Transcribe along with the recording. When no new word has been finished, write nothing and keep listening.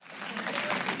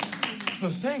Well,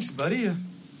 thanks, buddy.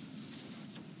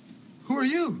 Who are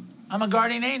you? I'm a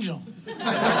guardian angel. Matter of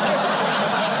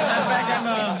fact,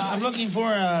 I'm looking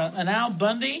for an Al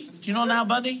Bundy. Do you know an Al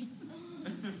Bundy?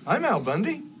 I'm Al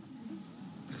Bundy.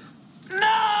 No!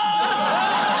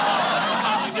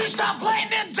 Would you stop playing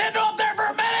Nintendo up there for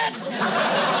a minute? What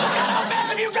kind of mess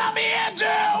have you got me into?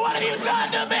 What have you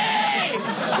done to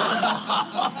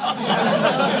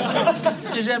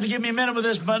me? Just have to give me a minute with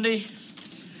this, Bundy.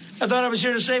 I thought I was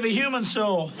here to save a human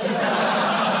soul.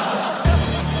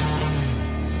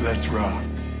 Let's rock.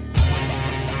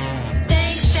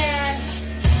 Thanks, Dad.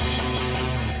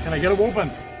 Can I get a open?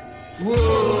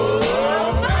 Whoa,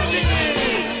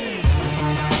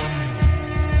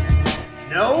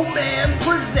 No Man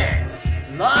presents,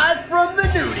 live from the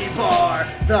nudie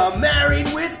bar, the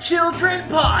Married with Children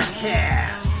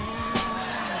podcast.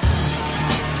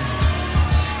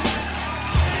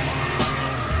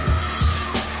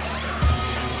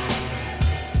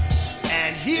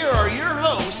 And here are your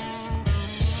hosts,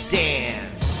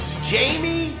 Dan,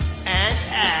 Jamie, and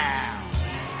Al.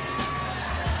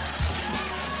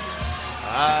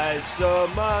 I saw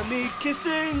mommy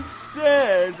kissing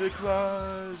Santa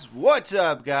Claus. What's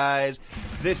up, guys?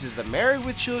 This is the Married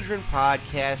with Children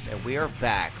podcast, and we are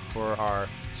back for our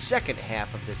second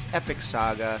half of this epic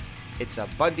saga. It's a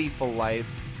Bundy for life.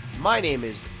 My name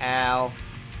is Al,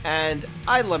 and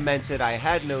I lamented I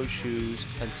had no shoes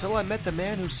until I met the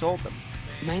man who sold them.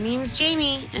 My name's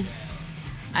Jamie.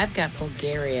 I've got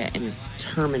Bulgaria and it's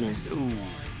Terminus. Ooh.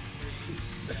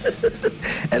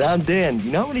 And I'm Dan.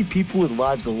 You know how many people with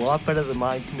lives a lot better than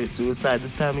mine commit suicide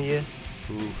this time of year?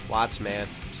 Ooh, lots, man.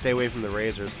 Stay away from the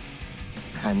razors.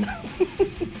 I know.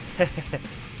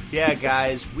 Yeah,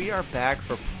 guys, we are back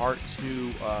for part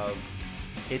 2 of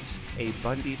It's a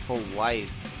Bundy for Life.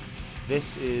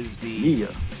 This is the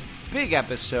big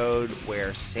episode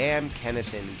where Sam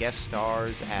Kinison guest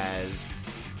stars as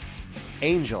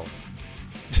Angel.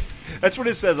 That's what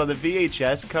it says on the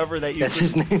VHS cover that you. That's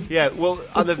his name. Yeah, well,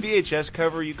 on the VHS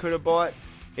cover you could have bought,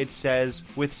 it says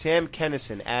with Sam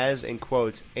Kinison as, in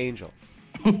quotes, Angel.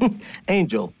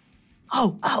 Angel.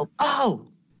 Oh.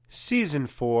 Season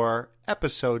 4,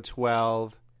 Episode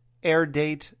 12, air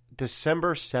date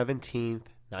December 17th,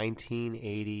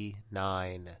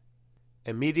 1989.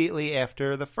 Immediately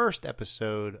after the first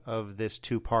episode of this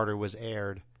two-parter was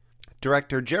aired.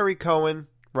 Director Jerry Cohen,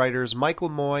 writers Michael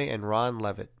Moy and Ron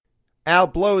Levitt. Al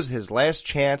blows his last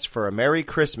chance for a Merry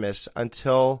Christmas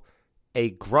until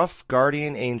a gruff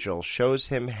guardian angel shows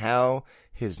him how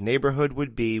his neighborhood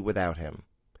would be without him.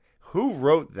 Who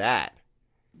wrote that?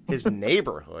 His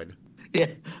neighborhood? Yeah.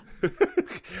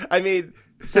 I mean...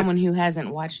 Someone who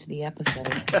hasn't watched the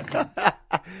episode.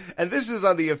 And this is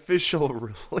on the official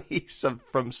release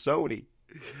from Sony.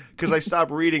 Because I stopped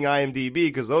reading IMDb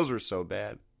because those were so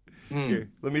bad.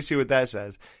 Here, let me see what that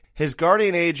says. His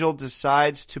guardian angel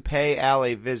decides to pay Al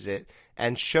a visit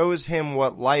and shows him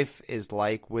what life is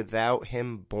like without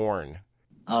him born.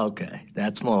 Okay,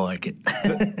 that's more like it.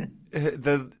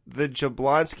 The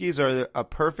Jablonskis are a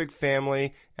perfect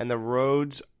family, and the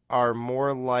Rhodes are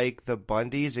more like the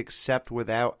Bundys except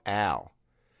without Al.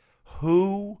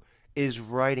 Who is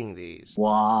writing these?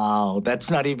 Wow,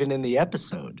 that's not even in the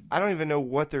episode. I don't even know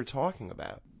what they're talking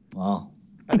about. Wow.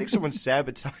 I think someone's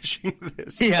sabotaging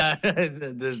this. Yeah,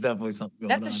 there's definitely something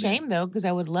going on. That's a shame, though, because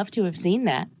I would love to have seen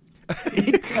that.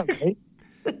 Okay.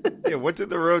 Yeah, what did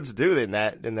the Rhodes do in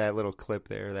that little clip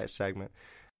there, that segment?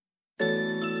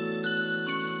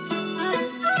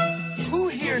 Who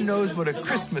here knows what a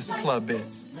Christmas club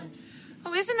is?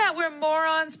 Oh, isn't that where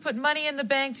morons put money in the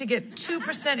bank to get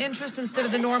 2% interest instead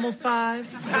of the normal 5%?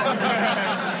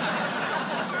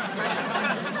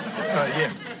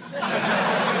 Yeah.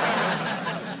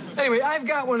 Anyway, I've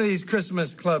got one of these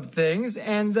Christmas club things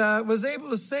and was able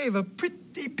to save a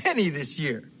pretty penny this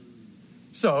year.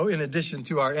 So, in addition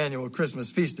to our annual Christmas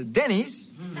feast at Denny's,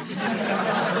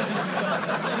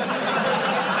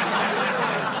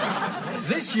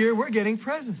 this year we're getting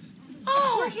presents.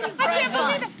 Oh, I can't believe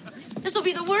that. This will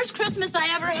be the worst Christmas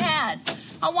I ever had.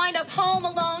 I'll wind up home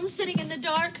alone, sitting in the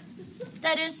dark.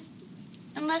 That is,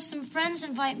 unless some friends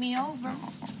invite me over.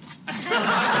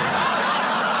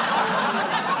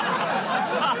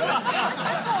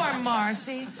 Poor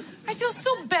Marcy. I feel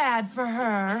so bad for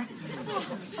her.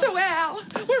 So, Al,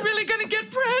 we're really going to get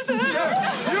presents.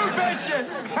 Yeah, you betcha.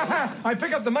 I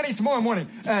pick up the money tomorrow morning.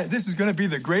 This is going to be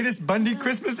the greatest Bundy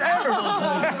Christmas ever.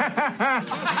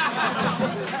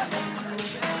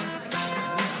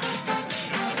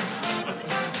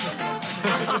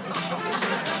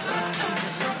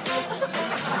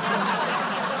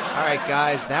 All right,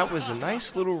 guys, that was a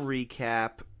nice little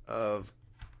recap of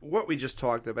what we just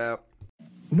talked about.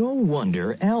 No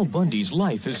wonder Al Bundy's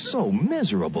life is so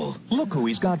miserable. Look who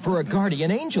he's got for a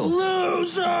guardian angel.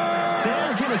 Loser!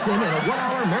 Sam Kinison in a 1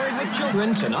 hour Married with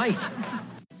Children tonight.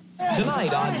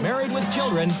 Tonight on Married with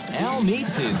Children, Al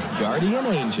meets his guardian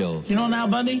angel. You know Al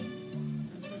Bundy?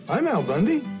 I'm Al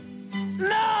Bundy. No!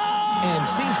 And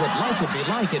sees what life would be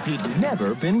like if he'd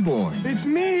never been born. It's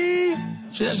me.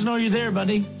 She doesn't know you're there,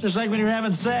 buddy. Just like when you're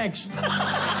having sex.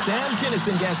 Sam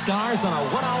Kinison guest stars on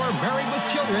a 1 hour Married with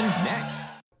Children next.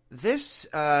 This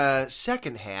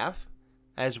second half,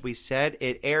 as we said,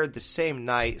 it aired the same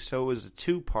night, so it was a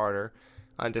two-parter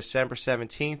on December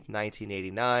 17th,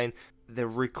 1989. The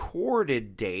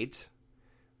recorded date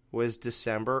was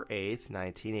December 8th,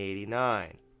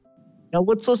 1989. Now,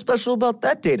 what's so special about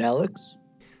that date, Alex?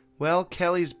 Well,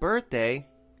 Kelly's birthday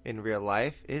in real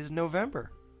life is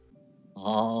November.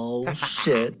 Oh,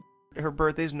 shit. Her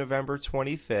birthday is November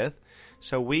 25th,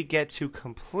 so we get to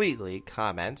completely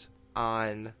comment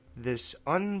on this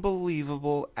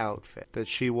unbelievable outfit that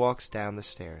she walks down the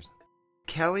stairs.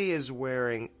 Kelly is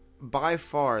wearing by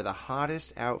far the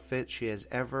hottest outfit she has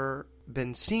ever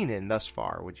been seen in thus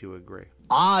far. Would you agree?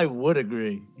 I would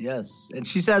agree, yes. And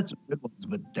she's had some good ones,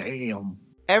 but damn.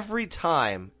 Every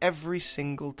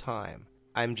single time,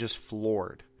 I'm just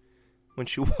floored. When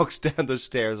she walks down the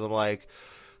stairs, I'm like,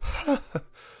 wow,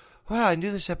 I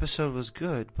knew this episode was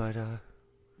good, but,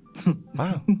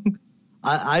 wow.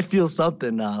 I feel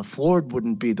something. Floored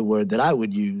wouldn't be the word that I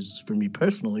would use for me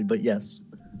personally, but yes.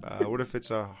 What if it's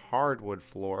a hardwood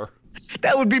floor?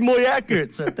 That would be more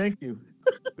accurate, sir. Thank you.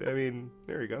 I mean,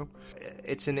 there you go.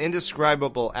 It's an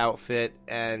indescribable outfit,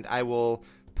 and I will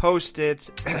post it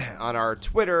on our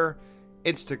Twitter,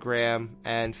 Instagram,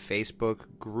 and Facebook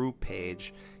group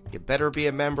page. You better be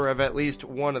a member of at least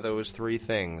one of those three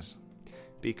things,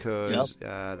 because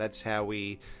that's how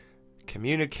we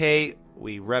communicate.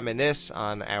 We reminisce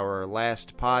on our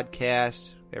last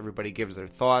podcast. Everybody gives their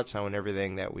thoughts on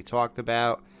everything that we talked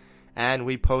about. And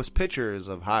we post pictures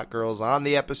of hot girls on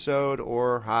the episode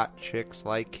or hot chicks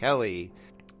like Kelly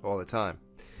all the time.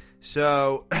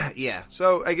 So, yeah.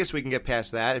 So, I guess we can get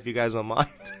past that if you guys don't mind.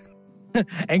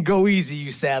 And go easy,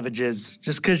 you savages.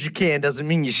 Just because you can doesn't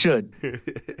mean you should. Kelly,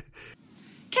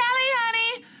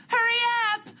 honey, hurry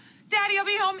up. Daddy will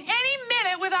be home any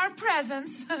minute with our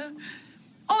presents.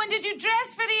 Oh, and did you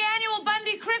dress for the annual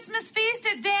Bundy Christmas feast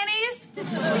at Denny's?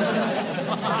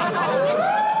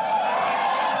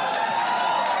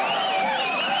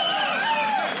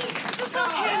 Is this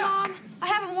okay, Mom? I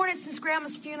haven't worn it since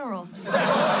Grandma's funeral.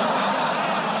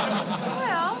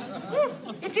 Well,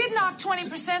 it did knock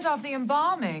 20% off the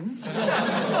embalming.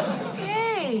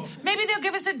 Hey, maybe they'll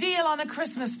give us a deal on the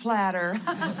Christmas platter.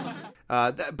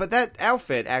 But that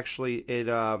outfit, actually,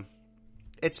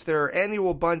 it's their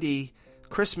annual Bundy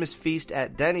Christmas feast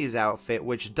at Denny's outfit,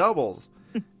 which doubles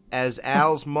as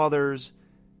Al's mother's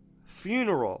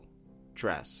funeral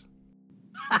dress.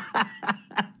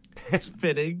 It's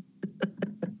fitting.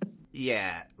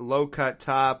 Yeah, low cut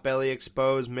top, belly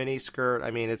exposed, mini skirt.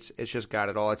 I mean, it's just got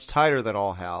it all. It's tighter than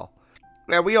all hell.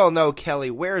 Now, we all know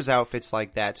Kelly wears outfits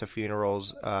like that to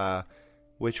funerals,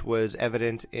 which was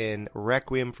evident in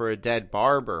Requiem for a Dead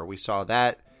Barber. We saw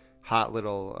that hot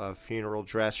little funeral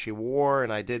dress she wore,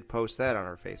 and I did post that on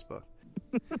our Facebook.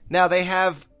 Now, they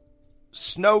have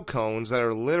snow cones that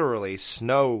are literally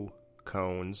snow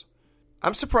cones.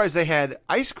 I'm surprised they had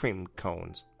ice cream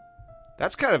cones.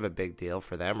 That's kind of a big deal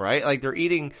for them, right? Like, they're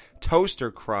eating toaster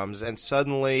crumbs, and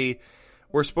suddenly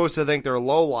we're supposed to think they're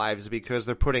lowlives because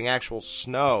they're putting actual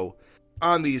snow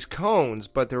on these cones,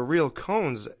 but they're real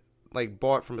cones, like,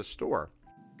 bought from a store.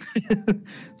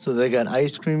 So they got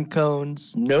ice cream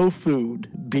cones, no food,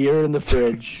 beer in the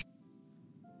fridge.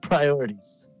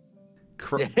 Priorities.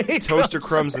 Toaster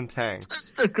crumbs and Tang.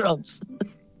 Toaster crumbs.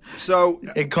 So,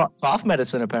 and cough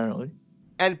medicine, apparently.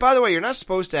 And by the way, you're not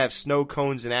supposed to have snow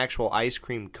cones and actual ice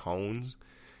cream cones.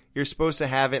 You're supposed to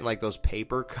have it in, like, those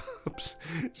paper cups.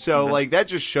 So, like, that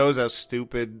just shows how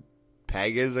stupid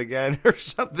Peg is again or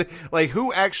something. Like,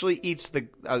 who actually eats the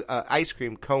ice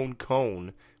cream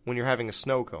cone when you're having a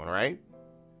snow cone, right?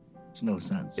 It's no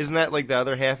sense. Isn't that, like, the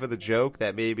other half of the joke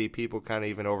that maybe people kind of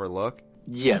even overlook?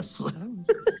 Yes.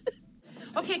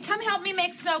 Okay, come help me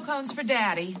make snow cones for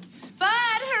Daddy. Bud,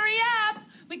 hurry up.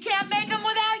 We can't make them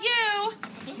without you.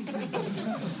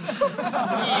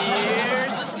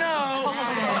 Here's the snow.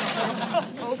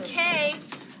 Okay.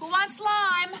 Who wants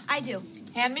lime? I do.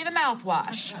 Hand me the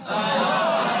mouthwash.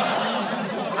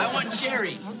 I want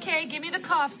cherry. Okay, give me the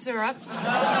cough syrup.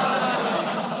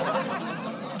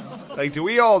 Like, do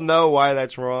we all know why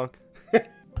that's wrong?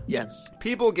 Yes.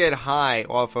 People get high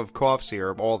off of cough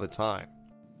syrup all the time.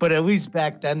 But at least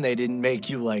back then they didn't make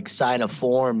you like sign a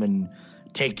form and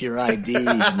take your ID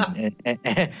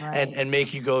and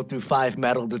make you go through 5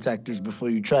 metal detectors before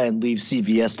you try and leave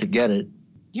CVS to get it.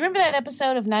 Do you remember that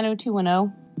episode of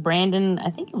 90210? Brandon, I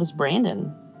think it was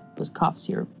Brandon, was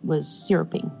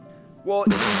syruping. Well,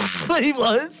 he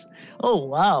was? Oh,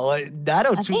 wow.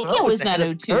 90210. I think it was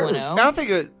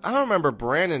 90210. I don't remember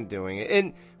Brandon doing it.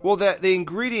 And, well, the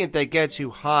ingredient that gets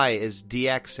you high is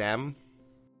DXM.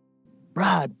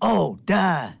 Rod,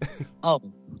 die. Oh,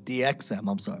 DXM,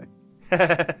 I'm sorry.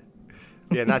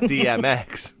 Yeah, not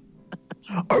DMX.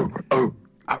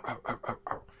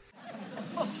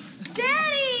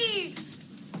 Daddy!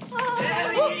 Oh.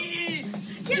 Daddy!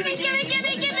 Give me.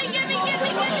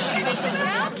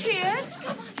 Now, kids,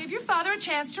 give your father a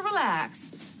chance to relax.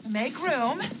 Make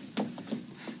room. Give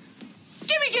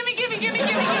me.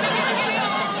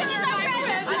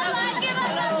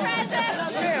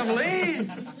 Family!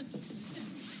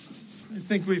 I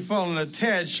think we've fallen a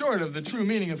tad short of the true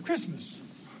meaning of Christmas.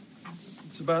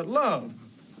 It's about love,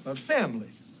 about family.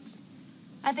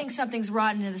 I think something's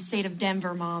rotten in the state of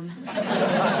Denver, Mom.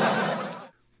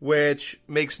 Which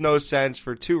makes no sense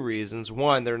for 2 reasons.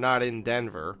 1, they're not in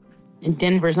Denver. And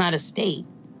Denver's not a state.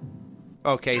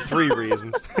 Okay, 3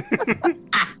 reasons.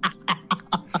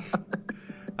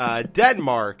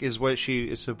 Denmark is what she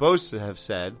is supposed to have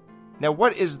said. Now,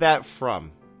 what is that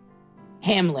from?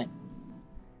 Hamlet.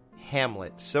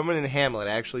 Someone in Hamlet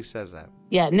actually says that.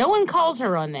 Yeah, no one calls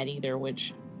her on that either,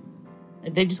 which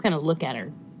they just kind of look at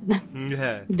her.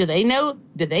 Yeah. Do they know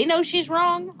she's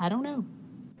wrong? I don't know.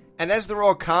 And as they're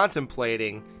all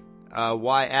contemplating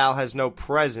why Al has no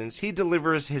presents, he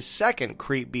delivers his second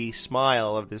creepy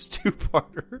smile of this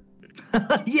 2-parter.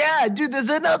 Yeah, dude, there's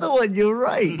another one. You're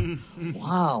right.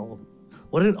 Wow.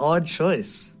 What an odd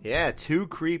choice. Yeah, 2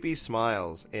 creepy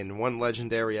smiles in one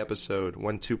legendary episode,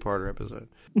 one 2-parter episode.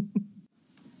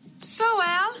 So,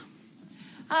 Al,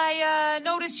 I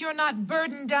notice you're not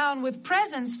burdened down with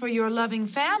presents for your loving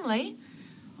family.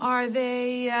 Are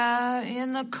they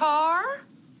in the car?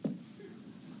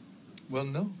 Well,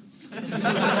 no.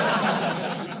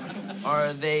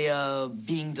 Are they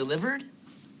being delivered?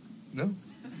 No.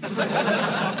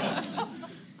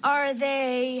 Are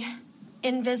they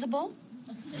invisible?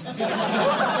 Well,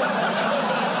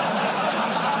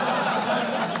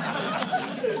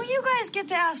 you guys get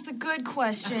to ask the good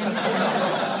questions.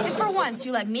 If for once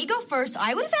you let me go first,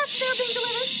 I would have asked if they were being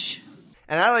delivered.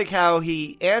 And I like how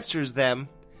he answers them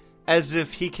as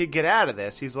if he could get out of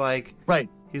this. He's like, right.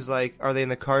 He's like, are they in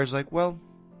the car? He's like, well,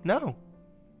 no.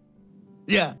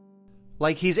 Yeah.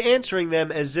 Like, he's answering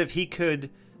them as if he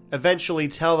could eventually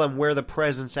tell them where the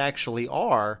presents actually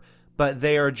are, but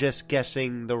they are just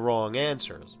guessing the wrong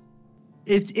answers.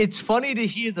 It's funny to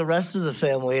hear the rest of the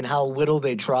family and how little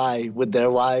they try with their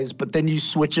lies, but then you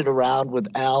switch it around with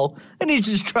Al, and he's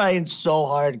just trying so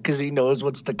hard because he knows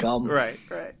what's to come. Right.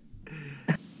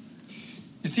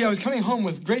 You see, I was coming home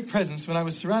with great presents when I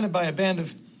was surrounded by a band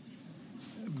of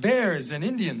bears and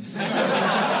Indians.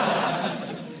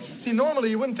 See, normally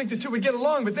you wouldn't think the two would get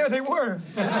along, but there they were.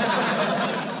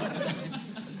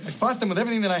 I fought them with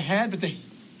everything that I had, but they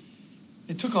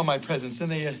took all my presents,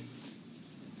 and they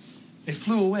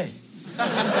flew away.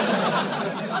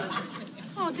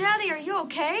 Oh, Daddy, are you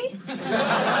okay?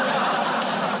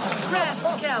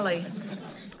 Rest, Kelly.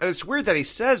 And it's weird that he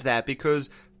says that because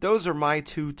those are my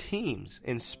 2 teams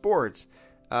in sports,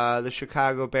 the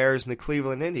Chicago Bears and the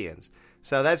Cleveland Indians.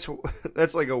 So that's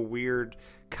like a weird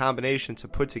combination to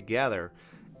put together.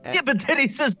 Yeah, but then he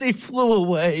says they flew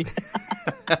away.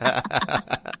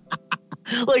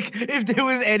 Like, if there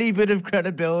was any bit of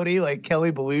credibility, like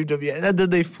Kelly believed him, yeah, and then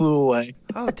they flew away.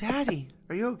 Oh, Daddy,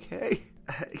 are you okay?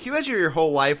 Can you imagine your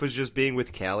whole life was just being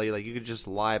with Kelly? Like, you could just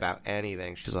lie about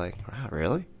anything. She's like, wow,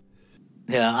 really?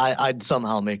 Yeah, I'd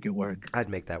somehow make it work. I'd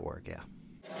make that work, yeah.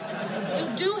 You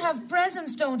do have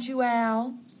presents, don't you,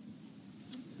 Al?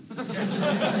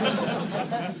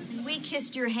 We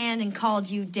kissed your hand and called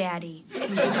you Daddy.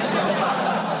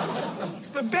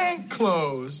 The bank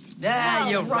closed.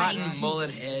 You rotten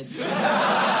mullet head.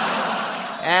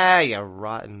 You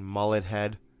rotten mullet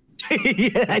head.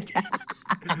 Yeah,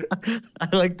 I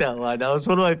like that line. That was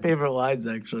one of my favorite lines,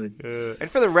 actually. And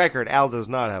for the record, Al does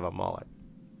not have a mullet.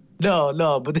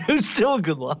 No, but it was still a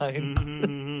good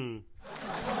line.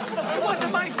 It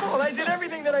wasn't my fault. I did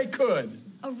everything that I could.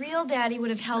 A real daddy would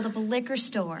have held up a liquor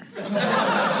store.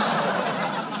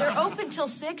 They're open till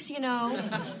 6, you know.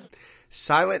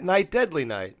 Silent Night, Deadly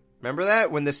Night. Remember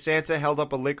that? When the Santa held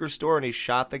up a liquor store and he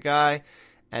shot the guy,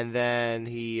 and then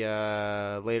he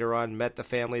later on met the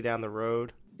family down the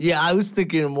road? Yeah, I was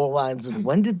thinking of more lines of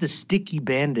when did the Sticky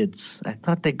Bandits? I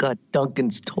thought they got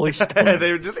Duncan's toy store. Did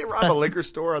they rob a liquor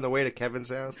store on the way to Kevin's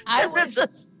house? I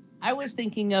was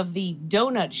thinking of the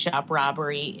donut shop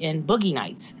robbery in Boogie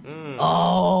Nights.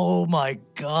 Oh my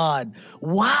God!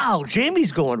 Wow,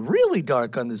 Jamie's going really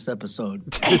dark on this episode.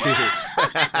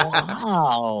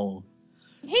 Wow.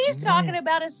 He's talking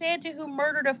about a Santa who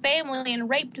murdered a family and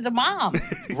raped the mom.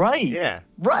 Right. Yeah.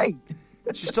 Right.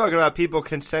 She's talking about people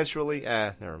consensually.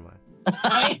 Never mind.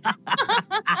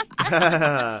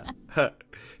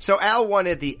 So Al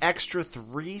wanted the extra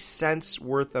 3 cents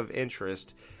worth of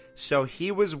interest, so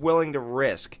he was willing to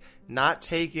risk not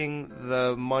taking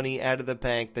the money out of the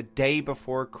bank the day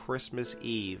before Christmas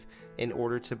Eve in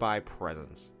order to buy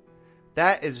presents.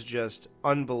 That is just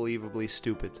unbelievably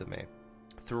stupid to me.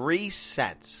 3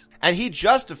 cents. And he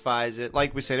justifies it,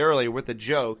 like we said earlier, with a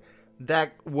joke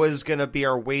that was going to be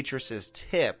our waitress's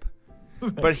tip.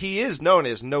 But he is known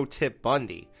as No Tip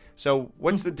Bundy. So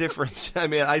what's the difference? I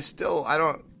mean, I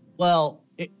don't... Well,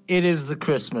 it is the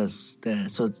Christmas day,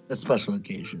 so it's a special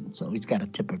occasion. So he's got a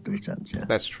tip of 3 cents, yeah.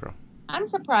 That's true. I'm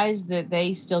surprised that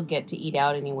they still get to eat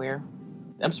out anywhere.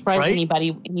 I'm surprised Right?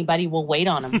 anybody will wait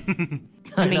on them.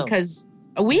 I mean, because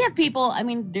we have people,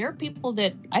 there are people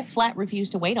that I flat refuse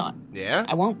to wait on. Yeah?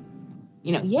 I won't.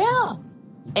 Yeah.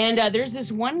 And there's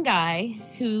this one guy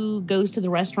who goes to the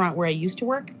restaurant where I used to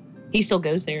work. He still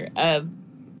goes there.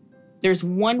 There's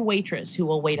one waitress who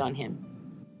will wait on him.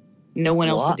 No one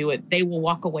else will do it. They will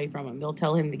walk away from him. They'll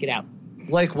tell him to get out.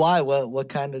 Like why? What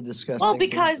kind of disgusting? Well,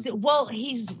 because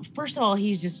first of all,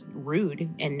 he's just rude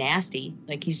and nasty.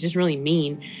 Like he's just really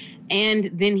mean, and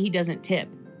then he doesn't tip.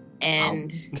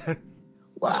 And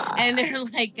and they're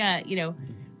like,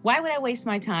 why would I waste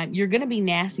my time? You're going to be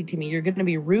nasty to me. You're going to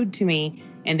be rude to me,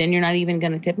 and then you're not even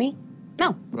going to tip me?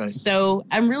 No. Right. So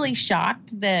I'm really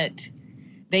shocked that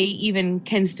they even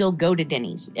can still go to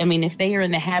Denny's. I mean, if they are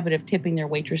in the habit of tipping their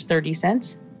waitress 30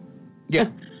 cents. Yeah.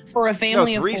 For a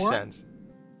family of 3 4. cents.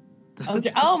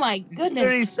 Oh my goodness.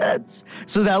 30 cents.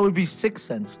 So that would be 6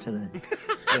 cents today.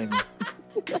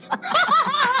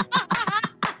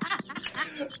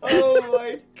 Oh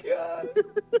my God.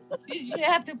 Did you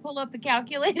have to pull up the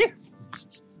calculator?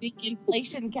 The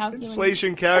inflation calculator.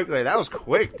 Inflation calculator. That was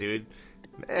quick, dude.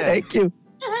 Man. Thank you.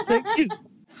 Thank you.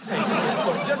 Hey,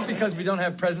 look, just because we don't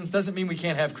have presents doesn't mean we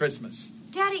can't have Christmas.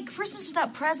 Daddy, Christmas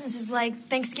without presents is like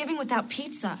Thanksgiving without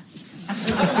pizza.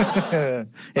 In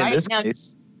this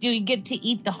case. Do you get to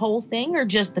eat the whole thing or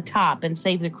just the top and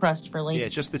save the crust for later? Yeah,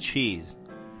 just the cheese.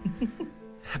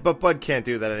 But Bud can't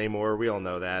do that anymore. We all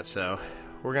know that, so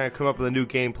we're going to come up with a new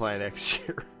game plan next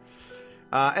year.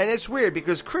 And it's weird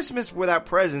because Christmas without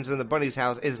presents in the Bundy's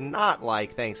house is not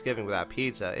like Thanksgiving without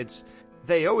pizza.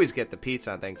 They always get the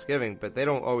pizza on Thanksgiving, but they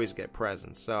don't always get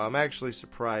presents. So I'm actually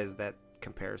surprised that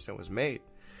comparison was made.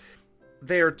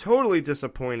 They are totally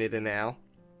disappointed in Al.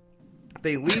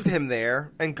 They leave him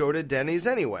there and go to Denny's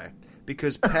anyway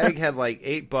because Peg had like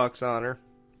 $8 on her,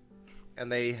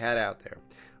 and they head out there,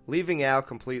 leaving Al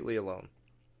completely alone.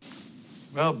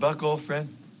 Well, Buck, old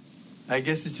friend, I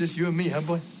guess it's just you and me, huh,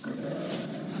 boy?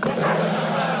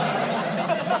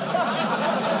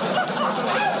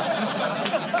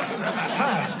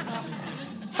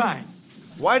 Fine.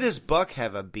 Why does Buck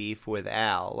have a beef with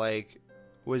Al? Like,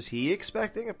 was he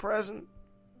expecting a present?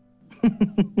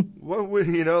 What would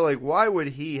why would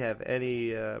he have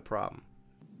any problem?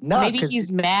 No, maybe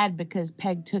he's mad because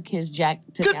Peg took his took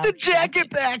the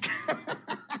jacket back.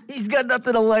 He's got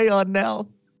nothing to lay on now.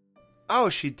 Oh,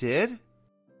 she did?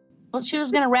 Well, she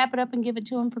was going to wrap it up and give it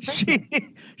to him for Christmas.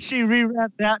 She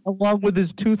rewrapped that along with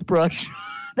his toothbrush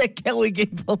that Kelly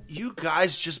gave him. You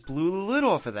guys just blew the lid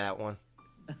off of that one.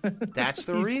 That's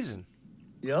the reason.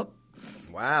 Yep.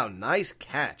 Wow, nice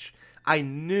catch. I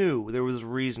knew there was a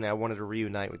reason I wanted to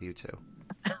reunite with you two.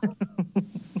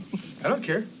 I don't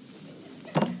care.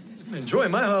 I'm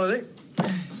enjoying my holiday.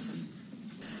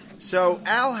 So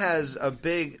Al has a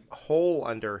big hole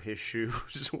under his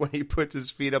shoes when he puts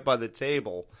his feet up on the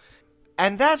table.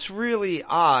 And that's really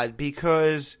odd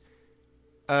because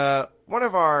one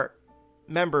of our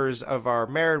members of our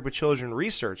Married with Children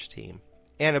research team,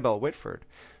 Annabelle Whitford,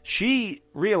 she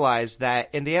realized that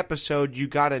in the episode You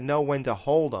Gotta Know When to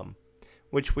Hold 'Em,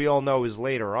 which we all know is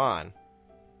later on,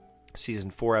 Season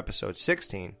 4, Episode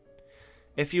 16,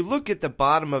 if you look at the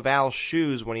bottom of Al's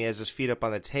shoes when he has his feet up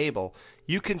on the table,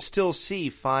 you can still see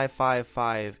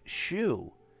 555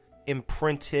 shoe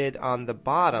imprinted on the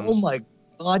bottom. Oh my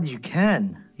God, you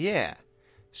can. Yeah.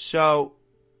 So,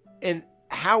 and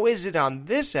how is it on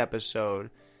this episode,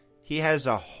 he has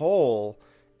a hole,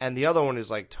 and the other one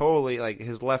is like totally, like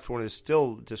his left one is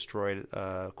still destroyed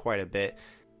quite a bit.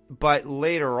 but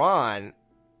later on,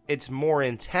 it's more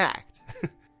intact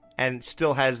and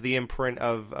still has the imprint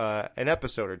of an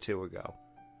episode or two ago.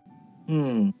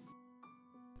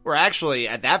 Or actually,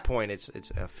 at that point, it's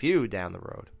a few down the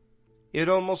road. It'd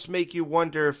almost make you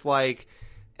wonder if, like,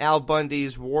 Al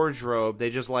Bundy's wardrobe, they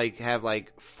just, like, have,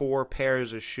 like, 4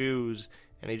 pairs of shoes,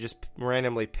 and he just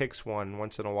randomly picks one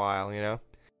once in a while, you know?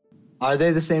 Are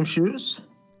they the same shoes?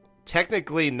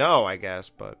 Technically, no, I guess,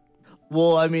 but...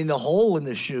 Well, I mean, the hole in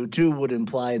the shoe, too, would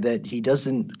imply that he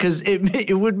doesn't... Because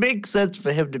it would make sense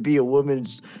for him to be a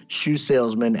woman's shoe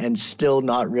salesman and still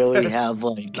not really have,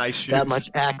 like, nice that much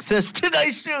access to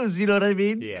nice shoes, you know what I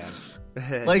mean? Yeah.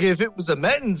 Like, if it was a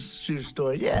men's shoe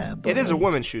store, yeah. But it is a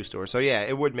women's shoe store, so yeah,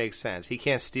 it would make sense. He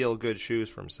can't steal good shoes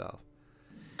for himself.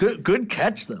 Good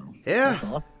catch, though. Yeah. That's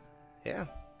awesome. Yeah.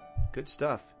 Good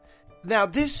stuff. Now,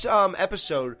 this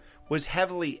episode was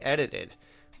heavily edited,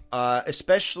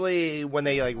 especially when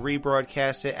they like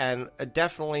rebroadcast it, and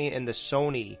definitely in the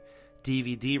Sony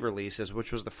DVD releases,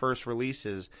 which was the first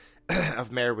releases of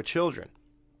Married with Children.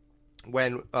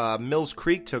 When Mills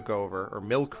Creek took over, or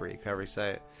Mill Creek, however you say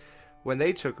it, when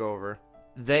they took over,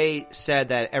 they said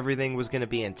that everything was going to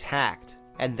be intact,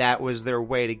 and that was their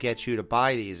way to get you to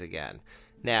buy these again.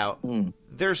 Now,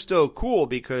 they're still cool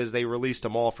because they released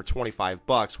them all for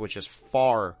 $25, which is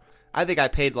far. I think I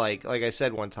paid, like I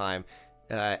said one time,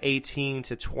 $18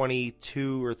 to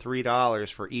 $22 or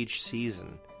 $3 for each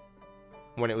season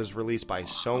when it was released by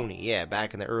Sony. Yeah,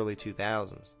 back in the early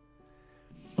 2000s.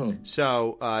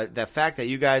 So the fact that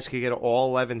you guys could get all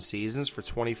 11 seasons for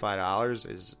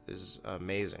 $25 is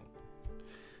amazing.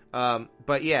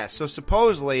 But yeah, so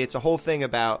supposedly it's a whole thing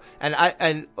about,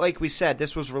 and like we said,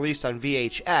 this was released on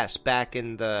VHS back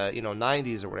in the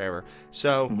 90s or whatever.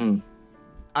 So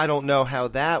I don't know how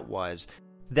that was.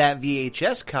 That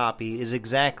VHS copy is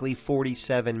exactly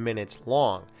 47 minutes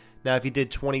long. Now, if you did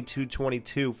 22,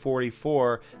 22,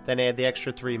 44, then add the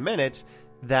extra 3 minutes,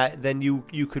 then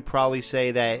you could probably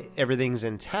say that everything's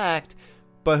intact.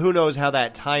 But who knows how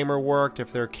that timer worked,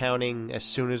 if they're counting as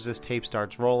soon as this tape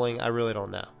starts rolling. I really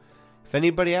don't know. If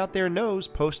anybody out there knows,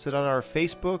 post it on our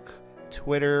Facebook,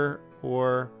 Twitter,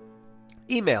 or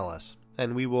email us,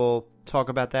 and we will talk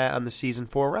about that on the Season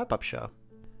 4 wrap-up show,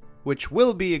 which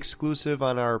will be exclusive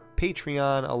on our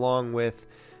Patreon, along with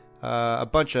a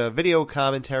bunch of video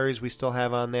commentaries we still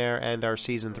have on there, and our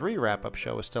Season 3 wrap-up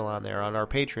show is still on there on our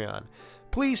Patreon.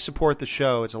 Please support the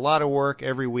show. It's a lot of work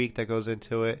every week that goes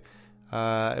into it.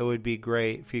 It would be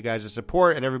great for you guys to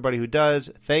support, and everybody who does,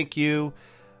 thank you.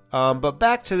 But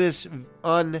back to this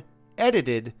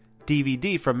unedited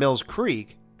DVD from Mills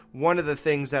Creek. One of the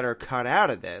things that are cut out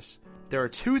of this, there are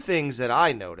 2 things that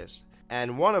I noticed,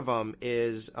 and one of them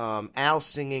is Al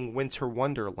singing Winter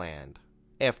Wonderland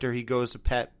after he goes to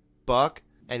pet Buck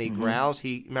and he growls.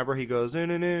 He goes, no,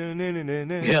 no, no, no, no, no,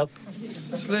 no. Yep.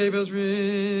 Sleigh bells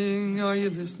ring, are you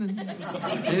listening?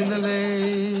 In the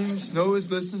lane, snow is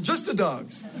glistening. Just the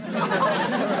dogs.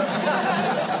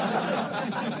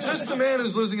 Just the man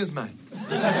who's losing his mind.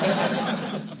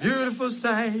 Beautiful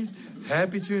sight,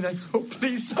 happy tonight. Oh,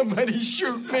 please, somebody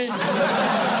shoot me.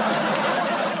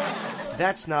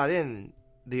 That's not in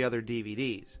the other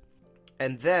DVDs.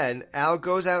 And then Al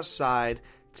goes outside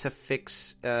to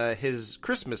fix his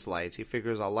Christmas lights. He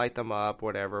figures I'll light them up,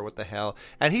 whatever, what the hell.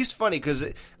 And he's funny because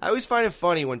I always find it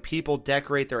funny when people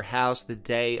decorate their house the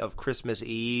day of Christmas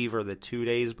Eve or the 2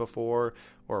 days before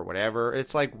or whatever.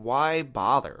 It's like, why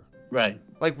bother? Right.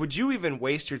 Like, would you even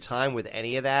waste your time with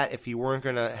any of that if you weren't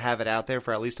going to have it out there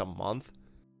for at least a month?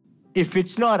 If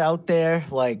it's not out there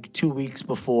like 2 weeks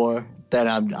before, then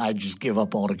I just give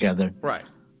up altogether. Right.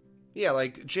 Yeah,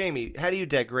 like, Jamie, how do you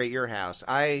decorate your house?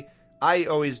 I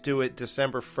always do it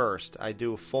December 1st. I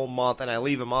do a full month, and I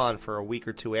leave them on for a week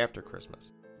or 2 after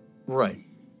Christmas. Right.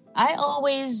 I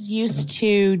always used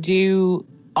to do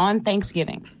on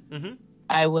Thanksgiving.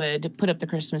 I would put up the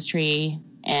Christmas tree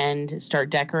and start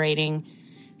decorating.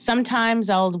 Sometimes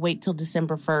I'll wait till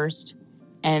December 1st,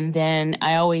 and then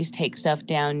I always take stuff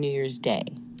down New Year's Day.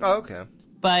 Oh, okay.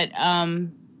 But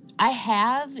I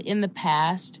have in the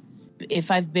past,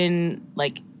 if I've been,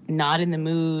 like, not in the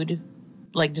mood,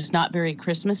 like, just not very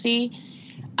Christmassy,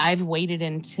 I've waited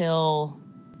until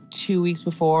 2 weeks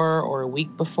before or a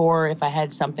week before if I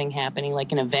had something happening,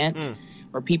 like an event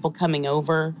or people coming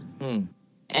over.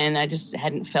 And I just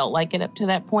hadn't felt like it up to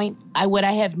that point. What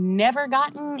I have never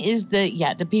gotten is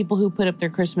the people who put up their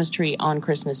Christmas tree on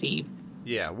Christmas Eve.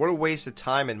 Yeah, what a waste of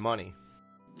time and money.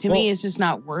 To me, it's just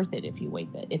not worth it if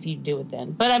you do it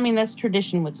then. But I mean, that's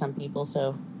tradition with some people,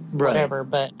 so whatever.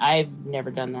 But I've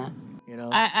never done that. You know,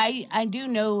 I do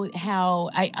know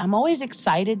how I'm always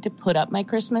excited to put up my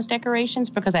Christmas decorations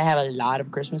because I have a lot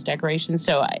of Christmas decorations.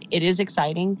 So it is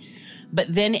exciting.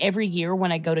 But then every year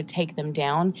when I go to take them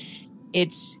down,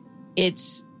 it's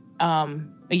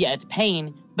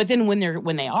pain. But then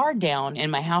when they are down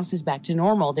and my house is back to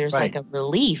normal, there's like a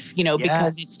relief,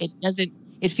 because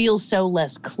it feels so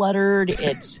less cluttered.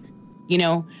 It's, you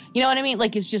know what I mean?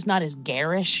 Like, it's just not as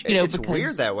garish, It's because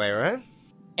weird that way, right?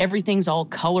 everything's all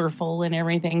colorful and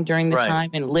everything during the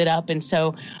time and lit up. And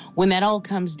so when that all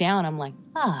comes down, I'm like,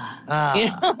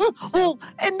 Well,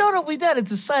 and not only that,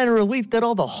 it's a sign of relief that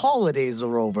all the holidays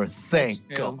are over.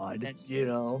 Thank God.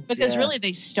 Because really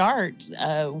they start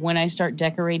when I start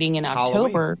decorating in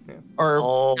October,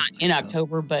 or not in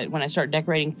October, but when I start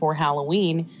decorating for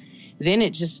Halloween, then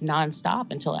it's just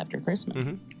nonstop until after Christmas.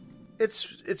 Mm-hmm.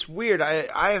 It's weird.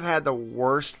 I have had the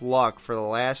worst luck for the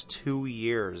last 2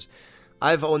 years.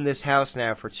 I've owned this house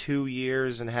now for 2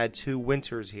 years and had 2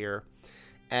 winters here.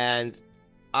 And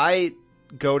I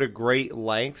go to great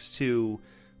lengths to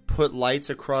put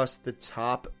lights across the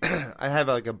top. I have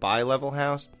like a bi-level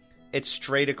house. It's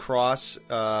straight across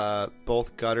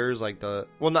both gutters. I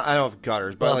don't have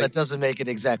gutters. But that doesn't make it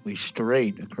exactly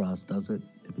straight across, does it?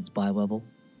 If it's bi-level?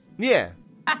 Yeah.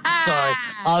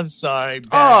 I'm sorry.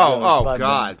 Oh,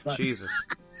 God. Jesus.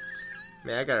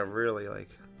 Man, I gotta really,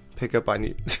 pick up on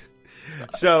you.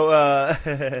 So,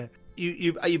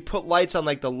 you put lights on,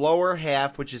 the lower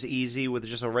half, which is easy with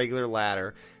just a regular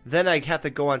ladder. Then I have to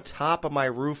go on top of my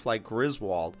roof like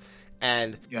Griswold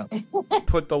and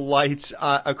put the lights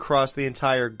across the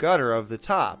entire gutter of the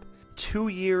top. 2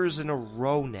 years in a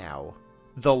row now.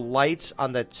 The lights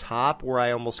on the top where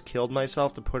I almost killed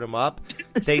myself to put them up,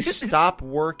 they stopped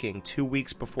working 2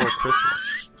 weeks before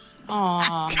Christmas.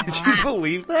 Aww. Could you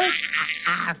believe that?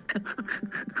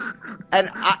 And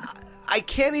I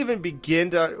can't even begin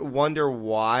to wonder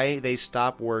why they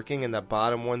stopped working and the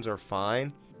bottom ones are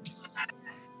fine.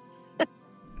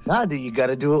 Nah, dude, you got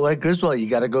to do it like Griswold. You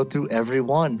got to go through every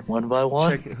one by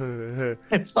one,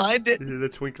 and find it. The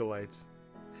twinkle lights.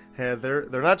 Yeah, they're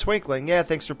not twinkling. Yeah,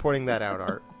 thanks for pointing that out,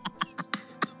 Art.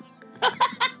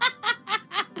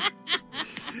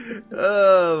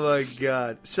 Oh, my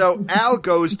God. So Al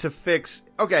goes to fix...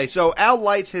 Okay, so Al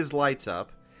lights his lights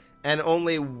up, and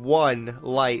only one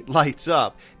light lights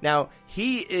up. Now,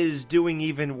 he is doing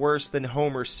even worse than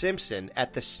Homer Simpson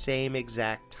at the same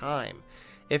exact time.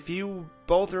 If you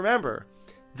both remember,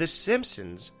 The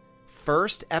Simpsons'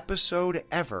 first episode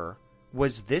ever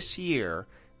was this year,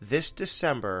 this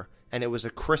December, and it was a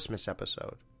Christmas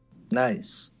episode.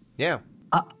 Nice. Yeah.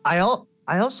 I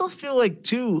also feel like,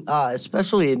 too,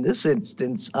 especially in this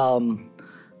instance,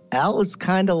 Al is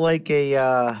kind of like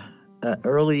a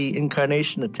early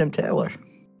incarnation of Tim Taylor.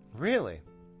 Really?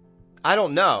 I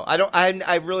don't know.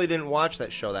 I really didn't watch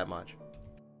that show that much.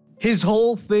 His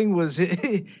whole thing was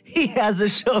he has a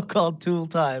show called Tool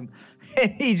Time.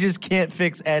 He just can't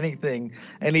fix anything,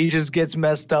 and he just gets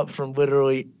messed up from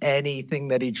literally anything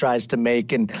that he tries to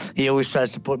make, and he always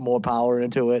tries to put more power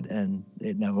into it, and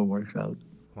it never works out.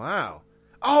 Wow.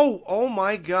 Oh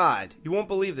my God. You won't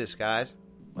believe this, guys.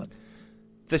 What?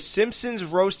 The Simpsons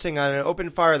roasting on an open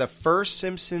fire, the first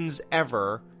Simpsons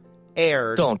ever,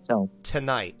 aired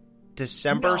tonight,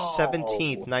 December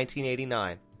 17th,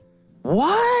 1989.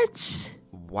 What?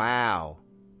 Wow.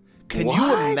 Can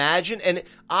you imagine? And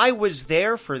I was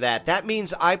there for that. That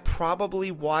means I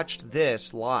probably watched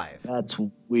this live. That's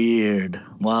weird.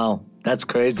 Wow. That's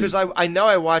crazy. Because I know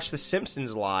I watched The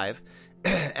Simpsons live,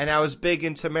 and I was big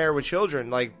into Married with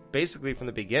Children, basically from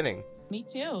the beginning. Me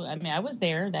too. I mean, I was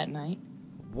there that night.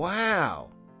 Wow.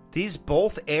 These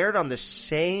both aired on the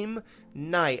same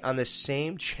night on the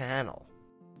same channel.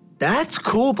 That's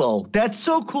cool, though. That's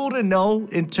so cool to know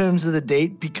in terms of the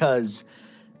date, because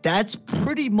that's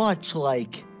pretty much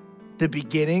like the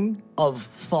beginning of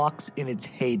Fox in its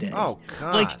heyday. Oh,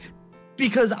 God.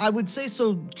 Because I would say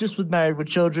so just with Married with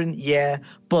Children, yeah,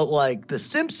 but The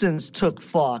Simpsons took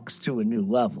Fox to a new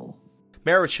level.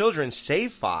 Married with Children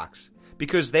saved Fox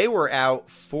because they were out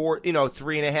for,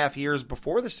 3.5 years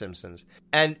before The Simpsons.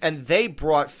 And they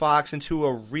brought Fox into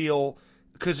a real...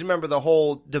 Because remember the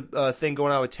whole thing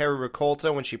going on with Terry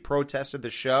Ricolta when she protested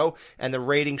the show and the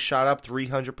rating shot up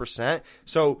 300%.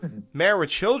 So Married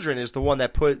with Children is the one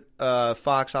that put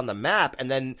Fox on the map, and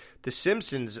then The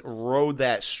Simpsons rode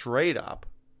that straight up.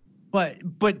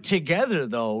 But together,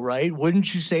 though, right?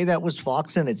 Wouldn't you say that was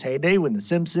Fox in its heyday when The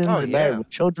Simpsons and Married with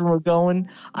Children were going?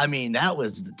 I mean, that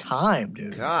was the time,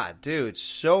 dude. God, dude,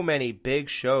 so many big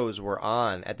shows were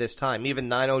on at this time. Even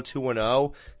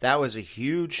 90210, that was a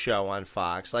huge show on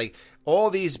Fox. All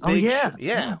these big,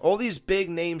 all these big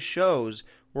name shows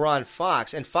were on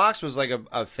Fox, and Fox was like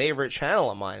a favorite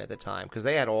channel of mine at the time because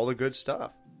they had all the good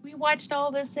stuff. We watched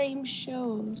all the same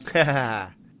shows. Oh,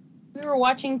 We were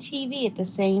watching TV at the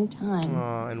same time.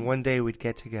 and one day we'd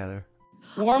get together.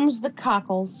 Warms the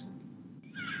cockles.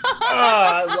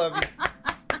 I love you.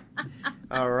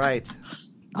 All right.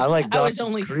 I like I was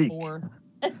Dawson's only Creek. 4.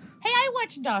 Hey, I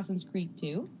watched Dawson's Creek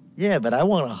too. Yeah, but I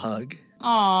want a hug.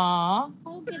 Aw,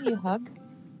 I'll give you a hug.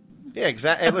 Yeah,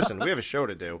 exactly. Hey, listen, we have a show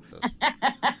to do.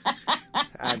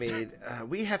 I mean,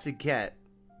 we have to get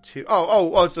to...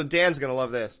 Oh, so Dan's going to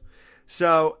love this.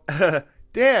 So,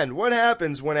 Dan, what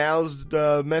happens when Al's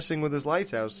messing with his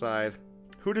lights outside?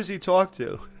 Who does he talk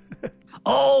to?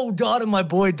 Oh, my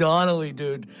boy Donnelly,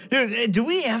 dude. Dude, do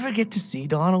we ever get to see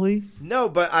Donnelly? No,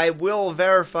 but I will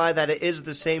verify that it is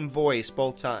the same voice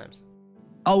both times.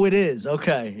 Oh, it is?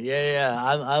 Okay. Yeah.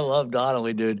 I love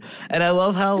Donnelly, dude. And I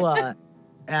love how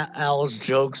Al's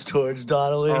jokes towards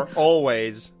Donnelly Are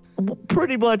always...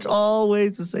 pretty much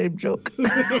always the same joke.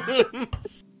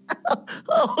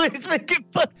 Always making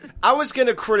fun. I was going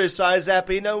to criticize that,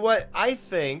 but you know what? I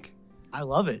think... I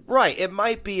love it. Right, it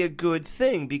might be a good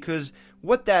thing, because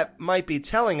what that might be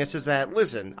telling us is that,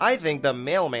 listen, I think the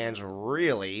mailman's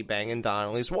really banging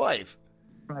Donnelly's wife.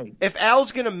 Right. If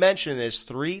Al's going to mention this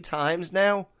 3 times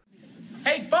now...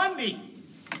 Hey, Bundy!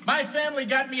 My family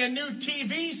got me a new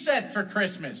TV set for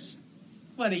Christmas.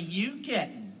 What are you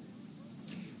getting?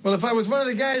 Well, if I was one of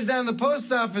the guys down the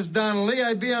post office, Donnelly,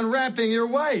 I'd be unwrapping your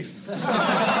wife.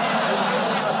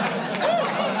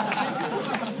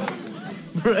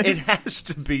 Right. It has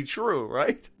to be true,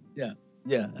 right? Yeah,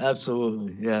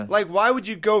 absolutely, yeah. Like, why would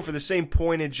you go for the same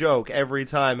pointed joke every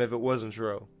time if it wasn't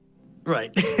true?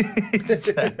 Right.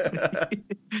 Exactly.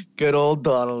 Good old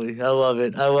Donnelly. I love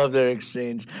it. I love their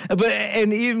exchange.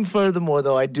 And even furthermore,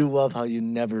 though, I do love how you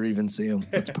never even see him.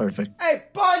 It's perfect. Hey,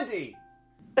 Bundy!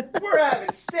 We're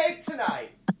having steak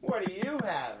tonight. What are you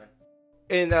having?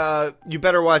 And you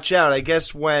better watch out. I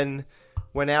guess when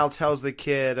Al tells the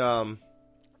kid,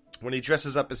 when he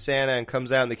dresses up as Santa and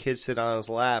comes out and the kids sit on his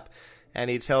lap,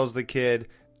 and he tells the kid,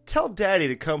 tell Daddy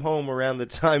to come home around the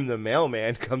time the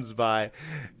mailman comes by,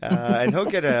 and he'll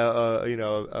get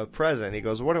a present. He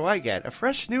goes, what do I get? A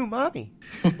fresh new mommy.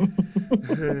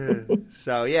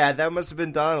 So yeah, that must have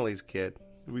been Donnelly's kid.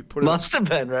 Must have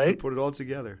been, right? We put it all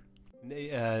together.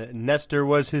 Nestor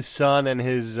was his son, and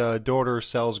his daughter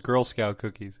sells Girl Scout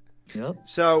cookies. Yep.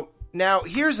 So now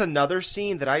here's another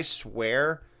scene that I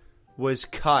swear was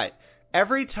cut.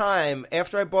 Every time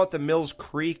after I bought the Mills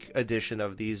Creek edition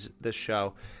of this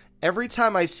show, every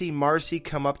time I see Marcy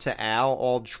come up to Al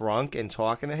all drunk and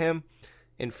talking to him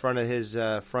in front of his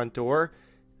front door,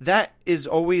 that is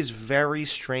always very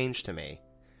strange to me.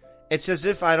 It's as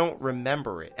if I don't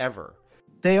remember it ever.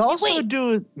 They also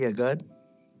do... Yeah, go ahead.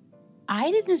 I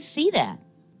didn't see that.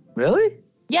 Really?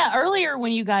 Yeah, earlier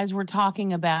when you guys were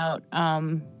talking about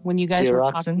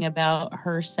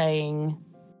her saying...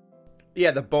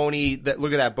 Yeah, the bony.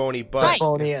 Look at that bony butt. Right.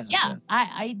 Bony, yeah.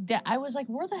 I was like,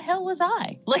 where the hell was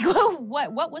I? Like,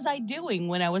 what was I doing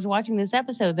when I was watching this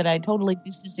episode that I totally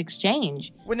missed this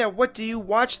exchange? Well, now, what do you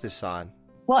watch this on?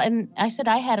 Well, and I said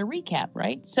I had a recap,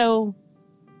 right? So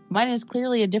mine is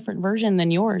clearly a different version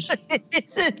than yours.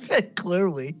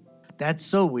 Clearly. That's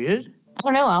so weird. I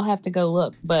don't know. I'll have to go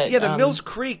look. But yeah, the Mills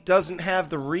Creek doesn't have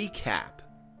the recap.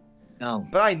 No.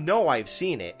 But I know I've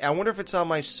seen it. I wonder if it's on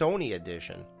my Sony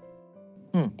edition.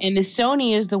 And the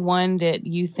Sony is the one that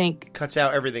you think cuts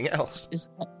out everything else.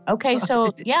 Okay, so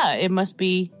yeah, it must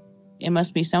be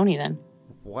Sony then.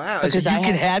 Wow, because you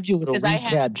can have your little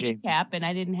recap, Jamie. Recap, and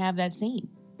I didn't have that scene.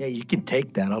 Yeah, you can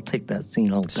take that. I'll take that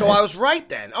scene all day. So I was right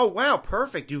then. Oh wow,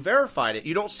 perfect. You verified it.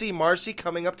 You don't see Marcy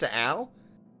coming up to Al?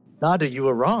 Nada, you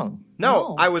were wrong.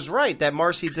 No, I was right that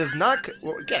Marcy does not.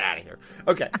 Well, get out of here.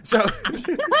 Okay, so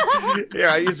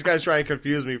yeah, these guys trying to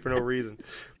confuse me for no reason.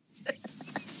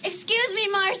 Excuse me,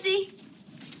 Marcy.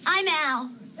 I'm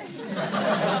Al.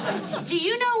 Do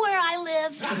you know where I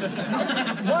live?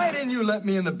 Why didn't you let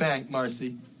me in the bank,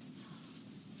 Marcy?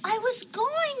 I was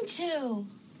going to,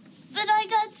 but I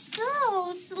got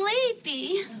so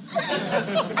sleepy.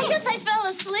 I guess I fell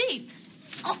asleep.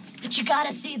 Oh, but you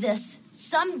gotta see this.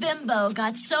 Some bimbo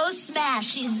got so smashed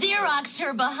she Xeroxed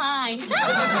her behind.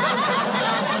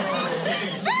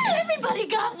 Everybody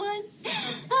got one.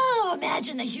 Oh,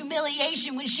 imagine the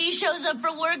humiliation when she shows up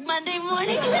for work Monday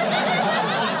morning.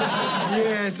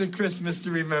 Yeah, it's a Christmas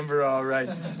to remember, all right.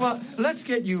 Well, let's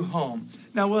get you home.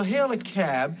 Now, we'll hail a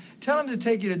cab, tell him to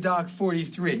take you to Dock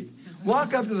 43.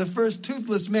 Walk up to the first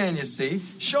toothless man you see,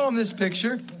 show him this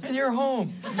picture, and you're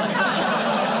home.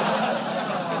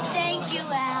 Thank you,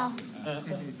 Al.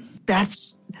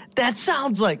 That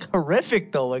sounds like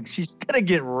horrific, though. Like she's gonna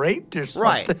get raped or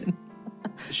something. Right.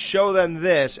 Show them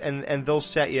this, and they'll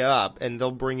set you up, and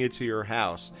they'll bring you to your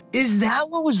house. Is that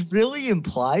what was really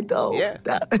implied, though? Yeah.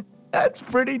 That's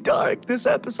pretty dark. This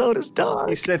episode is dark.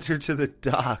 He sent her to the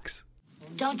docks.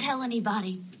 Don't tell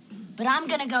anybody, but I'm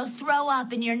gonna go throw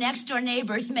up in your next-door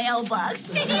neighbor's mailbox.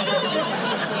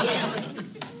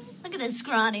 Look at this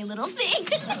scrawny little thing.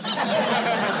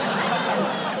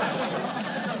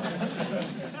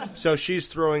 So she's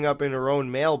throwing up in her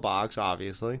own mailbox,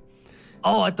 obviously.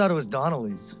 Oh, I thought it was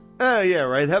Donnelly's. Oh, yeah,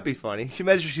 right. That'd be funny. Can you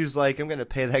imagine if she was like, I'm going to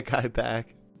pay that guy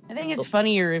back? I think it's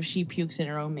funnier if she pukes in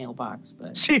her own mailbox.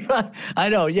 But I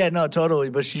know. Yeah, no, totally.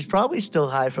 But she's probably still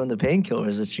high from the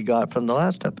painkillers that she got from the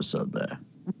last episode there.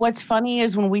 What's funny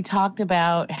is when we talked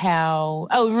about how...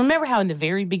 Oh, remember how in the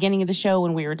very beginning of the show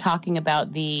when we were talking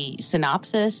about the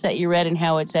synopsis that you read and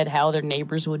how it said how their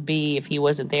neighbors would be if he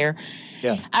wasn't there?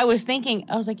 Yeah. I was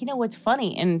like, what's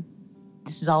funny? And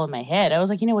this is all in my head. I was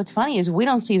like, what's funny is we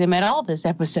don't see them at all this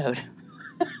episode.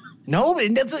 No,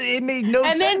 it made no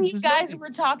sense. And then you guys were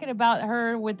talking about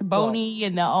her with the Boney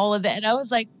and all of that. And I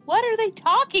was like, what are they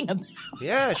talking about?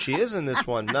 Yeah, she is in this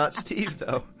one. Not Steve,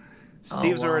 though.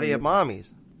 Steve's already at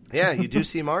Mommy's. Yeah, you do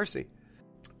see Marcy.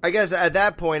 I guess at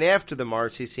that point, after the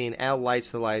Marcy scene, Al lights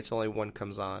the lights. Only one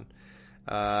comes on.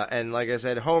 And like I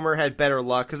said, Homer had better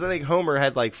luck. Because I think Homer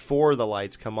had like 4 of the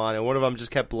lights come on. And one of them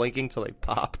just kept blinking till they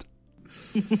popped.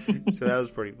 So that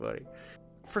was pretty funny.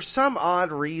 For some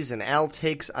odd reason, Al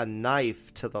takes a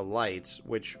knife to the lights,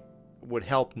 which would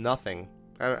help nothing.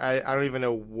 I don't even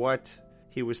know what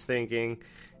he was thinking.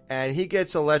 And he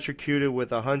gets electrocuted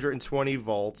with 120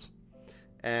 volts.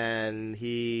 And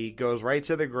he goes right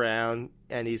to the ground,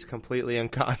 and he's completely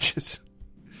unconscious.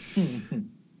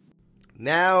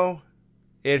 Now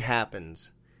it happens.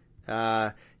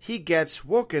 He gets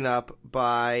woken up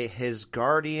by his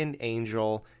guardian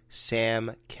angel,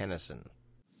 Sam Kinison.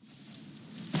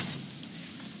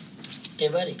 Hey,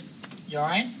 buddy. You all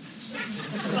right?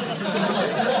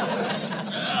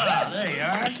 There you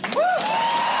are.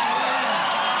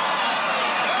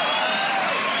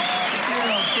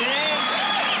 You're okay?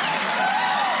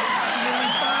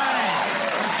 You're fine.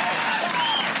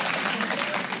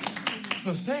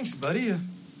 Well, thanks, buddy.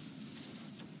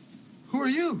 Who are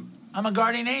you? I'm a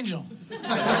guardian angel. Matter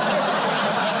of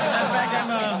fact,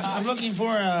 I'm looking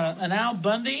for an Al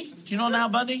Bundy. Do you know an Al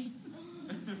Bundy?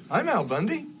 I'm Al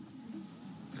Bundy.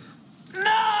 No!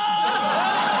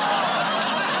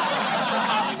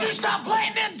 Would you stop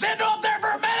playing Nintendo up there for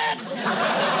a minute? What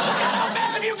kind of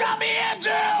mess have you got me into?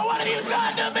 What have you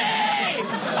done to me?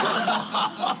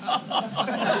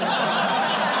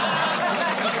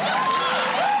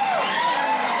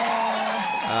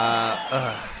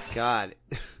 God.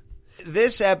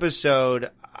 This episode,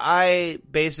 I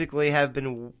basically have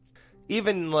been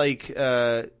even like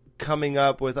coming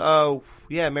up with,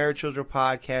 Married Children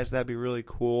podcast, that'd be really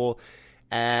cool.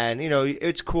 And,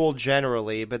 it's cool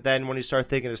generally, but then when you start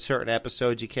thinking of certain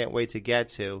episodes you can't wait to get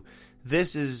to,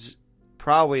 this is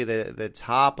probably the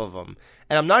top of them.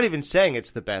 And I'm not even saying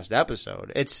it's the best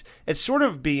episode. It's sort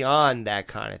of beyond that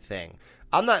kind of thing.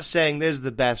 I'm not saying this is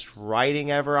the best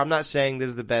writing ever. I'm not saying this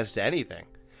is the best anything.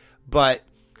 But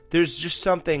there's just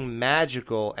something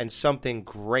magical and something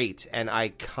great and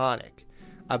iconic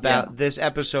about this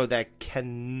episode that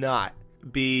cannot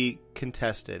be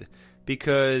contested.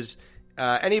 Because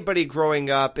anybody growing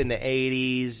up in the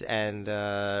 80s and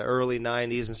early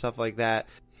 90s and stuff like that,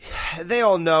 they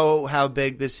all know how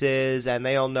big this is, and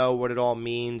they all know what it all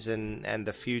means and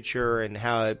the future and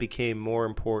how it became more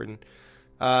important.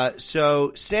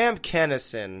 So Sam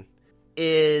Kinison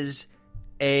is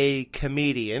a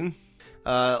comedian.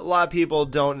 A lot of people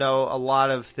don't know a lot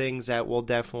of things that we'll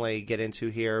definitely get into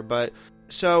here, but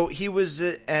so he was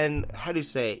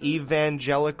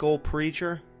evangelical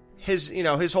preacher.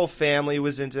 His whole family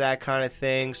was into that kind of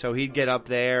thing, so he'd get up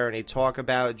there and he'd talk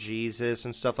about Jesus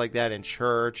and stuff like that in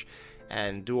church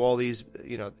and do all these,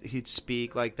 he'd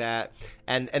speak like that.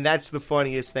 And that's the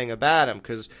funniest thing about him,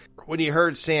 because when you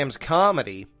heard Sam's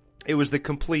comedy, it was the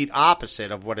complete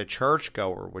opposite of what a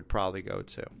churchgoer would probably go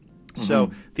to. Mm-hmm.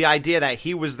 So the idea that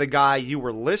he was the guy you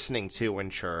were listening to in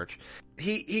church,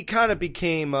 he kind of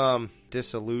became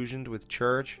disillusioned with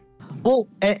church. Well,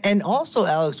 and also,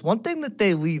 Alex, one thing that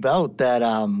they leave out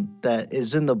that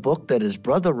is in the book that his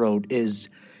brother wrote is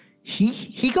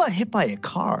he got hit by a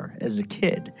car as a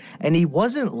kid, and he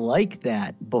wasn't like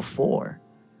that before.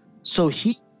 So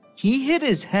he hit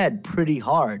his head pretty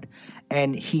hard,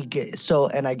 and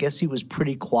I guess he was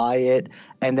pretty quiet,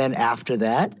 and then after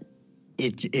that,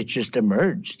 it just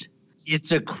emerged.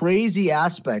 It's a crazy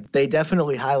aspect. They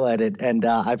definitely highlight it, and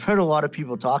I've heard a lot of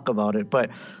people talk about it, but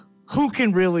who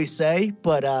can really say?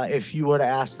 But if you were to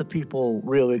ask the people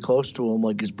really close to him,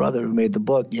 like his brother who made the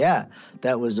book, yeah,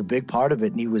 that was a big part of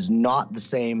it, and he was not the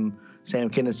same Sam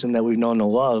Kinison that we've known to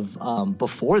love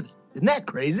before. Isn't that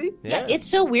crazy? Yeah, it's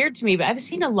so weird to me, but I've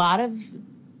seen a lot of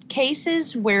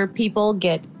cases where people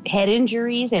get head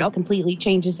injuries and it completely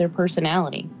changes their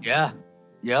personality. Yeah.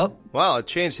 Yep. Well, it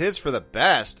changed his for the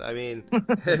best. I mean,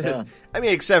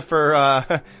 except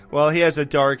for, he has a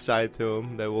dark side to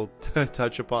him that we'll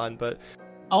touch upon, but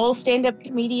all stand-up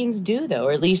comedians do, though,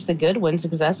 or at least the good ones,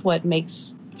 because that's what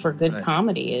makes for good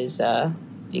comedy is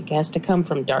it has to come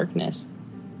from darkness.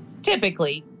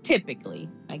 Typically,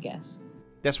 I guess.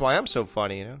 That's why I'm so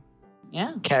funny, you know?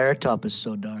 Yeah. Carrot Top is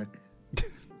so dark.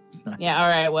 Yeah, all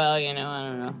right, well, I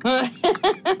don't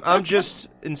know. I'm just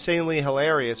insanely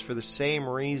hilarious for the same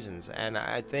reasons, and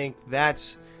I think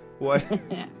that's what...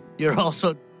 You're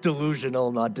also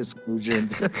delusional, not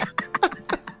disillusioned.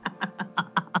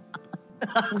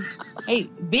 Hey,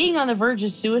 being on the verge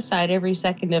of suicide every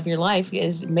second of your life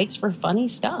makes for funny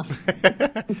stuff.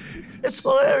 It's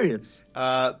hilarious.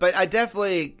 But I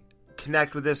definitely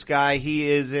connect with this guy. He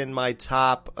is in my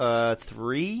top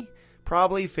 3,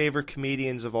 probably, favorite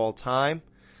comedians of all time.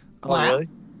 Oh, really?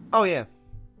 Oh, yeah.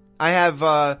 I have,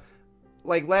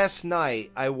 last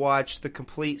night, I watched the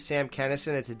complete Sam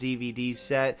Kinison. It's a DVD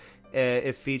set.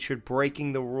 It featured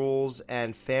Breaking the Rules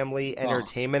and Family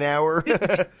Entertainment Hour,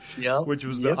 which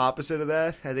was the opposite of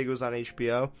that. I think it was on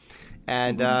HBO.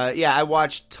 And, I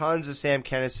watched tons of Sam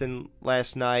Kinison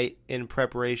last night in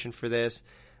preparation for this,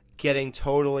 getting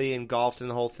totally engulfed in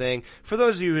the whole thing. For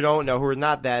those of you who don't know, who are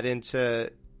not that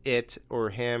into it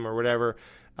or him or whatever,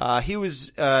 he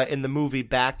was in the movie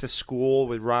Back to School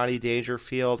with Rodney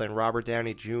Dangerfield and Robert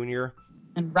Downey Jr.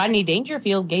 And Rodney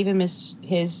Dangerfield gave him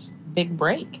his big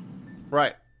break.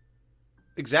 Right.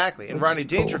 Exactly. And Rodney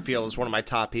Dangerfield is one of my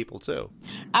top people, too.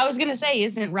 I was going to say,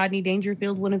 isn't Rodney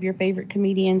Dangerfield one of your favorite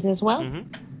comedians as well? Mm-hmm.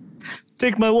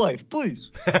 Take my wife, please.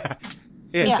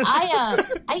 Yeah,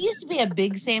 I used to be a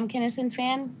big Sam Kinison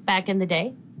fan back in the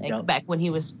day, back when he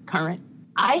was current.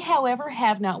 I, however,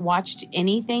 have not watched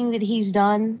anything that he's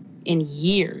done in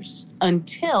years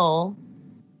until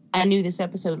I knew this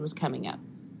episode was coming up.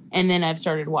 And then I've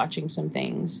started watching some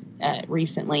things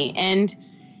recently. And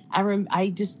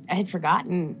I had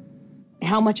forgotten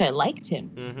how much I liked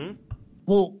him. Mm-hmm.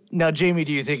 Well, now, Jamie,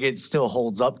 do you think it still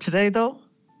holds up today, though?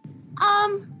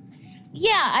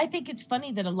 Yeah, I think it's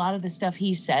funny that a lot of the stuff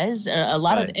he says,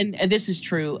 and this is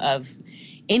true of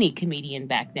any comedian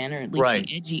back then, or at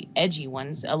least the edgy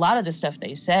ones, a lot of the stuff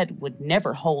they said would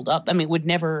never hold up. I mean,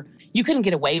 you couldn't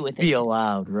get away with it. Be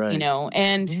allowed, right. You know,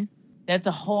 and that's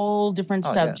a whole different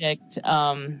subject.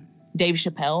 Yeah. Dave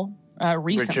Chappelle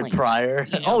recently. Richard Pryor.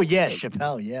 You know, oh, yeah,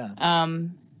 Chappelle, yeah.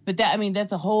 But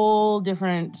that's a whole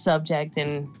different subject,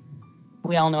 and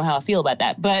we all know how I feel about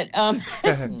that. But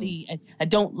I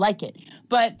don't like it.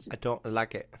 But I don't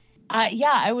like it.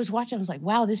 I was watching. I was like,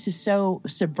 wow, this is so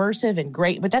subversive and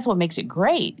great. But that's what makes it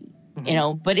great, you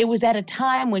know. But it was at a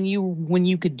time when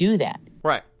you could do that,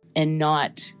 right, and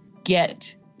not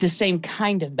get the same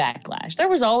kind of backlash. There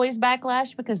was always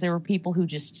backlash because there were people who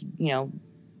just,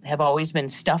 have always been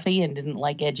stuffy and didn't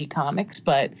like edgy comics.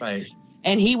 But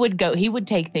and he would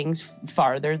take things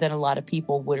farther than a lot of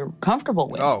people were comfortable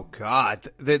with. Oh God,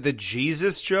 the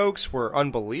Jesus jokes were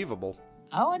unbelievable.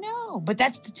 Oh, I know, but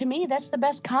to me, that's the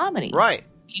best comedy. Right.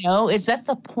 That's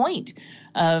the point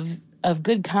of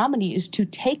good comedy, is to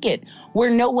take it where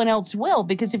no one else will.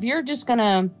 Because if you're just going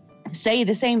to say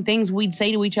the same things we'd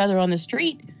say to each other on the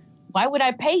street, why would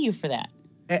I pay you for that?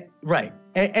 Right.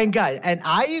 And guys, and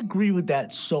I agree with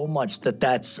that so much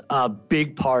that's a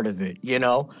big part of it,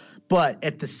 But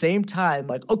at the same time,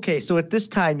 okay, so at this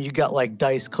time you got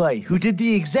Dice Clay, who did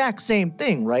the exact same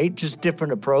thing, right? Just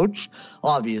different approach,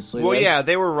 obviously. Well, yeah,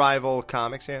 they were rival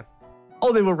comics, yeah.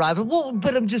 Oh, they were rival. Well,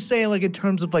 but I'm just saying, in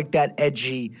terms of that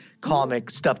edgy comic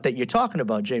stuff that you're talking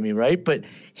about, Jamie, right? But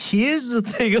here's the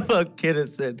thing about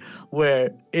Kinison,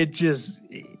 where it's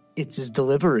his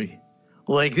delivery.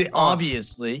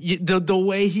 Obviously, the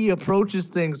way he approaches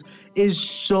things is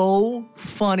so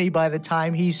funny by the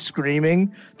time he's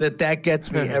screaming that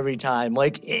gets me every time.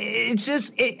 It's just,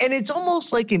 and it's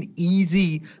almost like an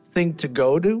easy thing to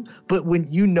go to, but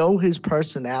when you know his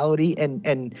personality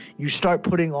and you start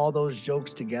putting all those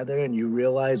jokes together and you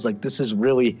realize like this is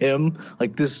really him,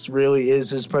 like this really is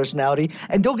his personality.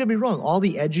 And don't get me wrong, all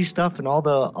the edgy stuff and all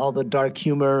the dark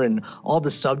humor and all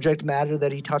the subject matter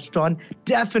that he touched on,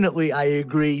 definitely I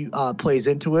agree plays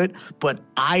into it. But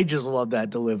I just love that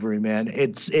delivery, man.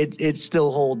 It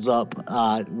still holds up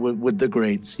with the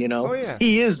greats, you know. Oh, yeah.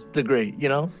 He is the great, you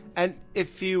know. And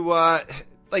if you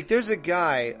like, there's a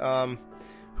guy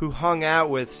who hung out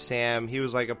with Sam. He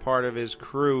was like a part of his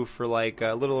crew for like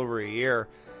a little over a year,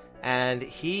 and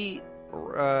he,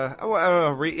 I don't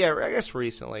know, I guess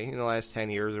recently, in the last 10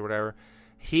 years or whatever,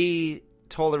 he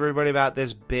told everybody about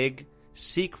this big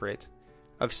secret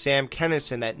of Sam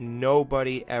Kinison that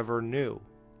nobody ever knew,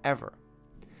 ever.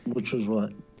 Which was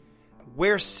what?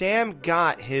 Where Sam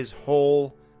got his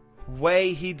whole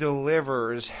way he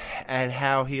delivers and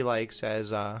how he like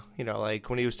says, you know, like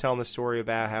when he was telling the story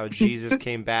about how Jesus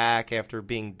came back after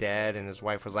being dead and his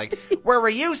wife was like, "Where were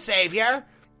you, Savior?"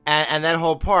 And that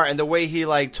whole part, and the way he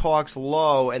like talks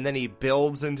low and then he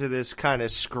builds into this kind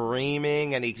of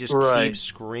screaming and he just keeps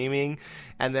screaming,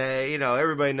 and then, you know,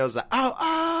 everybody knows that,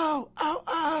 oh,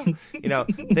 you know,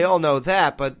 they all know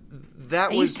that, but I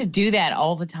used to do that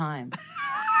all the time.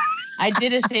 I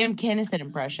did a Sam Kinison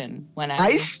impression when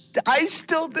I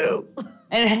still do.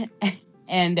 And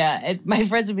my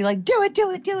friends would be like, do it.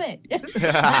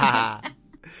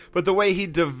 But the way he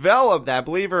developed that,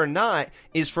 believe it or not,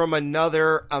 is from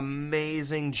another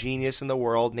amazing genius in the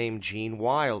world named Gene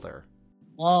Wilder.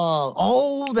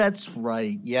 Oh, that's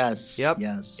right. Yes. Yep.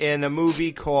 Yes. In a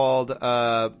movie called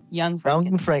Young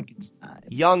Frankenstein.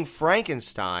 Young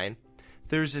Frankenstein,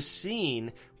 there's a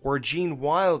scene where Gene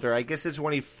Wilder, I guess it's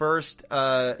when he first,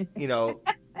 you know,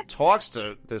 talks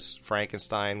to this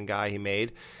Frankenstein guy he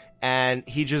made, and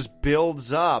he just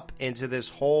builds up into this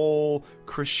whole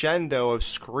crescendo of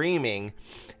screaming.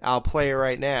 I'll play it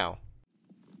right now.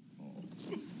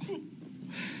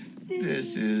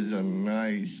 This is a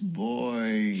nice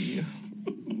boy.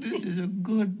 This is a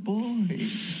good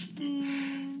boy.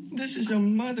 This is a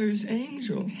mother's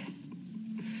angel.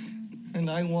 And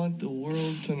I want the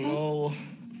world to know,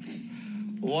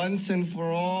 once and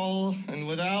for all, and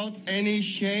without any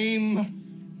shame,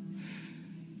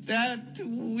 that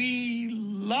we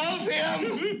love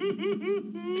him.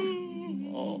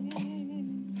 Oh.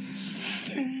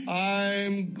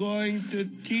 I'm going to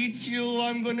teach you,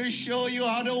 I'm going to show you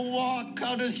how to walk,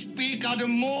 how to speak, how to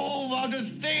move, how to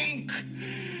think.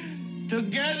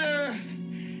 Together,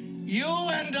 you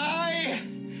and I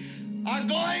are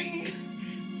going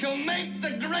to make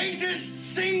the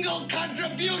greatest single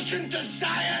contribution to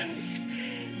science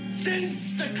since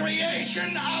the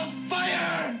creation of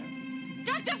fire.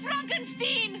 Dr.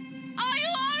 Frankenstein, are you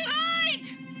all right?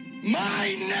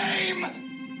 My name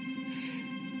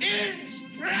is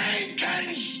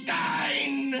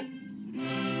Frankenstein.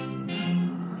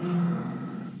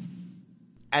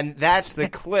 And that's the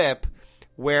clip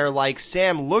where, like,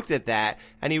 Sam looked at that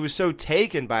and he was so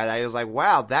taken by that. He was like,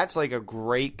 wow, that's like a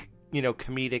great, you know,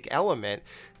 comedic element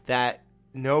that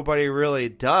nobody really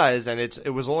does. And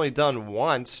it was only done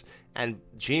once. And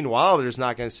Gene Wilder's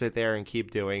not going to sit there and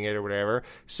keep doing it or whatever.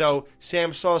 So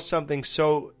Sam saw something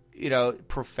so, you know,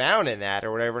 profound in that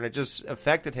or whatever, and it just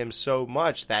affected him so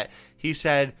much that he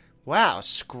said, wow,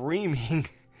 screaming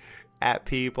at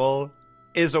people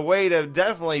is a way to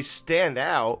definitely stand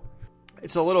out.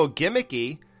 It's a little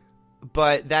gimmicky,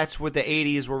 but that's what the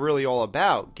 80s were really all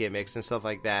about, gimmicks and stuff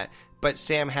like that. But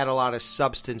Sam had a lot of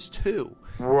substance too.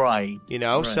 Right. You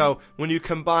know, right. So when you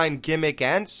combine gimmick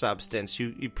and substance,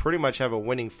 you pretty much have a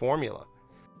winning formula.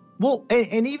 Well,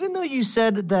 and even though you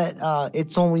said that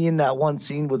it's only in that one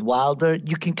scene with Wilder,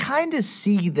 you can kind of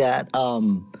see that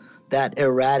that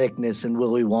erraticness in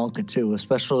Willy Wonka too,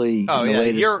 especially. Oh in the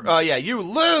latest... you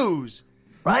lose.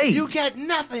 Right. You get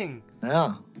nothing.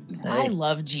 Yeah. I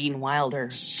love Gene Wilder.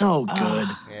 So good.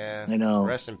 Yeah. I know.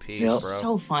 Rest in peace, Yep. bro.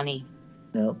 So funny.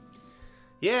 Yep.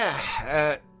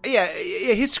 Yeah. Yeah,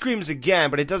 he screams again,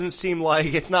 but it doesn't seem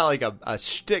like it's not like a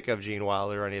shtick of Gene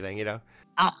Wilder or anything, you know.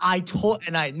 That's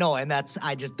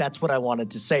what I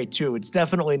wanted to say too. It's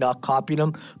definitely not copying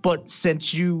him, but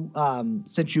since you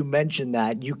mentioned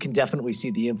that, you can definitely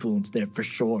see the influence there for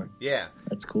sure. Yeah,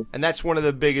 that's cool. And that's one of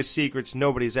the biggest secrets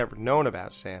nobody's ever known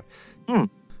about Sam.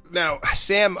 Now,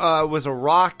 Sam was a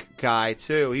rock guy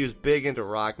too. He was big into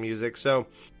rock music, so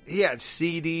he had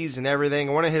CDs and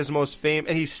everything. One of his most famous,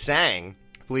 and he sang,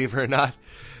 believe it or not.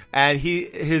 And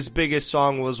his biggest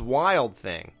song was Wild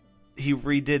Thing. He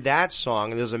redid that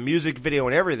song, and there's a music video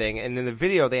and everything. And in the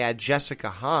video, they had Jessica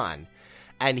Hahn.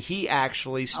 And he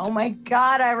actually... oh, my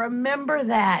God, I remember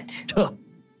that.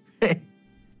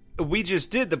 We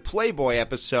just did the Playboy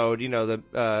episode,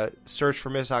 the Search for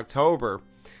Miss October,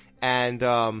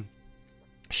 and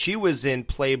she was in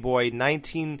Playboy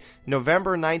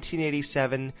November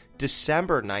 1987,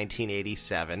 December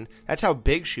 1987. That's how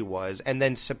big she was, and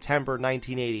then September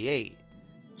 1988.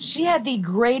 She had the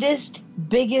greatest,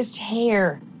 biggest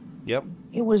hair. Yep.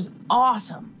 It was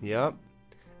awesome. Yep.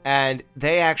 And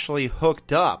they actually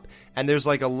hooked up. And there's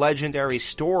like a legendary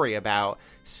story about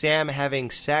Sam having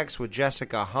sex with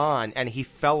Jessica Hahn, and he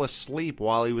fell asleep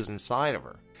while he was inside of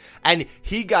her. And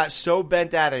he got so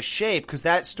bent out of shape, because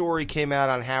that story came out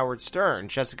on Howard Stern.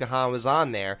 Jessica Hahn was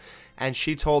on there, and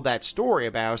she told that story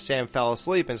about how Sam fell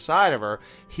asleep inside of her.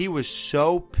 He was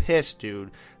so pissed,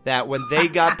 dude, that when they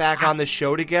got back on the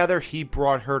show together, he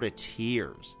brought her to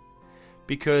tears.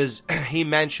 Because he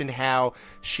mentioned how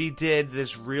she did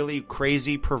this really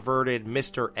crazy, perverted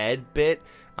Mr. Ed bit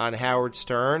on Howard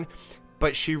Stern,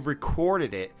 but she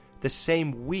recorded it the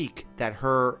same week that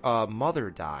her mother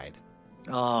died.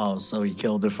 Oh, so he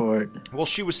killed her for it. Well,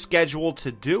 she was scheduled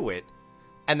to do it,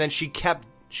 and then she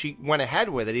went ahead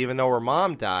with it even though her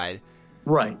mom died.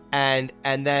 Right. And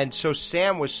then, so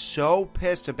Sam was so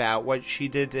pissed about what she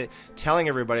did telling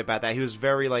everybody about that. He was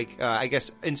very, I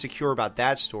guess, insecure about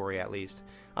that story, at least.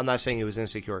 I'm not saying he was an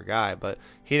insecure guy, but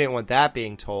he didn't want that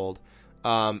being told.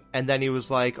 And then he was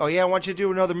like, oh, yeah, I want you to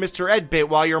do another Mr. Ed bit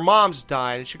while your mom's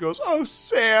dying. And she goes, oh,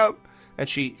 Sam. And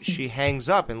she hangs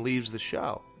up and leaves the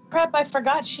show. Crap, I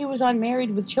forgot she was on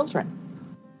Married with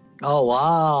Children. Oh,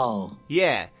 wow.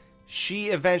 Yeah. She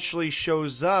eventually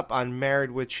shows up on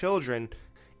Married with Children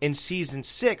in season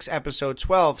 6, episode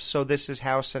 12, So This Is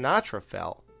How Sinatra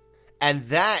Fell. And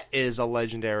that is a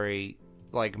legendary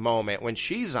moment when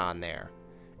she's on there.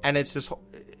 And it's this,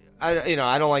 I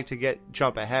don't like to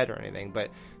jump ahead or anything,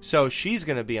 but so she's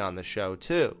going to be on the show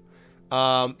too.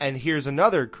 And here's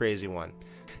another crazy one.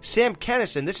 Sam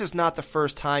Kinison, this is not the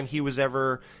first time he was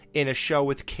ever in a show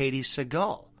with Katie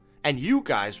Sagal. And you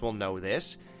guys will know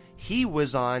this. He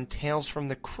was on Tales from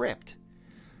the Crypt.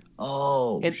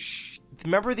 Oh,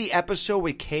 remember the episode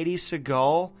with Katie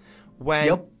Sagal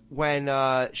when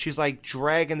she's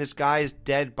dragging this guy's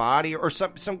dead body, or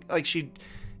some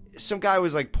guy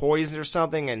was poisoned or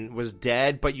something and was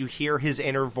dead, but you hear his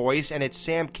inner voice, and it's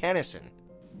Sam Kinison.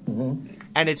 Mm-hmm.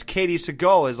 And it's Katie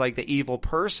Sagal is the evil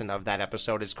person of that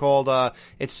episode. It's called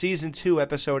it's season 2,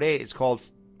 episode 8. It's called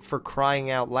For Crying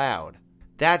Out Loud.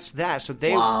 That's that. So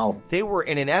they were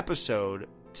in an episode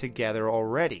together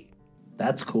already.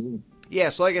 That's cool. Yeah,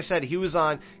 so like I said, he was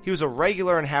a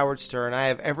regular on Howard Stern. I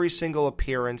have every single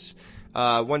appearance.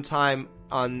 One time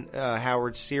on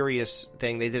Howard's Sirius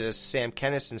thing, they did a Sam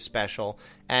Kinison special,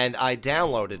 and I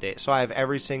downloaded it. So I have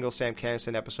every single Sam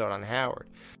Kinison episode on Howard.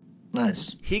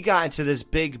 Nice. He got into this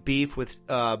big beef with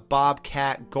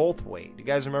Bobcat Goldthwait. Do you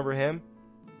guys remember him?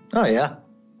 Oh, yeah.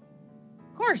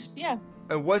 Of course, yeah.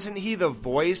 And wasn't he the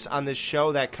voice on the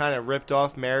show that kind of ripped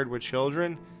off Married with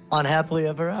Children? On Happily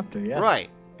Ever After, yeah. Right.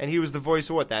 And he was the voice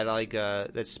of what? That,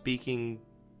 that speaking,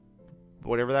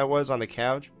 whatever that was, on the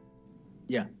couch?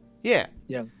 Yeah. Yeah.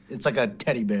 Yeah. It's like a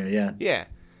teddy bear, yeah. Yeah.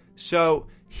 So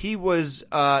he was,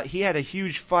 he had a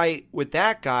huge fight with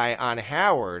that guy on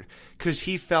Howard because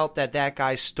he felt that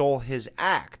guy stole his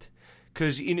act.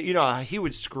 Because, he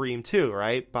would scream too,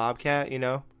 right? Bobcat,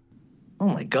 Oh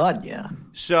my God, yeah.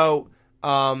 So,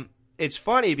 it's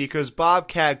funny because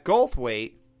Bobcat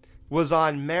Goldthwait was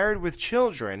on Married with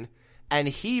Children, and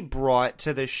he brought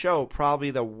to the show probably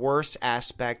the worst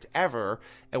aspect ever,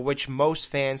 at which most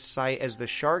fans cite as the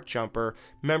shark jumper.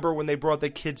 Remember when they brought the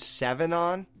kid 7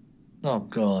 on? Oh,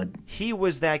 God. He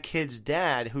was that kid's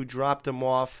dad who dropped him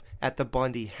off at the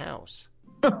Bundy house.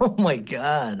 Oh, my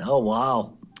God. Oh,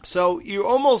 wow. So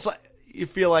you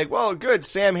feel like, well, good,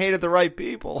 Sam hated the right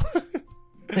people.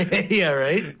 Yeah,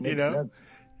 right? Makes sense.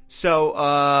 So,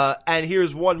 and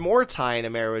here's one more tie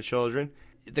in Married with Children.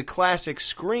 The classic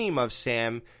scream of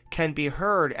Sam can be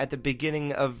heard at the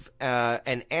beginning of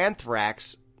an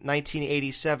Anthrax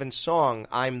 1987 song,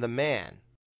 I'm the Man.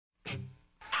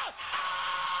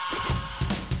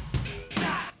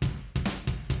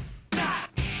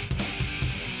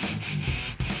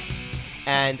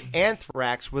 And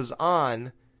Anthrax was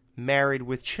on Married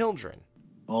with Children.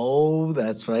 Oh,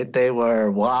 that's right, they were.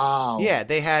 Wow. Yeah,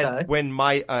 they had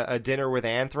a dinner with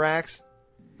Anthrax,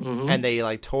 and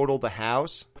they totaled the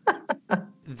house.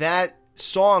 That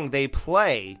song they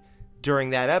play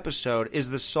during that episode is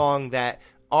the song that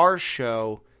our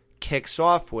show kicks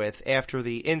off with after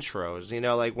the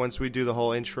intros. Once we do the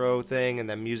whole intro thing and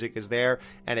the music is there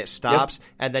and it stops,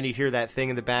 and then you hear that thing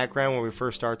in the background when we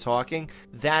first start talking.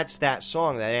 That's that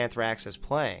song that Anthrax is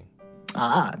playing.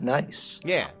 Ah, nice.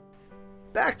 Yeah.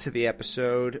 Back to the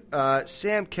episode.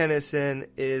 Sam Kinison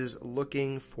is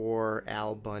looking for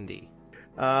Al Bundy.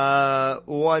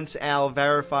 Once Al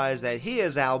verifies that he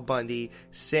is Al Bundy,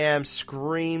 Sam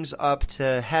screams up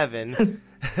to heaven.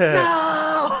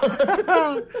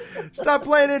 No! Stop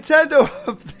playing Nintendo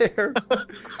up there.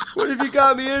 What have you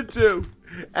got me into?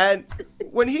 And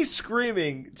when he's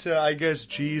screaming to, I guess,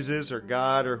 Jesus or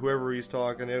God or whoever he's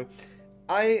talking to,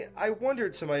 I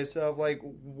wondered to myself, like,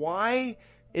 why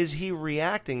is he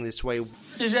reacting this way? You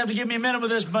just have to give me a minute with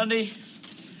this, Bundy.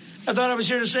 I thought I was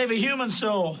here to save a human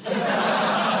soul.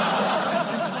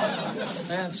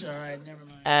 That's all right, never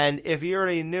mind. And if you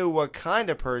already knew what kind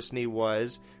of person he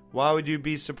was, why would you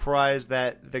be surprised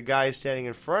that the guy standing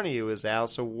in front of you is Al?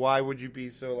 So why would you be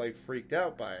so, like, freaked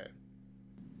out by it?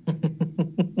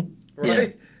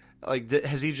 Right? Yeah. Like,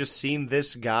 has he just seen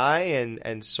this guy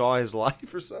and saw his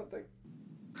life or something?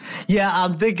 Yeah,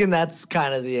 I'm thinking that's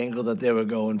kind of the angle that they were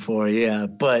going for, yeah,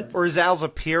 but... Or is Al's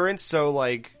appearance so,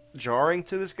 like, jarring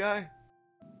to this guy?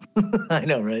 I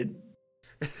know, right?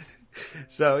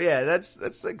 So, yeah,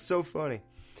 that's like, so funny.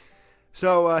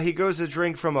 So, he goes to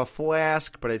drink from a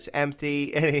flask, but it's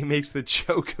empty, and he makes the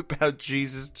joke about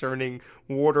Jesus turning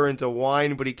water into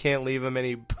wine, but he can't leave him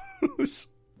any booze.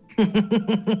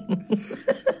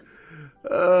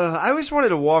 I always wanted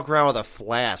to walk around with a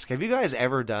flask. Have you guys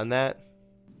ever done that?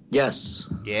 Yes.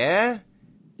 Yeah?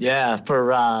 Yeah,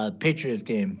 for Patriots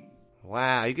game.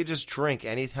 Wow, you could just drink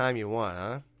anytime you want,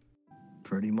 huh?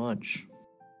 Pretty much.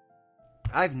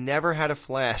 I've never had a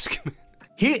flask.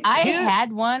 I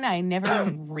had one. I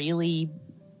never really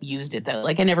used it, though.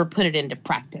 Like, I never put it into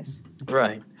practice.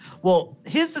 Right. Well,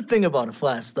 here's the thing about a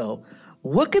flask, though.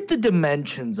 Look at the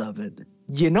dimensions of it.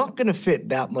 You're not going to fit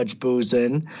that much booze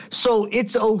in. So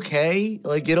it's okay.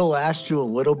 Like, it'll last you a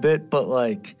little bit, but,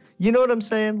 like... You know what I'm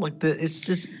saying? Like, it's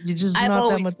just, you just I've not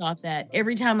always that much. Thought that.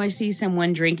 Every time I see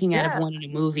someone drinking out of one in a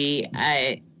movie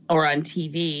or on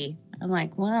TV, I'm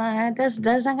like, well, that's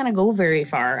not going to go very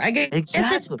far. I guess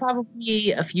it's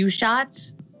probably a few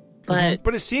shots, but...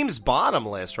 But it seems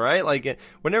bottomless, right? Like,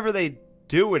 whenever they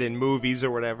do it in movies or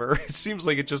whatever, it seems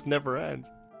like it just never ends.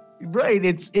 Right,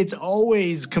 it's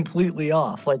always completely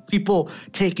off. Like, people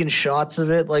taking shots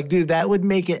of it. Like, dude, that would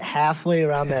make it halfway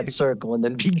around that circle and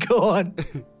then be gone.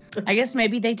 I guess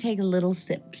maybe they take little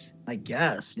sips. I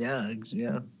guess, yeah.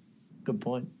 Good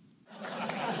point. Oh,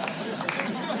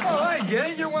 I get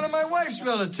it. You're one of my wife's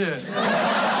relatives.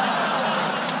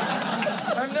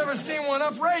 I've never seen one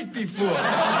upright before.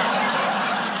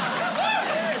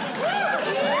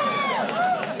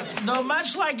 No,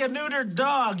 much like a neutered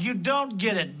dog, you don't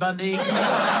get it, Bundy. Read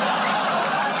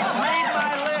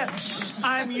my lips.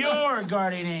 I'm your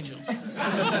guardian angel.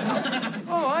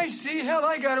 Oh, I see. Hell,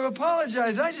 I got to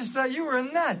apologize. I just thought you were a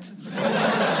nut.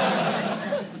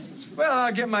 Well,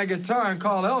 I'll get my guitar and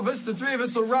call Elvis. The three of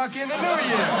us will rock in the new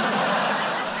year.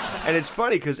 And it's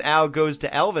funny because Al goes to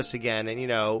Elvis again, and, you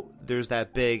know, there's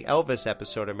that big Elvis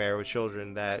episode of Married with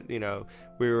Children that, you know,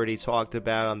 we already talked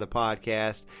about on the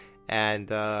podcast.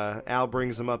 And Al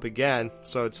brings him up again,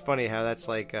 so it's funny how that's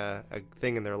like a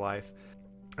thing in their life.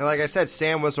 And like I said,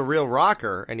 Sam was a real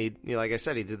rocker, and he like I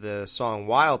said, he did the song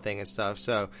Wild Thing and stuff,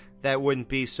 so that wouldn't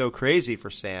be so crazy for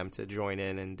Sam to join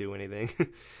in and do anything.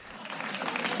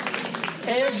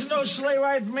 Hey, this is no sleigh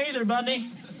ride for me either, Bundy.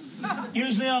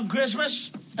 Usually on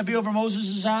Christmas, I'd be over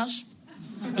Moses' house.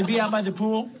 We'd be out by the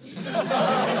pool.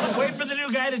 Wait for the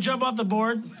new guy to jump off the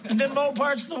board, and then mow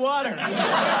parts of the water. Now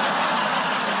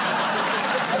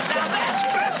that's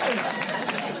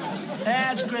Christmas.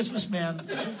 That's Christmas, man.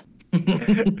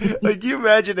 Like, you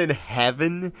imagine in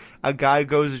heaven, a guy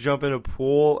goes to jump in a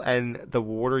pool and the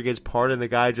water gets parted and the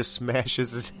guy just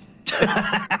smashes his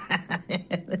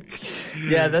head.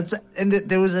 Yeah, and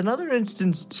there was another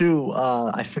instance too,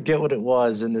 I forget what it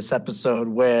was in this episode,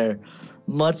 where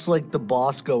much like the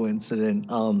Bosco incident,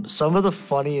 some of the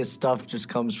funniest stuff just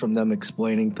comes from them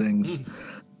explaining things.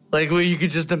 Like, where you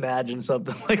could just imagine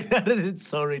something like that, and it's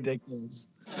so ridiculous.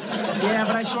 Yeah,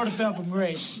 but I sort of fell from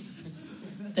grace.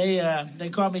 They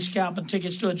caught me scalping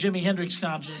tickets to a Jimi Hendrix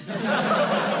concert.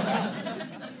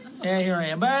 Yeah, here I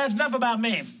am. But it's enough about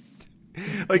me.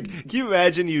 Like, can you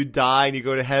imagine you die and you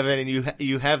go to heaven and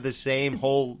you have the same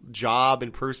whole job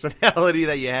and personality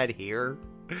that you had here?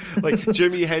 Like,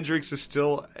 Jimi Hendrix is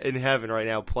still in heaven right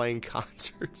now playing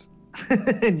concerts.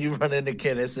 And you run into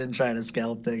Kinison trying to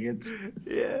scalp tickets.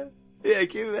 Yeah, can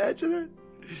you imagine it?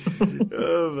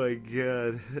 Oh my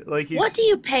god! Like, what do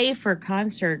you pay for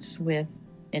concerts with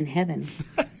in heaven?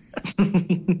 I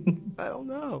don't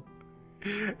know.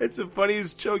 It's the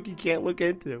funniest joke you can't look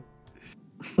into.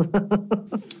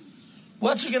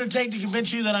 What's it going to take to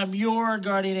convince you that I'm your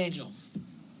guardian angel?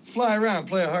 Fly around,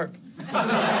 play a harp.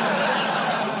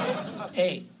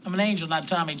 Hey, I'm an angel, not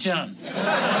Tommy Tune.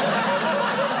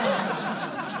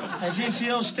 That's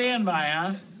ECO standby,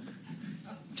 huh?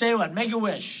 Tell you what, make a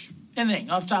wish. Anything,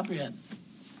 off the top of your head.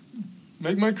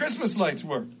 Make my Christmas lights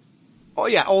work. Oh,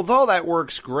 yeah, although that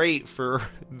works great for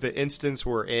the instance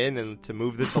we're in and to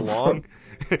move this along,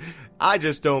 I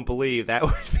just don't believe that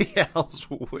would be Al's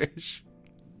wish.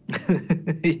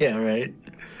 Yeah, right.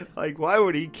 Like, why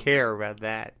would he care about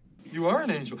that? You are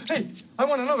an angel. Hey, I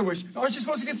want another wish. Aren't you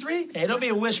supposed to get 3? Hey, don't be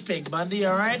a wish pig, Bundy,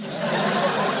 all right?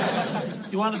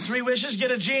 You wanted 3 wishes? Get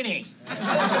a genie.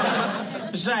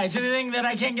 Besides, anything that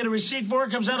I can't get a receipt for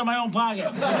comes out of my own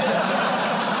pocket.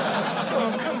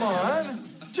 Oh, come on.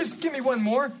 Just give me one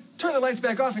more. Turn the lights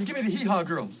back off and give me the Hee-Haw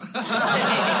Girls.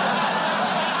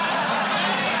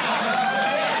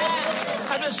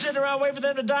 I'm just sitting around waiting for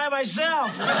them to die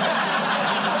myself.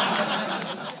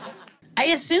 I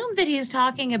assume that he's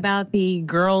talking about the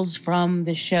girls from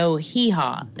the show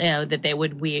Hee-Haw, that they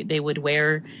would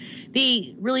wear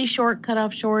the really short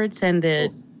cutoff shorts and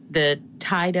the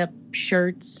tied up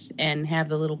shirts and have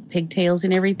the little pigtails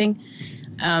and everything.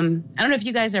 I don't know if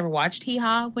you guys ever watched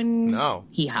Hee-Haw when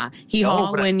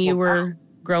when you were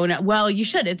growing up. Well, you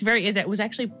should. It was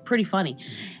actually pretty funny,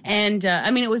 and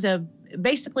it was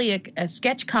basically a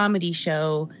sketch comedy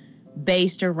show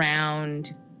based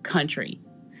around country.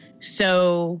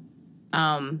 So,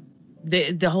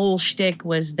 the whole shtick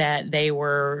was that they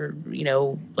were,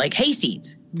 like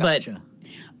hayseeds, Gotcha.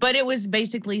 but it was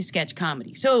basically sketch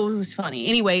comedy. So it was funny.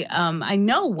 Anyway, I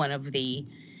know one of the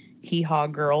Hee-Haw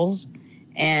girls,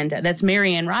 and that's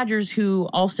Marianne Rogers, who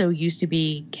also used to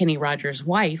be Kenny Rogers'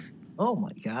 wife. Oh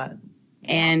my God.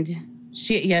 And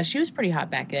she was pretty hot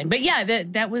back then. But yeah,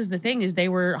 that was the thing, is they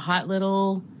were hot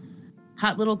little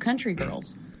country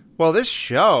girls. Well, this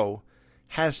show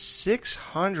has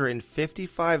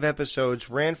 655 episodes,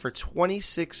 ran for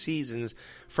 26 seasons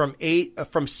from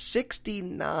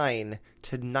 69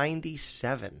 to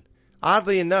 97.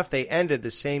 Oddly enough, they ended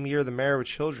the same year the Married with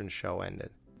Children show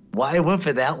ended. Why, it went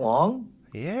for that long?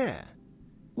 Yeah.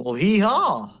 Well,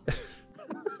 hee-haw.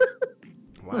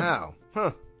 Wow.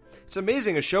 Huh. It's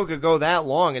amazing a show could go that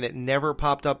long and it never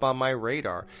popped up on my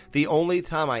radar. The only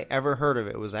time I ever heard of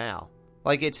it was Al.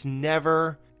 Like, it's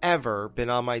never, ever been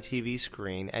on my TV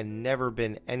screen and never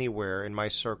been anywhere in my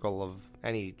circle of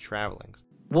any traveling.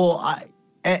 Well,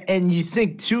 and you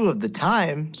think, too, of the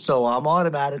time, so I'm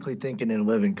automatically thinking in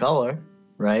Living Color,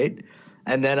 right?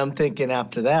 And then I'm thinking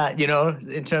after that,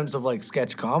 in terms of, like,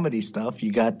 sketch comedy stuff,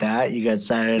 you got that. You got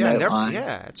Saturday Night Live.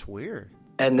 Yeah, it's weird.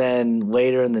 And then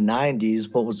later in the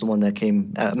 90s, what was the one that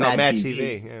came? Mad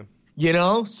TV,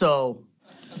 yeah. So.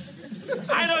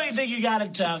 I know you think you got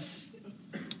it tough.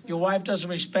 Your wife doesn't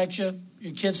respect you.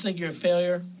 Your kids think you're a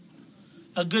failure.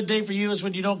 A good day for you is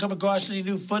when you don't come across any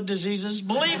new foot diseases.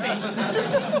 Believe me,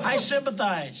 I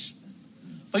sympathize.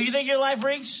 But you think your life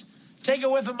reeks? Take a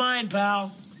whiff of mine,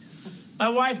 pal. My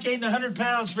wife gained 100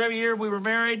 pounds for every year we were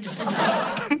married.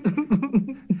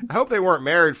 I hope they weren't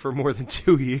married for more than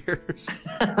 2 years.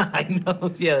 I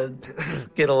know, yeah.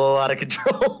 Get a little out of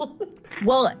control.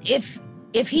 Well, if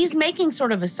he's making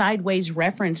sort of a sideways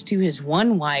reference to his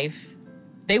one wife,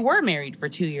 they were married for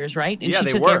 2 years, right? And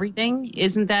she took everything.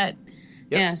 Isn't that?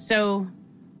 Yep. Yeah, so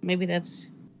maybe that's...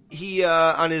 He,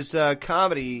 on his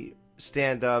comedy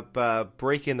stand-up,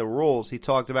 Breaking the Rules, he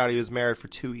talked about he was married for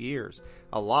 2 years.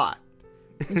 A lot.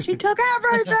 And she took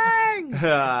everything!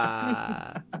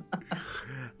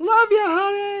 Love you,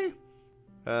 honey!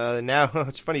 Now,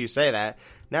 it's funny you say that.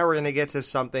 Now we're going to get to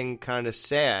something kind of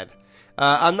sad.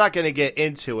 I'm not going to get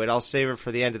into it. I'll save it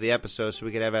for the end of the episode so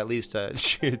we can have at least a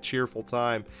cheerful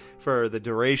time for the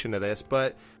duration of this.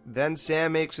 But then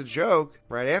Sam makes a joke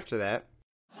right after that.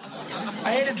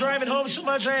 I hated driving home so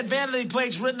much I had vanity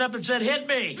plates written up that said, "Hit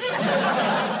me."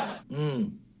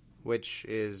 Which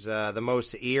is the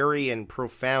most eerie and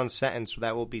profound sentence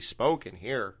that will be spoken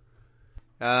here.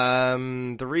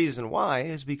 The reason why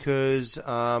is because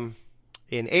in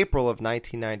April of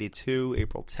 1992,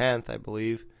 April 10th, I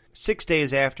believe, 6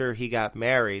 days after he got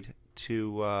married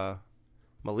to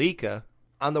Malika,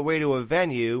 on the way to a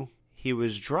venue, he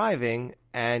was driving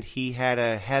and he had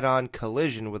a head-on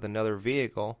collision with another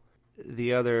vehicle.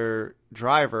 The other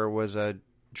driver was a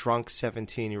drunk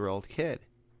 17-year-old kid.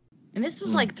 And this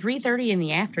was like 3:30 in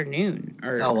the afternoon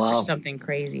or something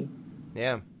crazy.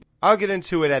 Yeah. I'll get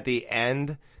into it at the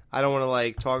end. I don't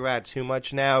want to talk about it too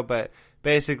much now, but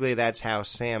basically that's how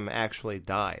Sam actually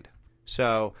died.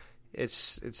 So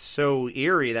it's so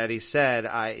eerie that he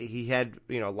said he had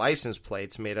license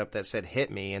plates made up that said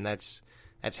 "hit me," and that's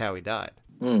how he died.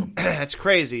 That's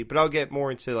crazy, but I'll get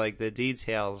more into the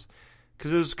details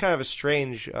because it was kind of a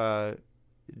strange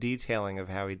detailing of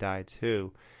how he died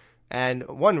too. And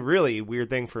one really weird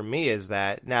thing for me is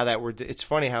that now that it's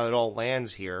funny how it all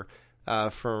lands here,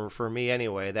 for me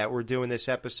anyway, that we're doing this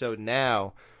episode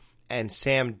now, and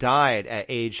Sam died at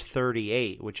age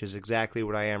 38, which is exactly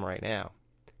what I am right now.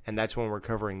 And that's when we're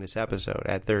covering this episode,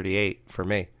 at 38 for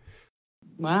me.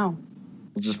 Wow.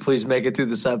 Just please make it through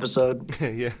this episode.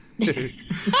 Yeah.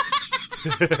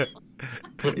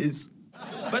 Please.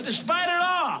 But despite it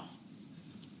all,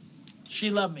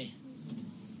 she loved me.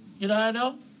 You know how I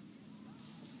know?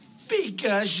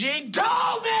 Because she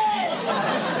told me!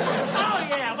 Oh,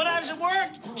 yeah, when I was at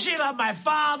work, she loved my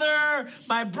father,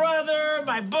 my brother,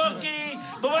 my bookie.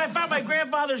 But when I found my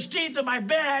grandfather's teeth in my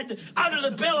bed, under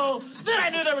the pillow, then I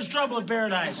knew there was trouble in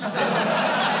paradise. That's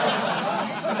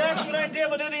what I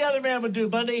did what any other man would do,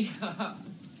 Bundy.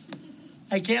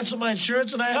 I canceled my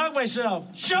insurance and I hung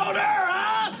myself. Shoulder,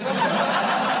 huh?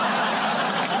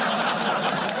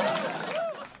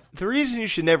 The reason you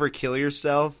should never kill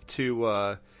yourself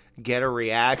to get a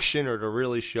reaction or to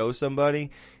really show somebody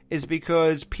is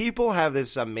because people have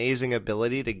this amazing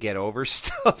ability to get over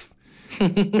stuff.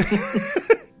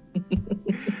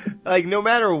 Like, no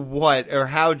matter what or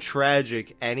how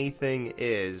tragic anything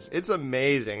is, it's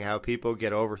amazing how people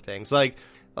get over things. Like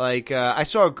I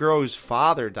saw a girl whose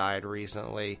father died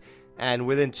recently, and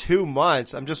within 2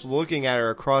 months, I'm just looking at her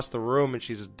across the room, and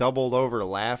she's doubled over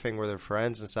laughing with her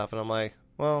friends and stuff, and I'm like,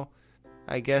 well,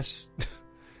 I guess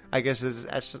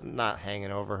that's not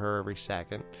hanging over her every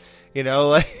second, you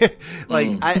know.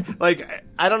 I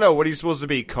don't know, what are you supposed to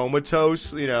be,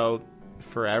 comatose, you know,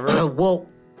 forever? Well,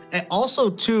 also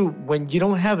too, when you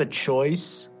don't have a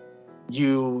choice,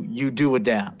 you do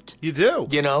adapt. You do,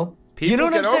 you know. People you know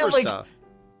what get I'm saying? over Like, stuff.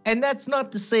 And that's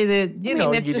not to say that, you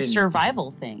know, it's a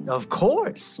survival thing. Of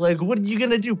course. Like, what are you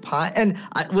going to do? And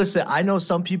listen, I know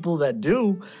some people that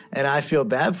do, and I feel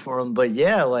bad for them. But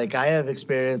yeah, like, I have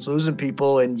experience losing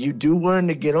people, and you do learn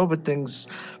to get over things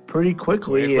pretty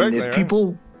quickly. And if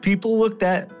people look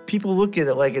at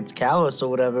it like it's callous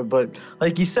or whatever, but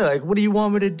like you said, like, what do you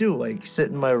want me to do? Like, sit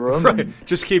in my room? Right.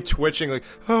 Just keep twitching, like,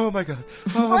 oh my God.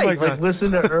 Oh my God. Like,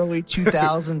 listen to early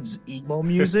 2000s emo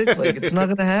music? Like, it's not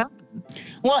going to happen.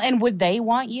 Well, and would they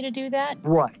want you to do that?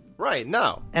 Right,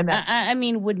 no. And I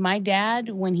mean, would my dad,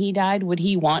 when he died, would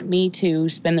he want me to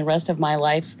spend the rest of my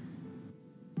life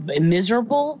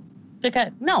miserable?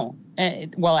 Because, no.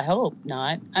 Well, I hope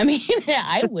not. I mean,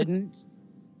 I wouldn't.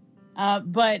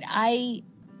 But I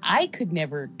could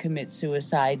never commit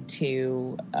suicide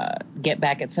to get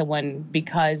back at someone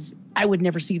because I would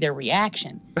never see their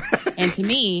reaction. And to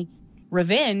me,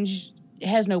 revenge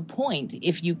has no point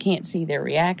if you can't see their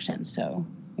reaction. So,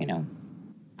 you know,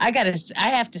 I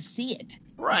have to see it.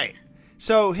 Right.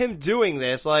 So him doing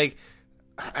this, like,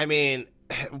 I mean,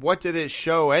 what did it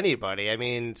show anybody? I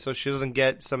mean, so she doesn't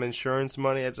get some insurance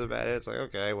money. That's about it. It's like,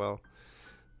 okay, well,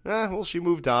 she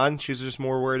moved on. She's just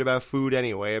more worried about food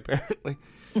anyway, apparently.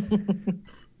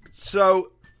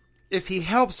 So if he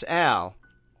helps Al,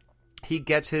 he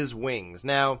gets his wings.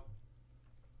 Now,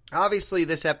 obviously,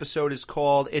 this episode is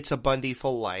called It's a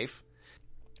Bundyful Life.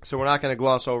 So we're not going to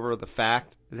gloss over the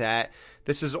fact that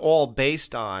this is all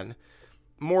based on,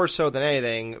 more so than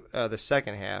anything, the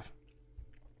second half,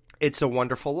 It's a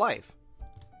Wonderful Life.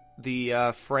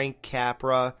 The Frank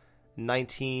Capra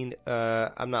 19,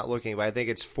 I'm not looking, but I think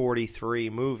it's 43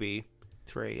 movie.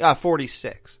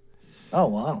 46. Oh,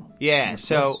 wow. Yeah,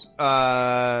 so,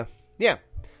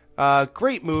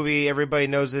 great movie. Everybody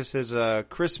knows this as a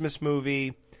Christmas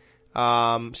movie.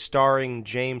 Starring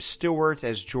James Stewart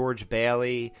as George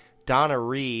Bailey, Donna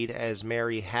Reed as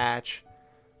Mary Hatch,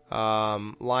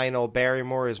 Lionel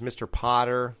Barrymore as Mr.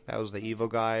 Potter. That was the evil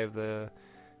guy of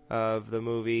the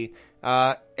movie.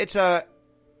 It's a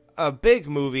big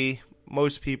movie.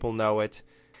 Most people know it.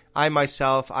 I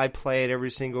play it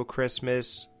every single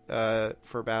Christmas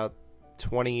for about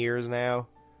 20 years now.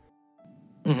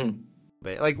 Mm-hmm.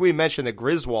 But like we mentioned, the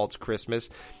Griswold's Christmas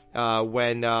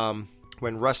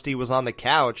when Rusty was on the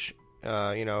couch,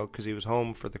 because he was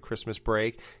home for the Christmas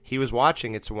break, he was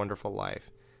watching It's a Wonderful Life,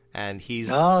 and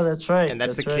that's right, and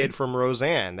that's the kid from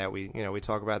Roseanne that we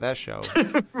talk about that show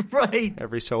right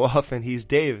every so often. He's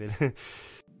David,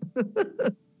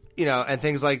 and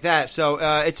things like that. So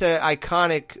it's an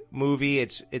iconic movie.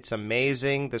 It's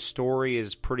amazing. The story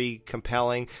is pretty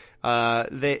compelling.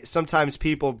 Sometimes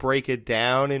people break it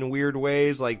down in weird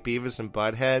ways, like Beavis and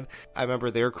Butthead. I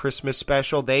remember their Christmas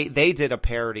special. They did a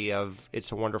parody of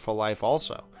It's a Wonderful Life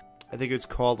also. I think it's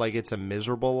called like It's a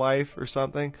Miserable Life or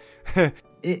something.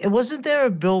 Wasn't there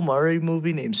a Bill Murray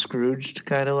movie named Scrooged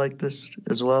kind of like this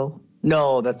as well?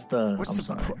 No, that's the.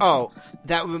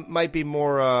 That might be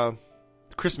more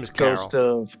Christmas Carol. Ghost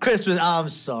of Christmas. I'm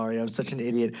sorry, I'm such an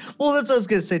idiot. Well, that's what I was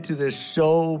gonna say too. There's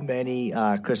so many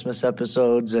Christmas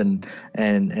episodes and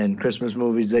Christmas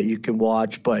movies that you can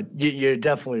watch, but you're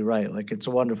definitely right. Like, It's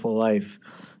a Wonderful Life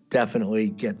definitely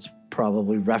gets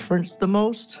probably referenced the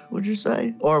most. Would you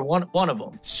say, or one of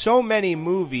them? So many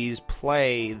movies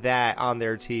play that on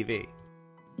their TV.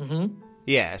 Mm-hmm.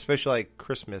 Yeah, especially like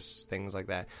Christmas things like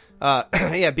that.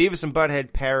 Yeah, Beavis and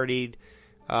Butthead parodied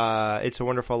It's a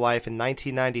Wonderful Life in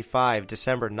 1995,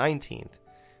 December 19th.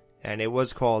 And it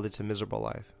was called It's a Miserable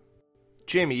Life.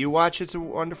 Jamie, you watch It's a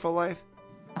Wonderful Life?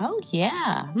 Oh,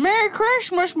 yeah. Merry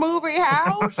Christmas, movie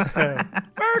house.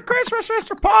 Merry Christmas,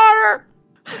 Mr. Potter.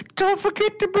 Don't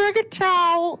forget to bring a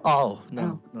towel. Oh,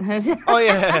 no. Oh,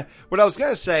 yeah. What I was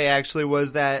going to say, actually,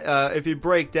 was that if you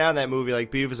break down that movie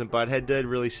like Beavis and Butthead did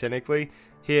really cynically,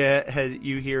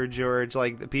 you hear George,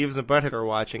 like, the Beavis and Butthead are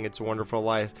watching It's a Wonderful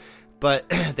Life, but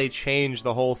they changed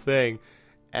the whole thing,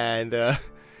 and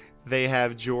they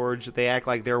have George, they act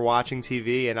like they're watching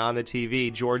TV, and on the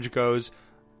TV, George goes,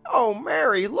 "Oh,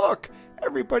 Mary, look,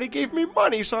 everybody gave me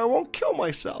money so I won't kill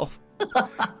myself."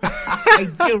 I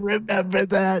do remember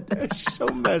that. It's so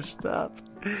messed up.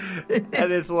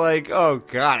 And it's like, oh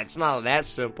God, it's not that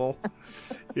simple.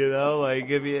 You know, like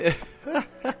if you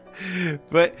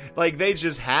but like they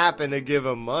just happen to give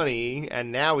him money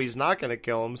and now he's not going to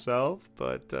kill himself,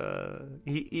 but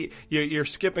you're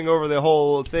skipping over the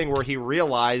whole thing where he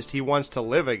realized he wants to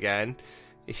live again.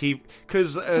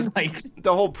 Because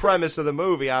the whole premise of the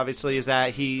movie, obviously, is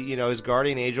that his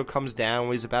guardian angel comes down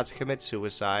when he's about to commit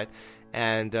suicide,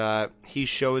 and he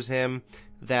shows him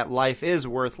that life is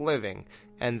worth living,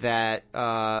 and that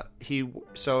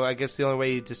so I guess the only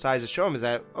way he decides to show him is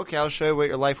that, okay, I'll show you what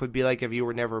your life would be like if you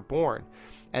were never born,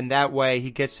 and that way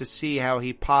he gets to see how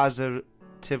he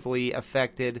positively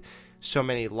affected so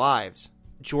many lives.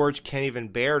 George can't even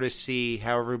bear to see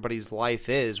how everybody's life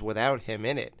is without him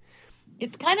in it.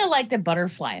 It's kind of like the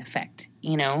butterfly effect,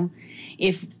 you know?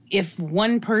 If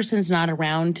one person's not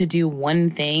around to do one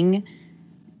thing,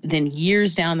 then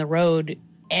years down the road,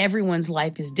 everyone's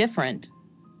life is different.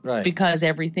 Right. Because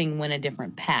everything went a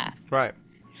different path. Right.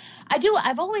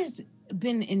 I've always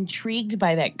been intrigued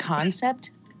by that concept.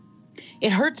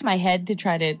 It hurts my head to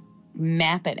try to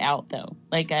map it out, though.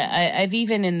 Like, I've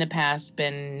even in the past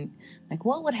been like,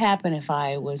 what would happen if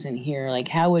I wasn't here? Like,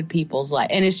 how would people's life?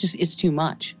 And it's too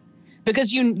much.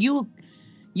 Because you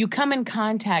come in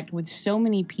contact with so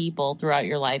many people throughout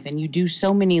your life, and you do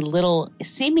so many little,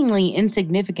 seemingly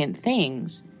insignificant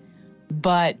things.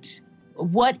 But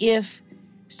what if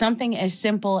something as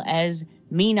simple as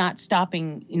me not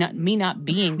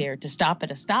being there to stop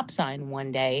at a stop sign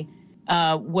one day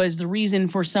was the reason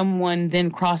for someone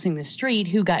then crossing the street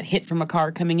who got hit from a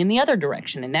car coming in the other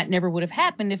direction, and that never would have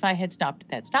happened if I had stopped at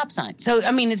that stop sign. So,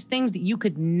 I mean, it's things that you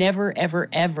could never, ever,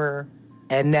 ever.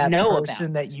 And that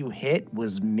person that you hit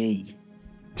was me.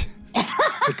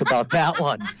 Think about that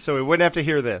one. So we wouldn't have to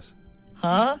hear this.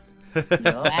 Huh?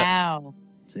 No. Wow.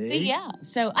 See, yeah.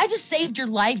 So I just saved your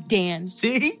life, Dan.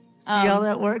 See how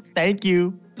that works? Thank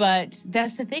you. But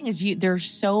that's the thing is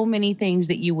there's so many things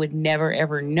that you would never,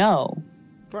 ever know.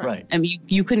 Right. I mean,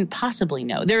 you couldn't possibly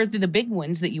know. There are the big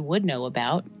ones that you would know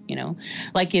about, you know.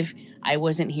 Like if I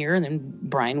wasn't here, then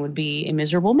Brian would be a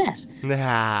miserable mess.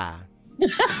 Nah.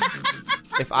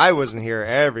 If I wasn't here,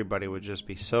 everybody would just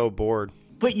be so bored.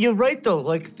 But you're right, though.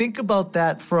 Like, think about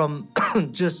that from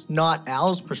just not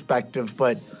Al's perspective,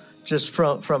 but just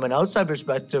from an outside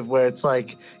perspective where it's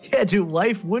like, yeah, dude,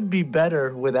 life would be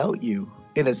better without you,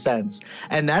 in a sense.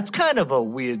 And that's kind of a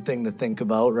weird thing to think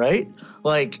about, right?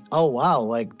 Like, oh, wow,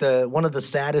 like one of the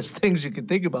saddest things you could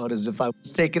think about is if I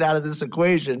was taken out of this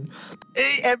equation,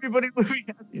 everybody would be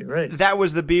happy, right? That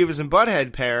was the Beavis and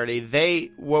Butthead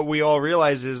parody. What we all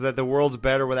realize is that the world's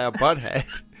better without Butthead.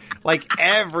 Like,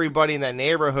 everybody in that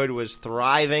neighborhood was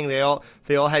thriving. They all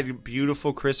had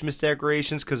beautiful Christmas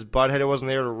decorations because Butthead wasn't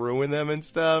there to ruin them and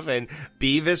stuff. And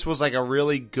Beavis was like a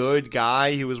really good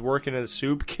guy. He was working in a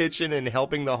soup kitchen and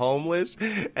helping the homeless.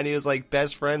 And he was like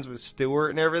best friends with Stuart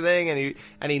and everything.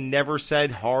 And he never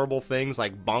said horrible things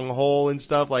like bunghole and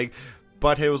stuff. Like,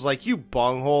 Butthead was like, you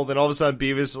bunghole. Then all of a sudden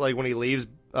Beavis, like when he leaves,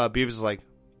 Beavis is like,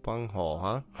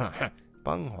 bunghole, huh?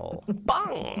 Bunghole.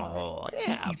 Bunghole.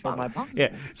 Yeah,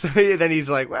 yeah. So then he's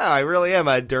like, wow, I really am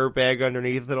a dirtbag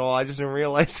underneath it all. I just didn't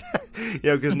realize that.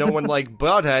 Because no one like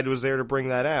Butthead was there to bring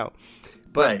that out.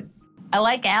 But I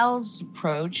like Al's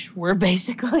approach where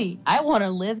basically I want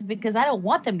to live because I don't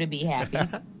want them to be happy.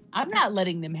 I'm not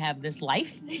letting them have this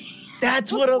life.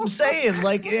 That's what I'm saying.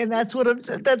 Like, and that's what I'm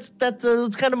saying. That's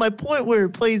kind of my point, where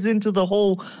it plays into the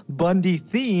whole Bundy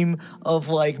theme of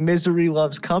like misery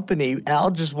loves company.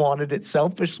 Al just wanted it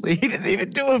selfishly. He didn't even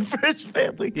do it for his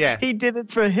family. Yeah, he did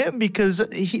it for him because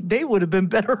they would have been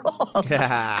better off.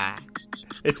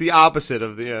 It's the opposite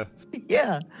of the.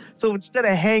 Yeah. So instead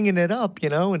of hanging it up,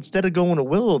 instead of going to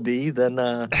Willoughby, then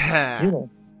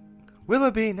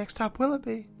Willoughby, next stop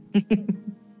Willoughby.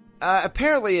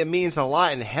 Apparently it means a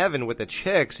lot in heaven with the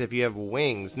chicks if you have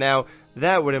wings. Now,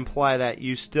 that would imply that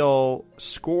you still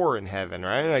score in heaven,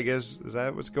 right? I guess, is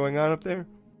that what's going on up there?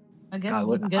 I guess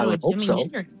you can go to a Jimi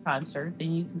Hendrix concert,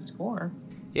 then you can score.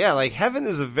 Yeah, like heaven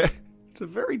is it's a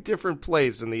very different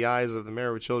place in the eyes of the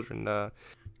Married with Children.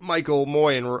 Michael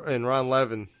Moy and Ron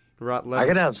Levin. I'm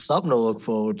going to have something to look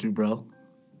forward to, bro.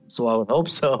 So I would hope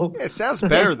so. Yeah, it sounds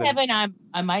better than heaven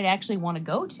I might actually want to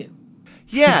go to.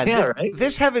 Yeah, right?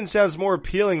 This heaven sounds more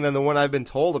appealing than the one I've been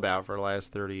told about for the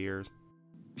last 30 years.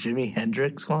 Jimi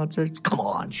Hendrix concerts? Come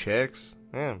on. Chicks.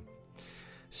 Yeah.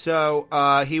 So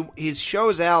he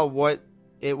shows Al what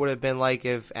it would have been like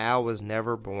if Al was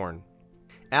never born.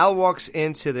 Al walks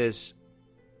into this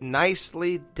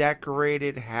nicely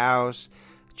decorated house,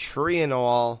 tree and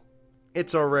all.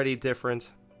 It's already different.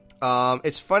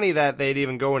 It's funny that they'd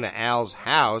even go into Al's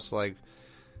house, like,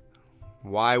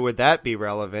 why would that be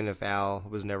relevant if Al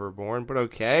was never born? But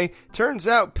okay. Turns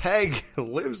out Peg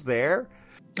lives there.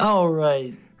 Oh,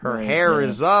 right. Her hair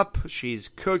is up. She's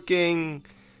cooking.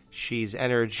 She's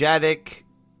energetic.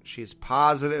 She's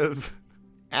positive.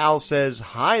 Al says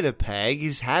hi to Peg.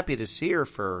 He's happy to see her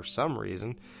for some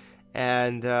reason.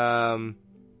 And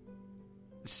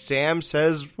Sam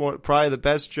says probably the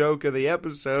best joke of the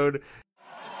episode.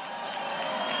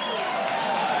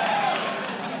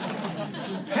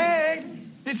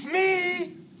 It's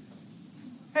me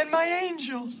and my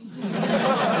angel.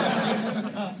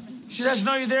 She doesn't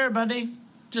know you're there, Bundy.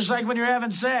 Just like when you're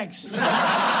having sex.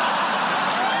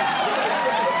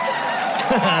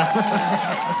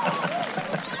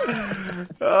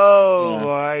 Oh,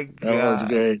 my God. That was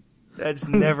great. That's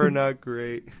never not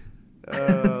great.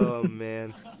 Oh,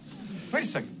 man. Wait a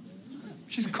second.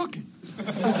 She's cooking.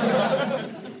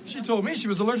 She told me she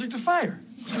was allergic to fire.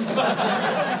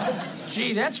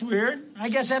 Gee, that's weird. I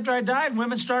guess after I died,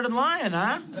 women started lying,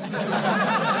 huh? Well,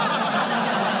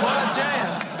 I'll tell you,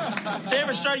 if they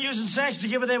ever start using sex to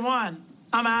get what they want,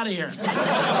 I'm out of here.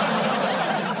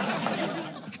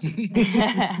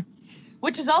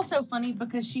 Which is also funny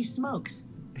because she smokes.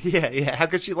 Yeah. How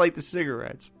could she light the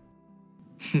cigarettes?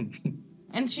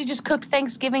 And she just cooked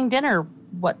Thanksgiving dinner,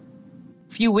 a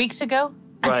few weeks ago?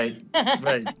 Right.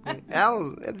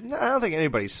 Al, I don't think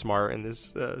anybody's smart in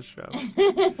this show.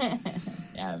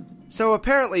 Yeah. So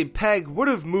apparently Peg would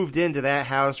have moved into that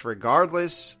house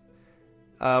regardless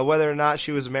whether or not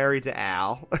she was married to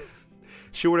Al.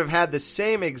 She would have had the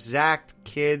same exact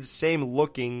kids, same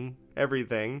looking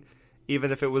everything,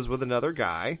 even if it was with another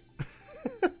guy.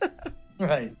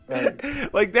 Right.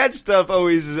 Like, that stuff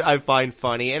always I find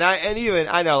funny. And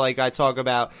I know, like, I talk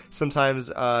about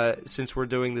sometimes, since we're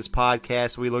doing this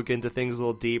podcast, we look into things a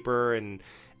little deeper and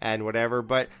whatever.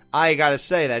 But I gotta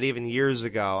say that even years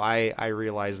ago, I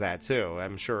realized that too.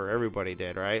 I'm sure everybody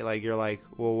did, right? Like, you're like,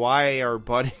 well, why are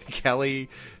Bud and Kelly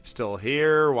still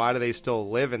here? Why do they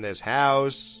still live in this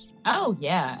house? Oh,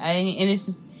 yeah. And it's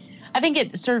just, I think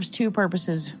it serves two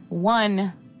purposes.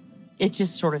 One, it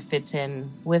just sort of fits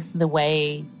in with the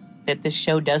way that this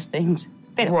show does things.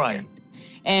 Right.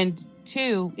 And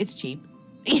two, it's cheap.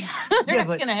 They're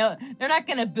not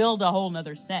gonna build a whole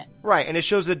nother set. Right, and it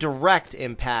shows a direct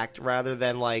impact rather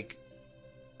than like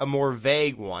a more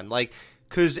vague one. Like,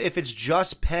 because if it's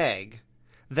just Peg,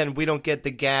 then we don't get the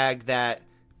gag that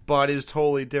Bud is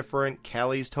totally different,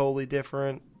 Kelly's totally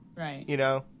different. Right. You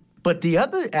know? But the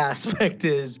other aspect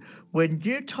is when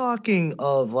you're talking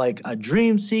of like a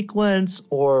dream sequence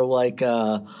or like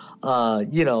a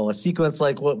sequence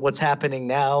like what's happening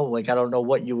now, like I don't know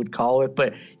what you would call it,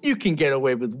 but you can get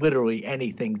away with literally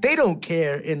anything. They don't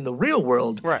care in the real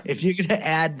world. Right. If you're gonna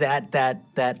add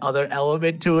that other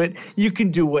element to it, you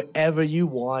can do whatever you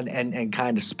want and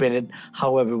kind of spin it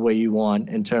however way you want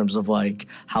in terms of like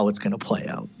how it's gonna play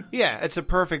out. Yeah, it's a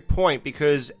perfect point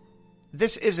because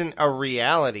this isn't a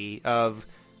reality of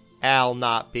Al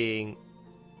not being,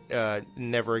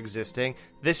 never existing.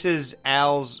 This is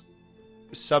Al's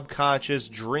subconscious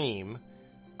dream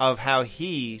of how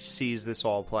he sees this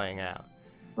all playing out.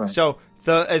 Right. So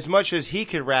as much as he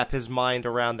could wrap his mind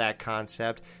around that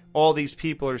concept, all these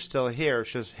people are still here.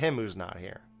 It's just him who's not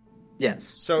here. Yes.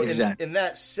 So exactly. in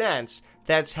that sense,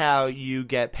 that's how you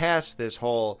get past this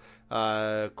whole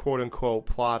quote unquote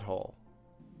plot hole.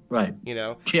 Right. You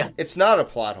know? Yeah. It's not a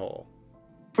plot hole.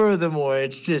 Furthermore,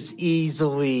 it's just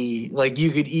easily, like,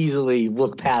 you could easily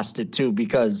look past it, too,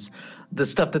 because the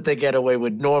stuff that they get away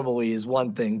with normally is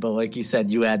one thing, but like you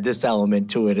said, you add this element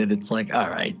to it, and it's like, all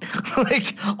right,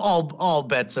 like, all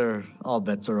bets are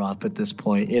off at this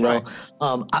point, you know?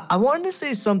 Right. I wanted to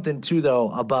say something, too, though,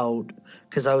 about,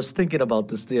 because I was thinking about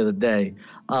this the other day.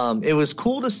 It was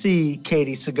cool to see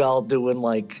Katie Sagal doing,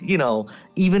 like, you know,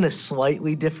 even a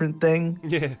slightly different thing.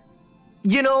 Yeah.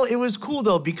 You know, it was cool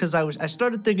though, because I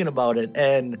started thinking about it,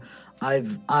 and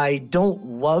I don't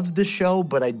love the show,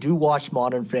 but I do watch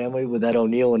Modern Family with Ed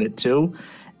O'Neill in it too.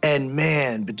 And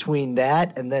man, between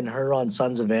that and then her on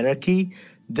Sons of Anarchy,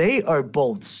 they are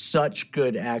both such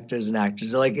good actors and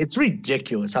actresses. Like, it's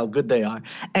ridiculous how good they are.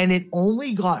 And it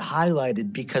only got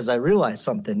highlighted because I realized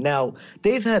something. Now,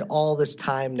 they've had all this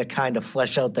time to kind of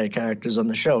flesh out their characters on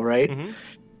the show, right? Mm-hmm.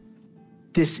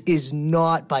 This is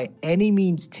not by any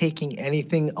means taking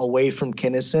anything away from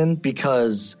Kinison,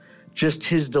 because just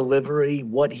his delivery,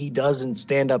 what he does in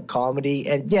stand-up comedy,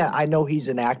 and yeah, I know he's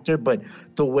an actor, but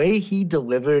the way he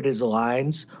delivered his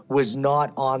lines was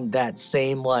not on that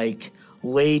same, like,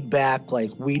 laid back,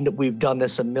 like, we've done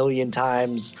this a million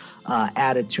times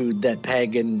attitude that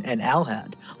Peg and Al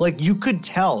had. Like, you could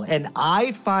tell. And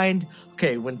I find,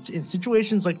 okay, when in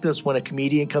situations like this, when a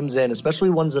comedian comes in, especially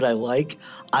ones that I like,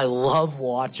 I love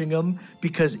watching them,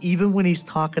 because even when he's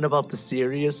talking about the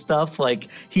serious stuff, like,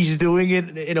 he's doing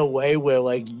it in a way where,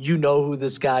 like, you know who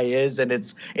this guy is, and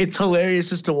it's hilarious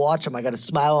just to watch him. I got a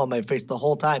smile on my face the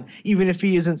whole time, even if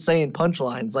he isn't saying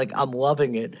punchlines. Like, I'm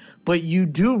loving it. But you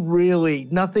do really,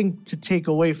 nothing to take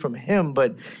away from him,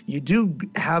 but you do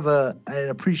have an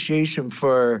appreciation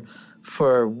for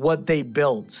what they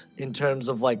built in terms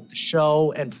of, like, the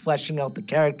show and fleshing out the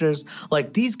characters.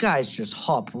 Like, these guys just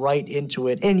hop right into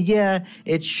it. And yeah,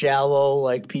 it's shallow,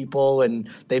 like, people, and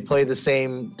they play the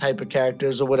same type of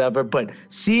characters or whatever. But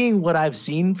seeing what I've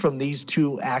seen from these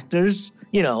two actors,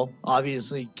 you know,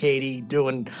 obviously Katie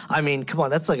doing, I mean, come on,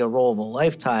 that's like a role of a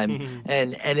lifetime.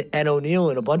 Mm-hmm. And O'Neill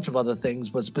and a bunch of other things,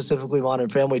 but specifically Modern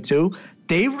Family too,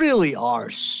 they really are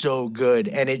so good.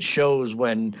 And it shows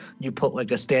when you put,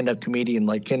 like, a stand-up comedian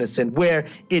like Kinison, where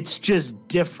it's just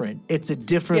different. It's a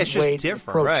different way to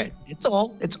approach it. It's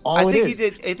all I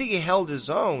think he held his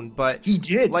own, but he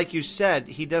did. Like you said,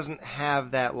 he doesn't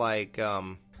have that, like,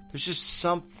 there's just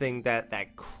something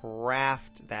that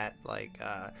craft, that, like,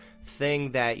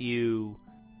 thing that you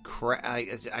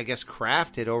I guess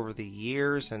crafted over the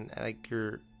years, and, like,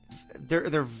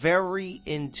 they're very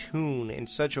in tune in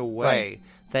such a way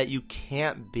that you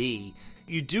can't be.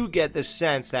 You do get the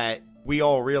sense that we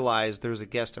all realize there's a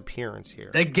guest appearance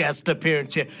here. The guest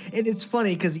appearance here. And it's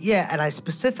funny because, yeah, and I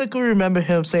specifically remember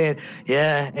him saying,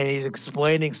 yeah, and he's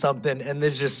explaining something, and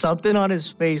there's just something on his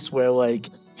face where, like,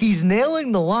 he's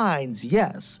nailing the lines,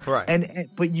 yes. Right.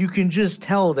 But you can just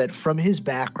tell that from his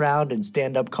background and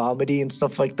stand-up comedy and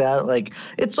stuff like that, like,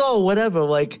 it's all whatever.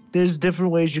 Like, there's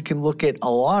different ways you can look at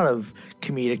a lot of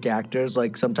comedic actors.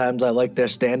 Like, sometimes I like their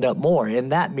stand-up more in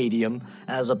that medium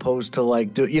as opposed to,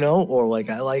 like, or, like,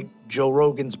 I like Joe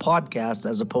Rogan's podcast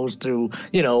as opposed to,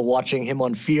 you know, watching him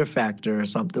on Fear Factor or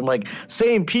something. Like,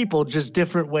 same people, just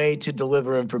different way to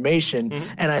deliver information.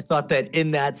 Mm-hmm. And I thought that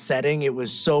in that setting, it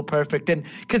was so perfect. And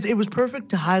because it was perfect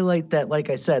to highlight that, like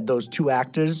I said, those two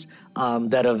actors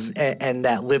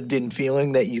that lived-in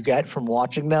feeling that you get from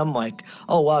watching them, like,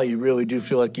 oh, wow, you really do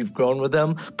feel like you've grown with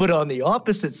them. But on the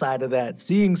opposite side of that,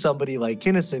 seeing somebody like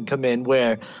Kinison come in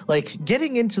where, like,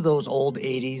 getting into those old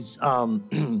 80s,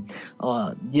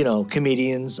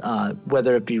 comedians,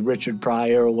 whether it be Richard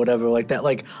Pryor or whatever like that,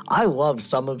 like, I love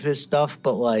some of his stuff,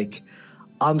 but, like,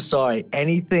 I'm sorry,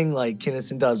 anything like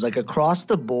Kinison does, like, across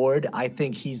the board, I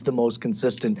think he's the most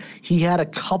consistent. He had a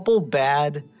couple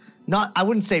I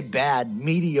wouldn't say bad,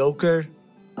 mediocre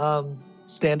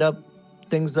stand-up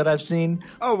things that I've seen.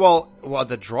 Oh, well,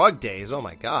 the drug days, oh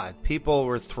my God. People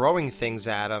were throwing things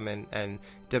at him and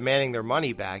demanding their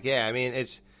money back. Yeah, I mean,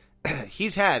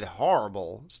 he's had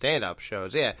horrible stand-up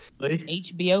shows, yeah.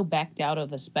 HBO backed out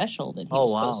of a special that he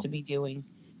was supposed to be doing.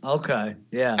 Okay,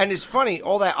 yeah. And it's funny,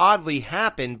 all that oddly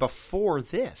happened before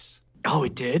this. Oh,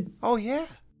 it did? Oh, yeah.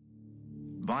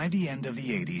 By the end of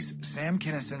the 80s, Sam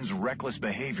Kinison's reckless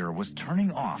behavior was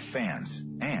turning off fans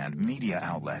and media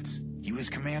outlets. He was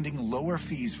commanding lower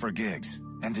fees for gigs,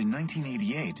 and in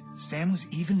 1988, Sam was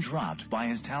even dropped by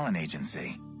his talent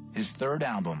agency. His third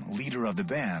album, Leader of the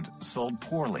Band, sold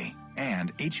poorly,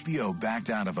 and HBO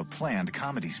backed out of a planned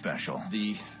comedy special.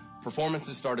 The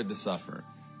performances started to suffer.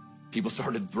 People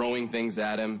started throwing things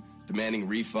at him, demanding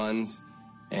refunds,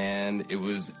 and it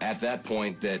was at that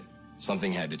point that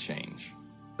something had to change.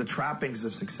 The trappings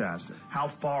of success, how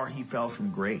far he fell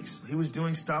from grace. He was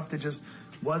doing stuff that just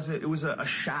wasn't, it was a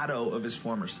shadow of his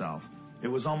former self. It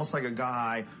was almost like a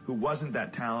guy who wasn't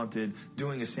that talented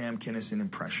doing a Sam Kinison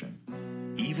impression.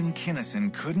 Even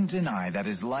Kinison couldn't deny that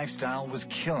his lifestyle was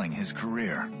killing his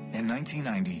career. In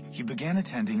 1990, he began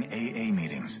attending AA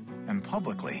meetings, and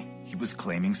publicly, he was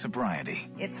claiming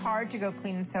sobriety. It's hard to go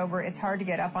clean and sober. It's hard to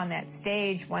get up on that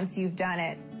stage once you've done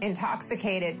it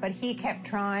intoxicated, but he kept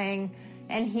trying,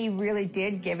 and he really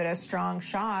did give it a strong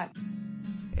shot.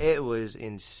 It was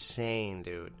insane,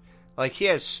 dude. Like, he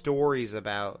has stories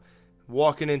about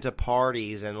walking into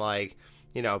parties and, like,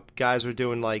 you know, guys were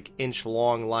doing, like,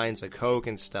 inch-long lines of coke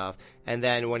and stuff, and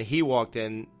then when he walked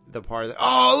in the party,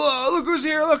 oh, look who's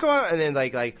here, look, and then,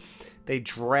 like, they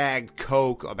dragged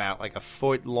coke about, like, a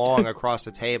foot long across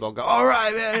the table, go, all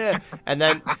right, man, yeah. And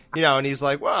then, you know, and he's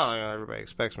like, well, you know, everybody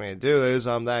expects me to do this,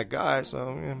 I'm that guy, so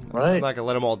I'm not going to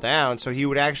let them all down, so he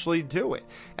would actually do it.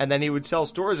 And then he would tell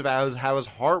stories about how his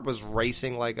heart was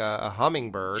racing like a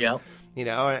hummingbird. Yep. You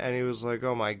know, and he was like,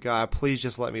 oh my God, please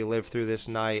just let me live through this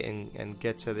night and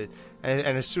get to the...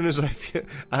 And as soon as I feel...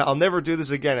 I'll never do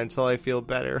this again until I feel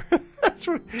better. That's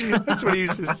what he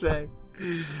used to say.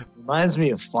 Reminds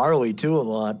me of Farley, too, a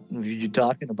lot. If you're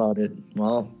talking about it.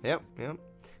 Well. Yep.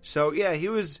 So, yeah, he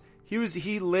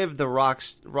lived the rock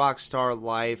star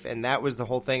life, and that was the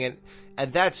whole thing.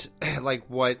 And that's, like,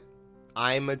 what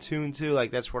I'm attuned to.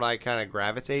 Like, that's what I kind of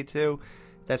gravitate to.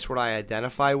 That's what I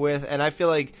identify with. And I feel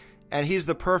like... And he's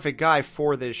the perfect guy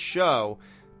for this show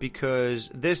because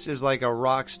this is like a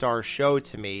rock star show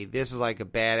to me. This is like a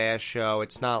badass show.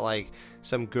 It's not like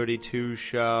some goody two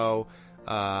show.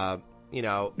 You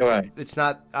know, right. It's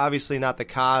not obviously not the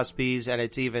Cosbys, and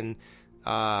it's even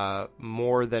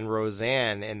more than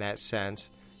Roseanne in that sense.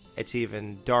 It's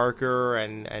even darker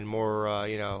and more,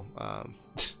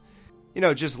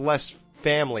 just less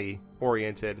family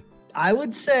oriented. I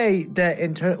would say that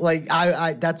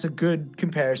I that's a good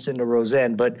comparison to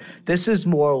Roseanne, but this is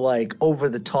more like over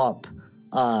the top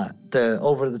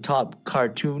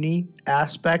cartoony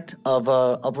aspect of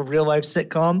a real life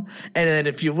sitcom. And then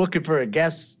if you're looking for a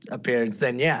guest appearance,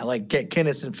 then yeah, like get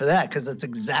Kinison for that because that's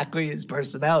exactly his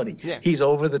personality. Yeah. He's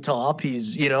over the top.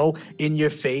 He's in your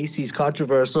face. He's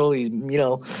controversial. He's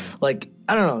like.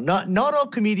 I don't know. Not all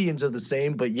comedians are the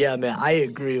same, but yeah, man, I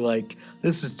agree. Like,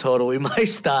 this is totally my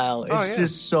style. It's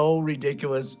just so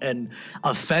ridiculous and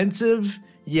offensive,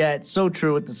 yet so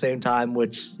true at the same time,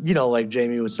 which, like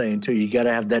Jamie was saying too, you got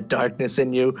to have that darkness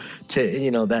in you to,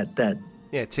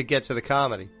 to get to the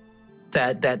comedy.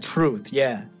 That truth.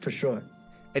 Yeah, for sure.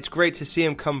 It's great to see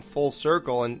him come full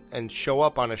circle and show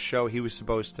up on a show he was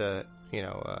supposed to,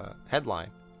 headline.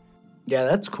 Yeah,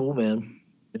 that's cool, man.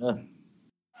 Yeah.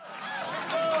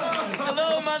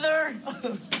 Hello, Mother.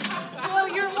 Well,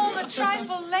 you're home a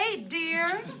trifle late,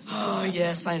 dear. Oh,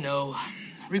 yes, I know.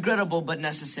 Regrettable but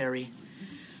necessary.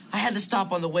 I had to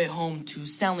stop on the way home to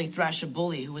soundly thrash a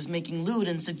bully who was making lewd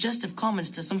and suggestive comments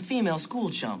to some female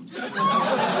school chums. Oh,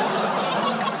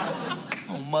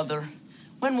 Mother.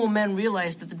 When will men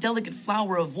realize that the delicate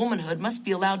flower of womanhood must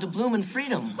be allowed to bloom in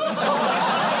freedom?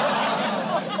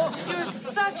 You're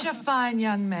such a fine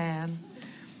young man.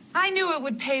 I knew it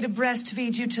would pay to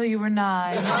breastfeed you till you were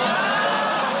 9.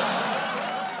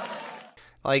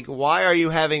 Like, why are you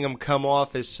having him come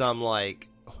off as some, like,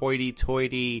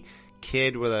 hoity-toity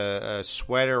kid with a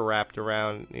sweater wrapped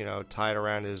around, tied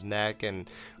around his neck and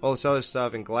all this other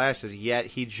stuff and glasses, yet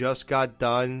he just got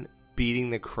done beating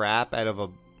the crap out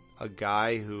of a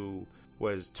guy who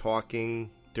was talking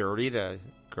dirty to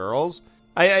girls?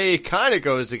 It kind of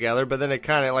goes together, but then it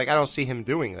kind of, like, I don't see him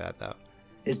doing that, though.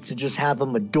 It's to just have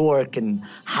him a dork and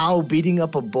how beating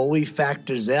up a bully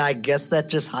factors in. I guess that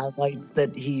just highlights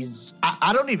that he's.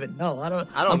 I don't even know.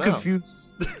 I'm know.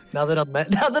 Confused. now that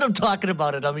I'm talking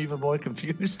about it, I'm even more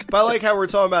confused. But I like how we're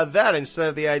talking about that instead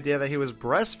of the idea that he was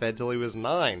breastfed till he was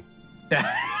 9.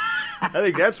 I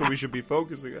think that's what we should be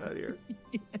focusing on here.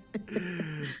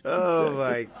 Oh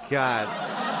my God.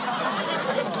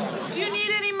 Do you need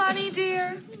any money,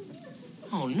 dear?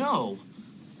 Oh no.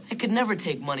 I could never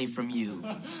take money from you.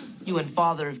 You and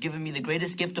Father have given me the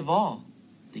greatest gift of all,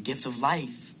 the gift of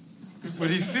life. Would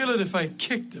he feel it if I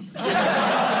kicked him?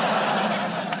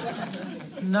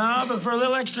 No, but for a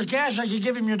little extra cash, I could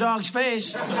give him your dog's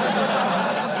face.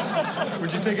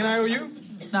 Would you take an IOU?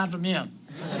 Not from you.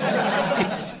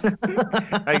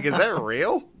 Like, is that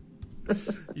real?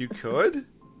 You could?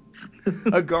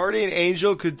 A guardian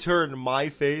angel could turn my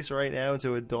face right now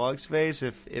into a dog's face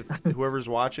if whoever's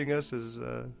watching us is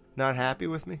not happy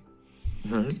with me.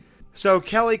 Mm-hmm. So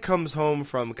Kelly comes home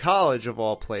from college, of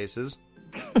all places,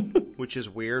 which is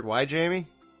weird. Why, Jamie?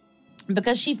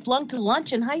 Because she flunked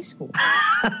lunch in high school.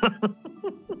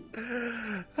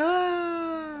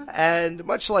 And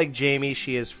much like Jamie,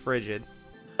 she is frigid.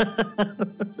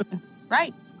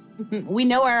 Right. We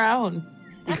know our own.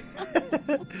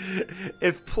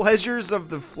 If pleasures of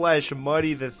the flesh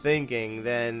muddy the thinking,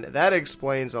 then that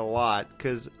explains a lot,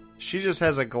 because she just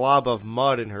has a glob of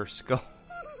mud in her skull.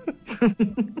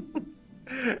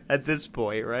 At this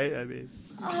point, right? I mean...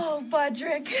 Oh,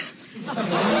 Budrick.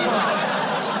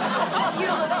 You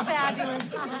look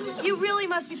fabulous. You really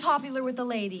must be popular with the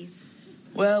ladies.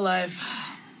 Well, I've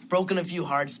broken a few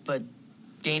hearts, but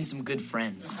gained some good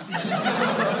friends.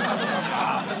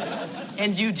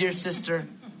 And you, dear sister,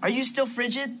 are you still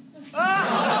frigid?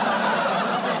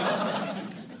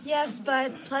 Yes,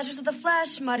 but pleasures of the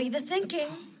flesh muddy the thinking.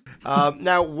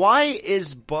 Now, why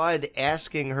is Bud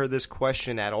asking her this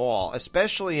question at all,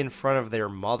 especially in front of their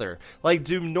mother? Like,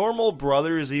 do normal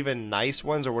brothers, even nice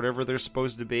ones or whatever they're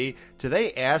supposed to be, do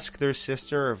they ask their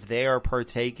sister if they are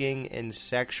partaking in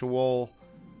sexual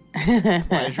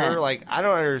pleasure? Like, I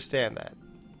don't understand that.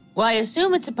 Well, I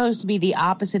assume it's supposed to be the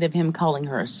opposite of him calling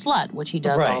her a slut, which he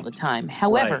does all the time.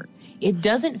 However, it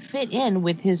doesn't fit in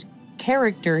with his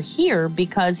character here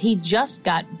because he just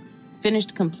got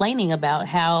finished complaining about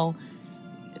how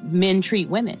men treat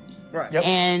women. Right. Yep.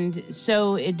 And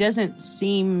so it doesn't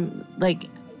seem like,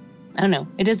 I don't know,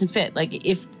 it doesn't fit. Like,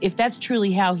 if that's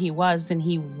truly how he was, then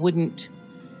he wouldn't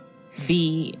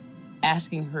be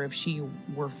asking her if she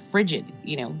were frigid.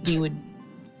 You know, he would,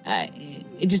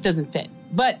 it just doesn't fit.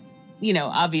 But, you know,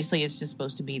 obviously it's just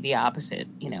supposed to be the opposite,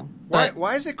 you know.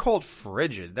 Why is it called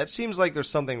frigid? That seems like there's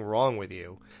something wrong with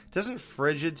you. Doesn't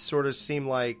frigid sort of seem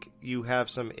like you have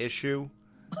some issue?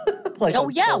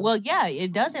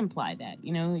 It does imply that.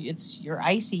 You know, you're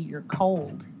icy, you're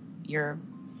cold, you're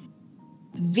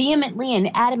vehemently and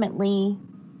adamantly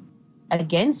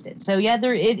against it. So yeah,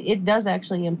 it does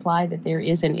actually imply that there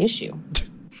is an issue.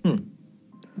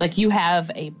 Like you have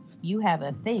a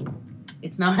thing.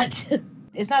 It's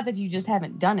not that you just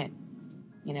haven't done it.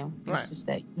 You know, it's just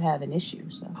that you have an issue.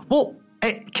 So well,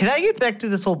 hey, can I get back to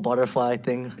this whole butterfly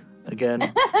thing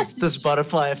again? this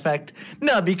butterfly effect?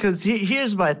 No, because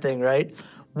here's my thing, right?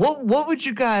 What would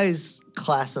you guys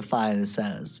classify this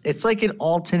as? It's like an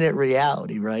alternate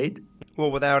reality, right?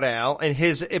 Well, without Al and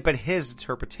his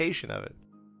interpretation of it.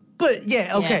 But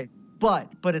yeah, okay. Yeah.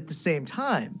 But at the same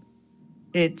time,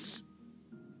 it's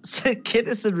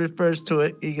Kinnison refers to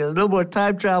it. He goes, "No more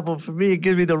time travel for me.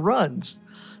 Give me the runs."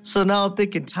 So now I'm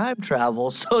thinking time travel.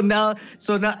 So now,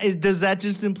 does that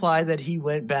just imply that he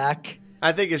went back?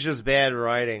 I think it's just bad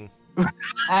writing.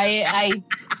 I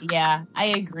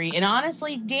agree. And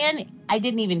honestly, Dan, I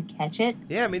didn't even catch it.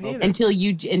 Yeah, me neither. Until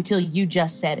you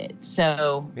just said it.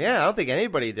 So yeah, I don't think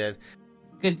anybody did.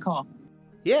 Good call.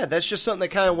 Yeah, that's just something that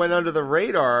kind of went under the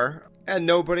radar and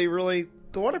nobody really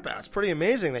thought about. It's pretty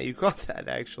amazing that you caught that,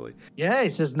 actually. Yeah, he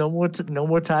says no more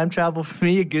time travel for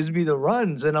me. It gives me the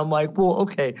runs, and I'm like, well,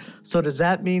 okay. So does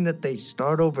that mean that they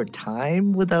start over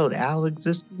time without Al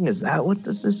existing? Is that what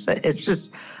this is saying? It's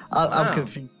just I'm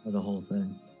confused by the whole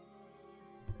thing.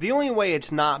 The only way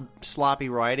it's not sloppy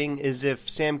writing is if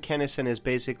Sam Kinison is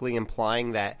basically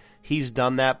implying that he's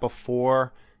done that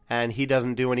before and he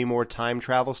doesn't do any more time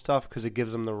travel stuff because it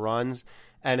gives him the runs.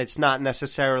 And it's not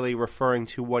necessarily referring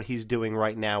to what he's doing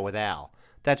right now with Al.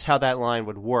 That's how that line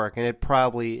would work, and it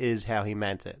probably is how he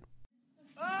meant it.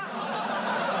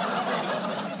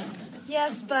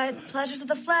 Yes, but pleasures of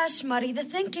the flesh muddy the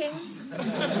thinking.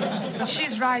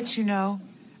 She's right, you know.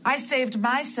 I saved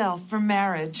myself for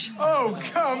marriage. Oh,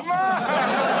 come on!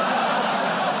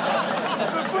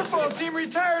 The football team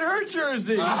retired her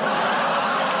jersey.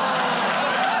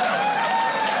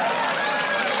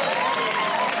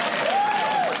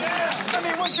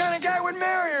 What kind of guy would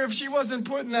marry her if she wasn't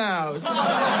putting out?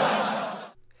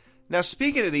 Now,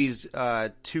 speaking of these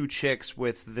two chicks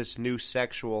with this new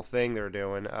sexual thing they're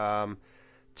doing,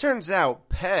 turns out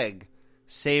Peg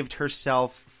saved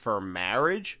herself for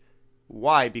marriage.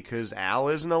 Why? Because Al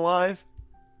isn't alive?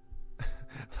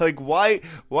 Like, why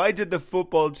did the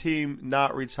football team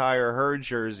not retire her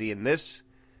jersey in this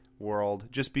world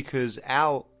just because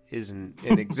Al isn't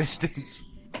in existence?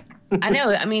 I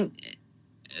know. I mean,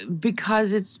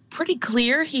 because it's pretty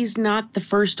clear he's not the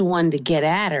first one to get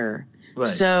at her. Right.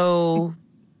 So,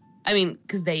 I mean,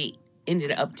 because they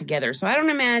ended up together. So I don't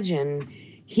imagine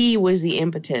he was the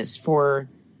impetus for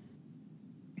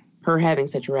her having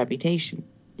such a reputation.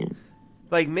 Yeah.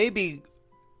 Like, maybe,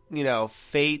 you know,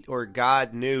 fate or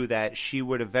God knew that she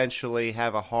would eventually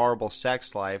have a horrible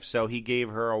sex life, so he gave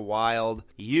her a wild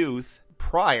youth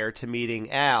prior to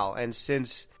meeting Al. And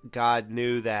since God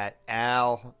knew that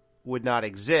Al would not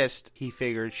exist, he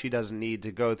figured she doesn't need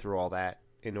to go through all that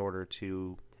in order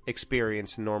to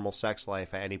experience a normal sex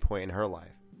life at any point in her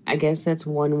life. I guess that's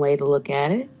one way to look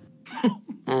at it. I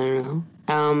don't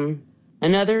know.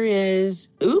 Another is,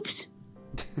 oops.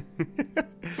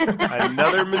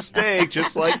 Another mistake,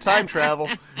 just like time travel.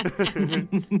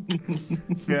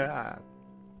 Yeah.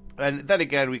 And then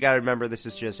again, we got to remember this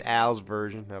is just Al's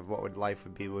version of what life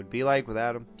would be like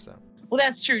without him. So. Well,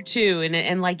 that's true too,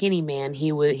 and like any man,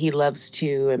 he loves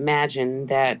to imagine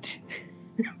that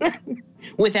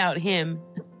without him,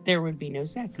 there would be no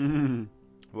sex. Mm-hmm.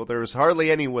 Well, there was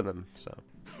hardly any with him, so.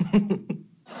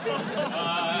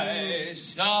 I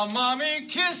saw Mommy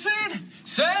kissing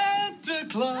Santa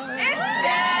Claus. It's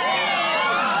Daddy!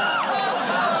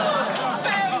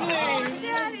 Family!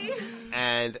 Daddy!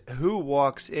 And who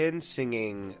walks in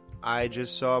singing, I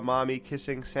just saw Mommy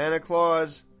kissing Santa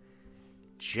Claus?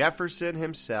 Jefferson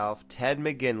himself, Ted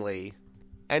McGinley,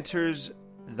 enters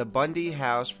the Bundy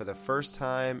house for the first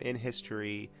time in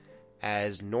history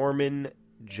as Norman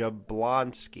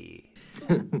Jablonski.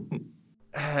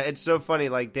 It's so funny,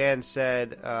 like Dan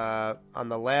said on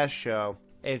the last show,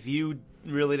 if you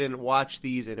really didn't watch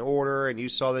these in order and you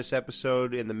saw this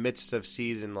episode in the midst of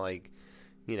season,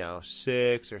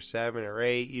 6 or 7 or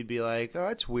 8, you'd be like, oh,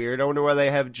 that's weird. I wonder why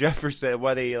they have Jefferson,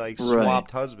 why they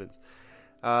swapped husbands.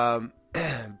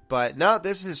 But no,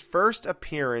 this is his first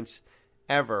appearance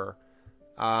ever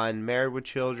on Married with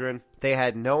Children. They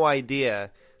had no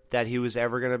idea that he was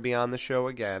ever going to be on the show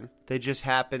again. They just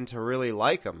happened to really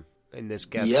like him in this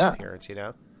guest appearance,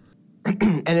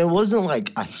 And it wasn't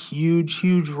like a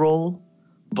huge role,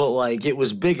 but it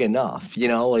was big enough,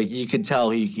 you could tell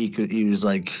he was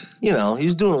like, he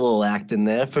was doing a little acting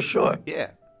there for sure.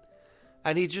 Yeah.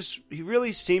 And he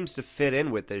really seems to fit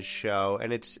in with this show,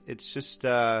 and it's just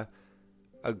a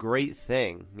great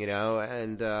thing,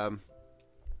 and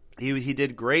he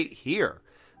did great here.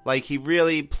 He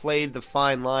really played the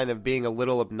fine line of being a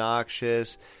little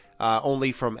obnoxious,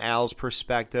 only from Al's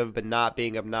perspective, but not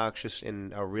being obnoxious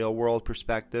in a real-world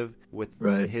perspective with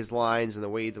his lines and the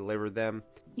way he delivered them.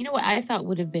 You know what I thought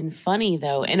would have been funny,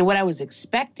 though, and what I was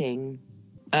expecting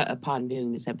upon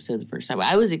viewing this episode the first time,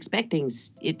 I was expecting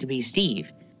it to be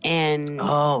Steve. And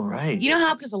oh, right. You know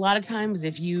how, because a lot of times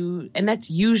and that's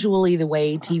usually the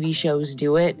way TV shows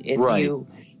do it, if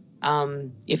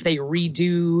they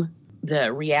redo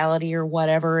the reality or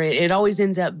whatever, it always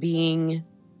ends up being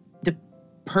the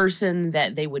person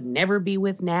that they would never be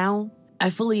with now. I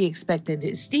fully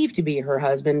expected Steve to be her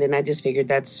husband, and I just figured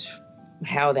that's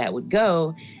how that would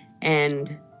go.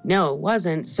 And no, it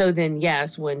wasn't. So then,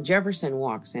 yes, when Jefferson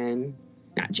walks in,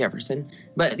 not Jefferson,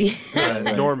 but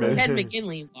Norman. Ted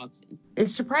McGinley walks in,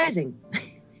 it's surprising.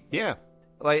 Yeah.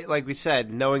 Like we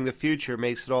said, knowing the future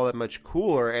makes it all that much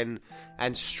cooler and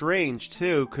strange,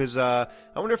 too, because I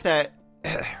wonder if that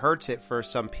hurts it for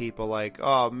some people. Like,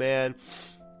 oh, man,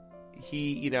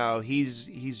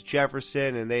 he's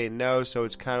Jefferson, and they know, so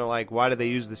it's kind of like, why do they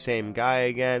use the same guy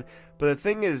again? But the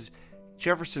thing is,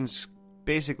 Jefferson's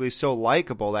basically so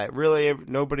likable that really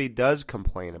nobody does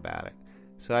complain about it.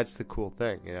 So that's the cool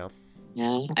thing,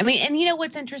 Yeah. I mean, and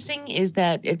what's interesting is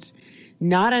that it's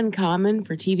not uncommon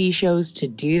for TV shows to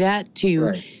do that,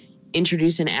 to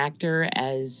introduce an actor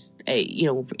as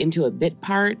into a bit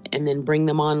part and then bring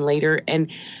them on later.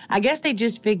 And I guess they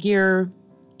just figure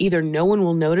either no one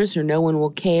will notice or no one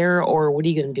will care, or what are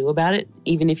you going to do about it,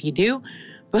 even if you do?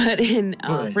 But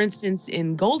for instance,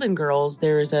 in Golden Girls,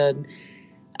 there's a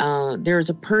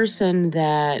person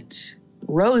that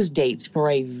Rose dates for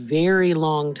a very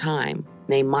long time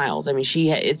named Miles. I mean,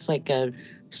 it's like a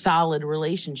solid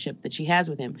relationship that she has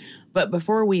with him. But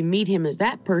before we meet him as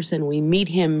that person, we meet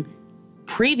him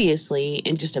previously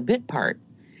in just a bit part.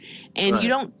 And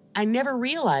I never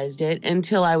realized it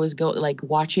until I was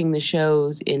watching the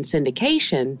shows in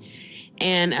syndication.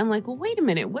 And I'm like, well, wait a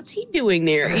minute, what's he doing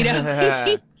there?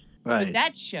 But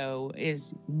that show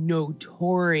is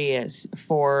notorious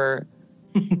for,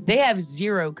 they have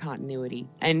zero continuity.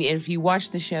 And if you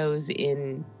watch the shows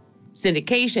in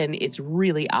syndication, it's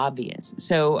really obvious.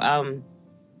 So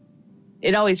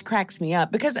it always cracks me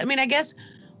up because, I guess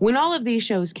when all of these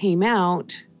shows came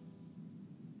out,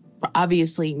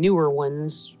 obviously newer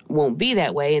ones won't be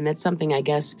that way. And that's something I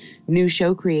guess new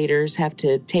show creators have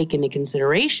to take into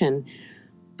consideration.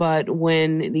 But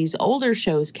when these older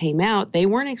shows came out, they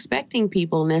weren't expecting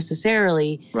people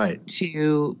necessarily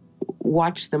to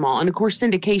watch them all. And of course,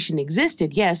 syndication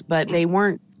existed, yes, but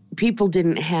people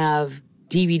didn't have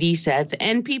DVD sets,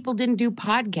 and people didn't do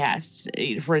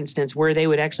podcasts, for instance, where they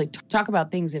would actually talk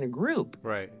about things in a group.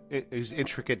 Right. It was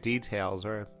intricate details,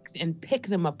 right? And pick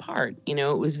them apart. It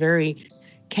was very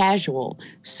casual.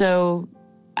 So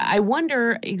I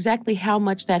wonder exactly how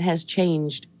much that has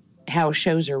changed how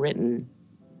shows are written.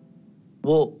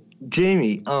 Well,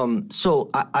 Jamie, so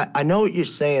I know what you're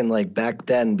saying, like, back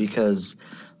then, because,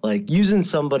 like, using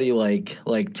somebody like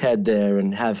Ted there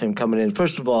and have him coming in,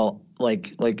 first of all,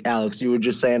 like Alex, you were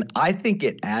just saying, I think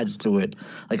it adds to it.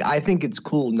 Like, I think it's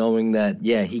cool knowing that,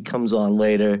 yeah, he comes on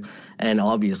later, and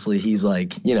obviously he's,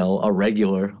 like, you know, a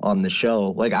regular on the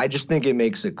show. Like, I just think it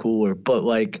makes it cooler. But,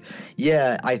 like,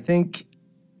 yeah, I think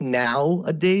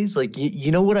nowadays, like,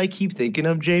 you know what I keep thinking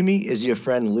of, Jamie, is your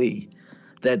friend Lee.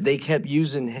 That they kept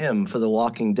using him for The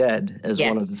Walking Dead as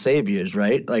one of the saviors,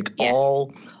 right? Like,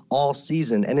 all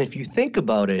season. And if you think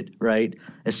about it, right,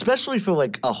 especially for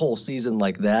like a whole season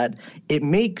like that, it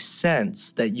makes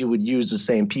sense that you would use the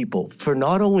same people for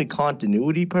not only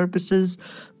continuity purposes,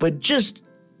 but just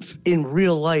in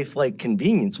real life, like,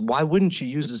 convenience. Why wouldn't you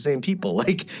use the same people?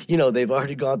 Like, you know, they've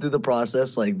already gone through the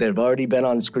process, like, they've already been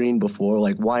on screen before,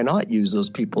 like, why not use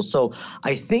those people? So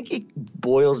I think it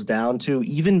boils down to,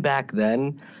 even back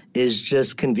then, is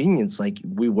just convenience. Like,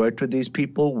 we worked with these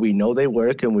people, we know they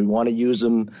work, and we want to use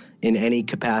them in any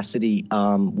capacity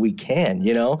we can,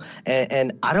 you know?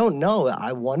 And I don't know,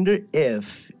 I wonder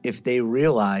if they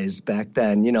realized back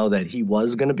then, you know, that he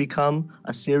was going to become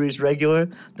a series regular,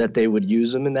 that they would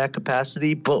use him in that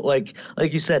capacity. But like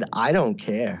you said, I don't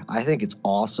care. I think it's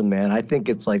awesome, man. I think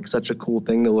it's like such a cool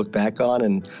thing to look back on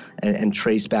and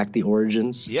trace back the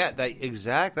origins. Yeah,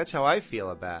 that's how I feel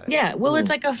about it. Yeah, well, it's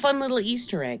like a fun little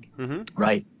Easter egg. Mm-hmm.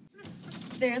 Right.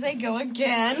 There they go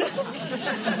again.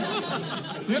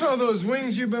 You know those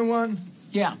wings you've been wanting?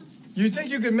 Yeah. You think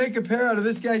you could make a pair out of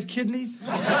this guy's kidneys?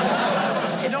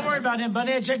 Hey, don't worry about him,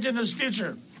 buddy. I checked into his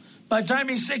future. By the time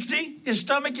he's 60, his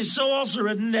stomach is so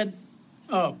ulcer-ridden that...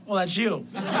 Oh, well, that's you.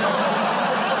 Sorry,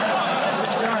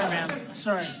 man.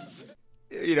 Sorry.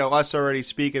 You know, us already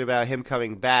speaking about him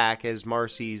coming back as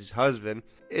Marcy's husband.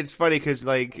 It's funny because,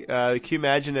 like, can you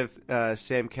imagine if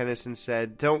Sam Kinison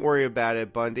said, "Don't worry about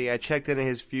it, Bundy. I checked into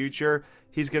his future.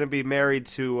 He's going to be married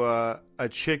to a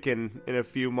chicken in a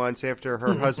few months after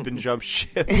her husband jumps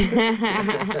ship."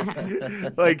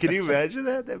 Like, can you imagine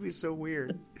that? That'd be so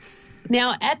weird.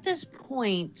 Now, at this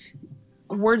point,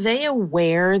 were they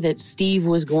aware that Steve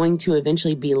was going to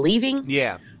eventually be leaving?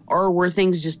 Yeah. Or were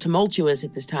things just tumultuous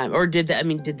at this time? Or did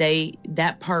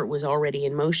that part was already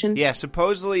in motion? Yeah,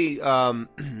 supposedly,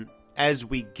 as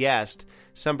we guessed,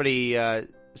 somebody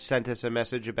sent us a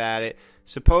message about it.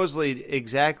 Supposedly,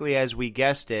 exactly as we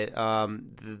guessed it,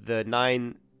 the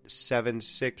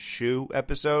 976 Shoe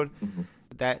episode,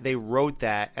 that they wrote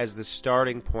that as the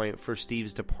starting point for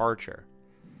Steve's departure.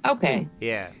 Okay.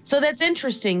 Yeah. So that's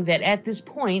interesting that at this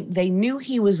point they knew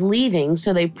he was leaving,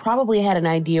 so they probably had an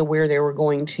idea where they were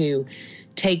going to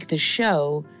take the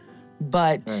show,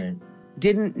 but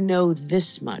didn't know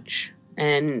this much.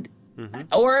 And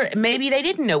or maybe they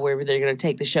didn't know where they're going to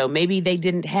take the show. Maybe they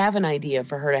didn't have an idea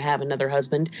for her to have another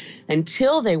husband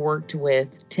until they worked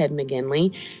with Ted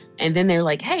McGinley, and then they're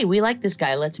like, "Hey, we like this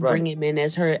guy. Let's bring him in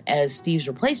as Steve's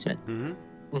replacement."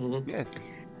 Yeah.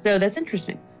 So that's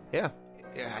interesting. Yeah.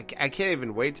 I can't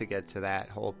even wait to get to that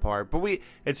whole part. But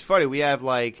it's funny, we have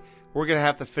we're going to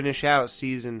have to finish out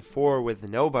season 4 with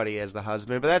nobody as the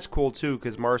husband. But that's cool too,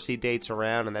 because Marcy dates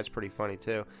around, and that's pretty funny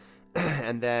too.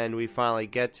 And then we finally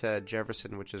get to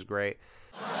Jefferson, which is great.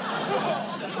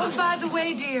 Oh, by the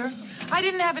way, dear, I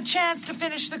didn't have a chance to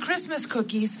finish the Christmas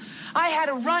cookies. I had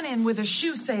a run-in with a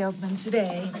shoe salesman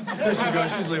today. There she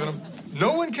goes, she's leaving them.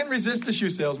 No one can resist a shoe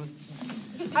salesman.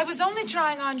 I was only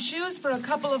trying on shoes for a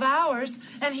couple of hours,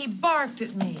 and he barked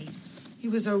at me. He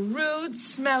was a rude,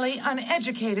 smelly,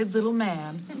 uneducated little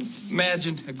man.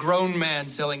 Imagine a grown man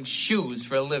selling shoes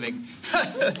for a living.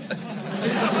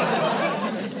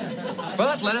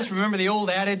 But let us remember the old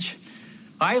adage,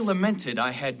 I lamented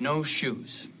I had no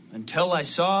shoes until I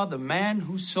saw the man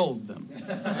who sold them.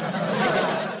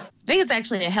 I think it's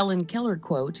actually a Helen Keller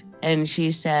quote, and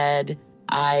she said,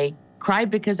 "I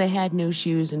cried because I had no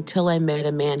shoes until I met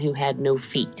a man who had no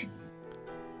feet."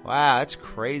 Wow, that's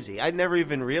crazy. I never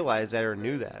even realized that or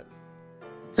knew that.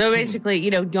 So basically,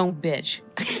 don't bitch.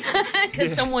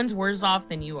 Because someone's worse off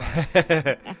than you are.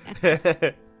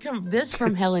 This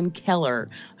from Helen Keller,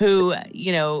 who,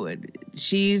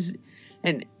 she's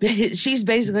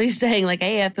basically saying, like,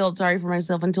 "Hey, I felt sorry for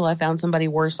myself until I found somebody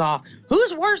worse off."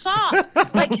 Who's worse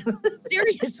off? Like,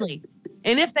 seriously.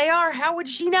 And if they are, how would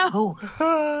she know?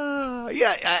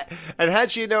 Yeah, and how'd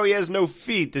she know he has no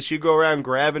feet? Does she go around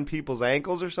grabbing people's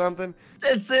ankles or something?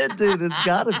 That's it, dude. It's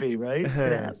gotta be, right? It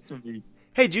has to be.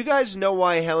 Hey, do you guys know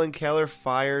why Helen Keller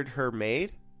fired her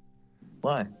maid?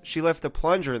 Why? She left the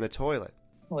plunger in the toilet.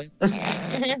 toilet.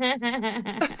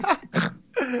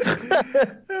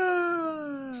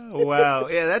 Wow.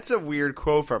 Yeah, that's a weird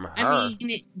quote from her. I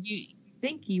mean, you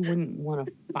think you wouldn't want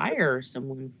to fire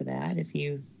someone for that if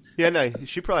you... Yeah, no,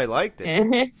 she probably liked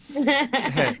it.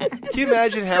 Can you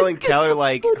imagine Helen Keller,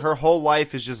 like, her whole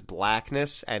life is just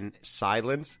blackness and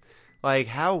silence? Like,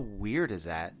 how weird is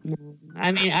that?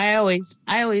 I mean, I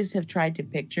always have tried to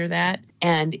picture that,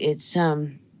 and it's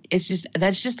just,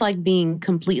 that's just like being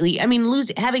completely, I mean,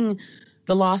 having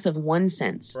the loss of one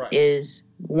sense is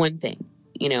one thing,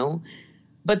 you know,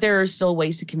 but there are still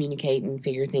ways to communicate and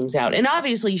figure things out. And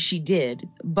obviously she did,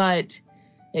 but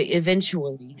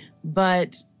eventually,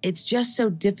 but it's just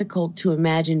so difficult to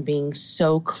imagine being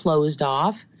so closed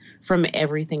off from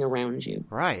everything around you.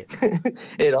 Right.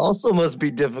 It also must be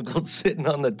difficult sitting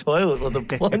on the toilet with a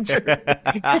plunger.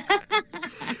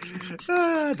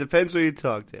 Depends who you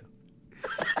talk to.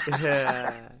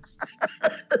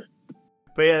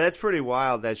 But yeah, that's pretty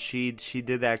wild that she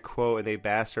did that quote and they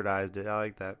bastardized it. I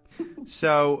like that.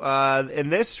 So in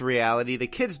this reality, the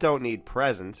kids don't need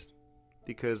presents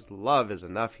because love is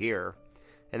enough here.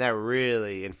 And that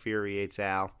really infuriates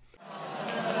Al.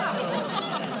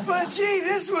 But gee,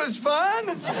 this was fun.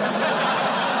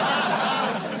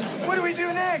 What do we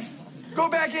do next? Go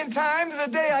back in time to the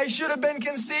day I should have been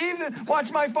conceived and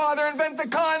watch my father invent the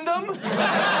condom?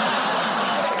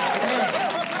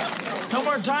 No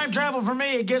more time travel for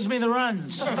me. It gives me the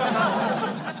runs.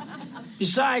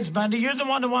 Besides, Bundy, you're the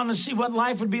one who wanted to see what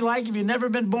life would be like if you'd never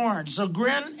been born. So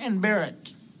grin and bear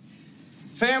it.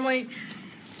 Family,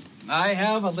 I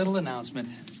have a little announcement.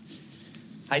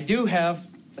 I do have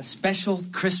a special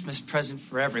Christmas present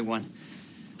for everyone.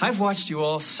 I've watched you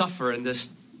all suffer in this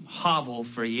hovel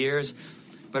for years,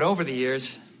 but over the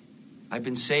years, I've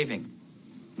been saving.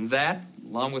 And that,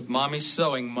 along with Mommy's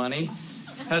sewing money,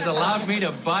 has allowed me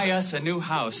to buy us a new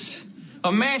house.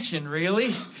 A mansion,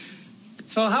 really.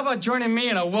 So how about joining me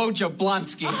in a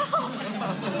Woj-Jablonski?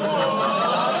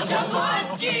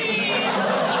 Woj-Jablonski!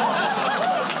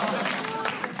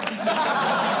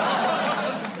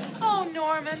 Oh,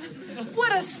 Norman,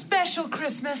 what a special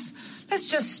Christmas. Let's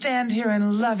just stand here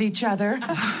and love each other.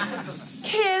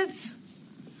 Kids.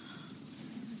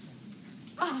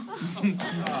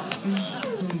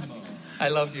 I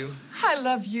love you. I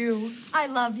love you. I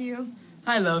love you.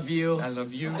 I love you. I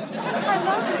love you.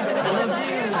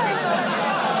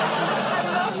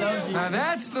 Now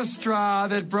that's the straw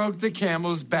that broke the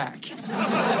camel's back.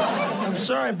 I'm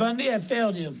sorry, Bundy. I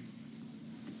failed you.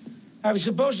 I was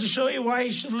supposed to show you why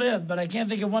you should live, but I can't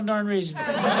think of one darn reason.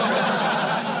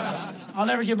 I'll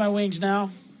never get my wings now.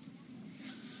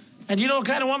 And you know what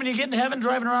kind of woman you get in heaven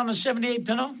driving around a 78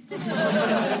 Pinto?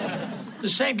 The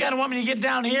same kind of woman you get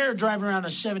down here driving around a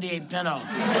 78 Pinto.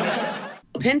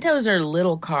 Pintos are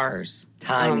little cars.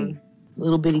 Tiny.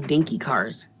 Little bitty dinky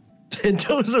cars.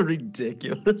 Pintos are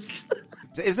ridiculous.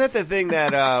 Isn't that the thing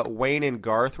that Wayne and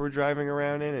Garth were driving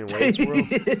around in Wayne's World?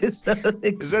 Is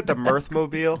that the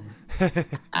Mirthmobile?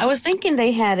 I was thinking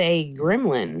they had a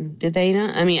Gremlin. Did they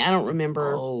not? I mean, I don't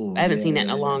remember. I haven't seen that in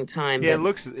a long time. Yeah,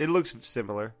 but... it looks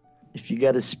similar. If you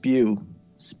got to spew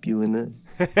in this.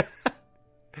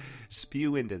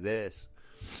 Spew into this.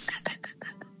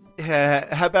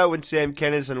 How about when Sam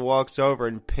Kinison walks over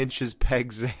and pinches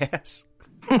Peg's ass?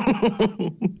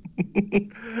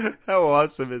 How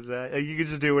awesome is that? Like, you can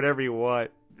just do whatever you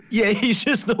want. Yeah, he's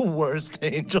just the worst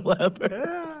angel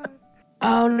ever.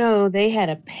 Oh no, they had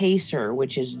a Pacer,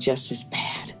 which is just as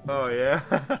bad. Oh yeah.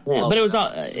 Yeah, but it was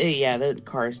all the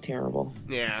car is terrible.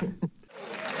 Yeah.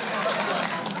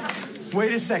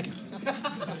 Wait a second.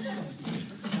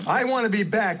 I want to be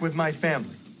back with my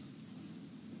family.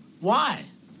 Why?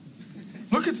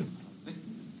 Look at them.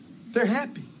 They're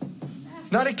happy.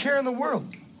 Not a care in the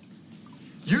world.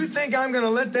 You think I'm going to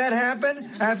let that happen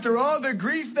after all the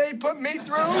grief they put me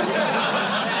through?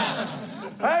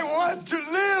 I want to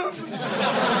live.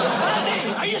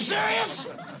 Bundy, are you serious?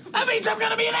 That means I'm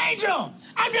going to be an angel.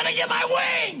 I'm going to get my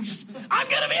wings. I'm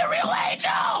going to be a real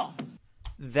angel.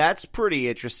 That's pretty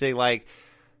interesting. Like,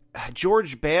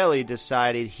 George Bailey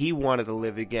decided he wanted to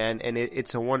live again, and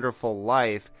It's a Wonderful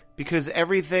Life, because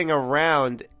everything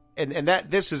around, and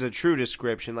that this is a true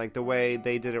description, like the way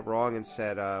they did it wrong and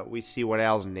said, we see what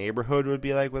Al's neighborhood would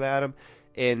be like without him.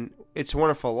 In It's a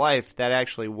Wonderful Life, that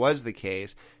actually was the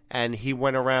case, and he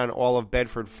went around all of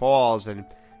Bedford Falls, and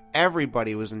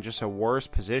everybody was in just a worse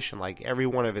position. Like, every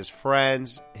one of his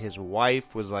friends, his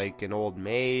wife was like an old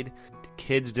maid. The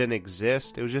kids didn't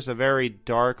exist. It was just a very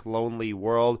dark, lonely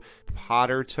world.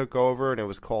 Potter took over, and it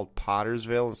was called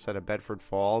Pottersville instead of Bedford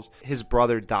Falls. His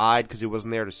brother died because he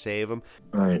wasn't there to save him.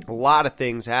 Right. A lot of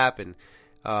things happened.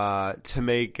 to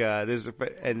make this,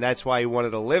 and that's why he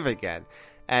wanted to live again.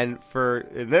 And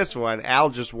in this one, Al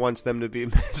just wants them to be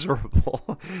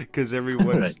miserable because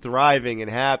everyone's thriving and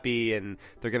happy, and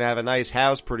they're going to have a nice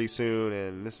house pretty soon,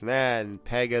 and this and that. And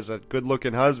Peg has a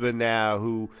good-looking husband now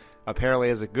who apparently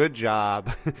has a good job,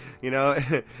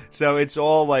 So it's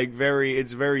all like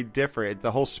it's very different.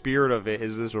 The whole spirit of it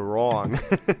is this wrong.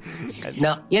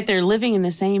 Yet they're living in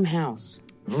the same house.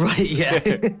 Right, yeah,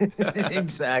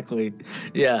 exactly.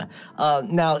 Yeah.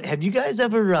 Now, have you guys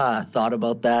ever thought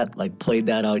about that, like played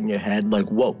that out in your head, like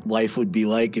what life would be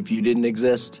like if you didn't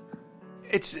exist?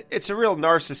 It's a real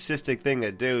narcissistic thing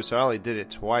to do, so I only did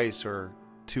it twice or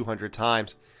 200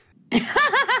 times.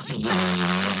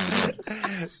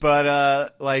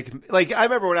 But like I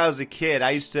remember when I was a kid,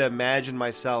 I used to imagine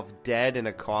myself dead in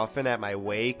a coffin at my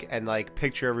wake and like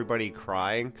picture everybody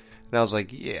crying, and I was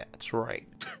like, yeah, that's right.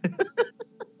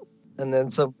 And then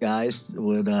some guys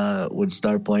would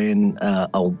start playing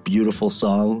a beautiful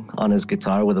song on his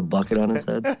guitar with a bucket on his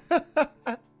head.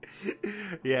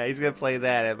 Yeah, he's gonna play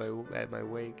that at my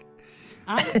wake.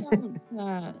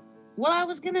 Well, I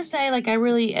was gonna say, like, I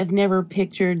really have never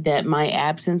pictured that my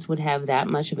absence would have that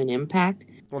much of an impact.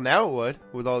 Well, now it would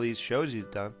with all these shows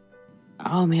you've done.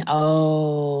 Oh man,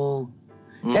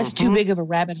 that's too big of a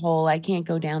rabbit hole. I can't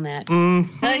go down that. I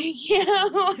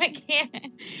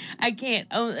can't.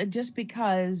 Oh, just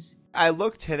because. I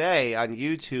look today on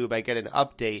YouTube. I get an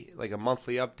update, like a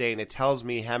monthly update, and it tells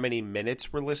me how many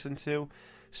minutes were listened to.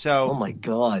 So, oh my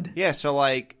God. Yeah, so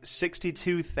like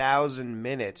 62,000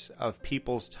 minutes of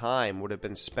people's time would have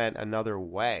been spent another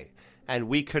way. And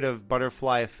we could have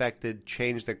butterfly affected,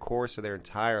 changed the course of their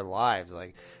entire lives.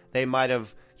 Like, they might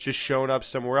have just shown up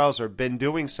somewhere else or been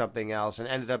doing something else and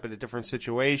ended up in a different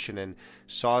situation and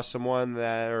saw someone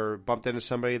or bumped into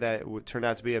somebody that would turn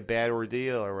out to be a bad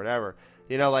ordeal or whatever.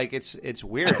 Like, it's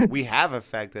weird. We have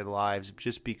affected lives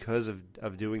just because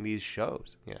of doing these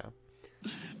shows,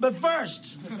 But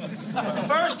first,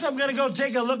 I'm going to go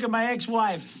take a look at my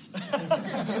ex-wife.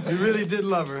 You really did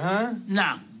love her, huh?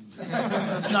 No,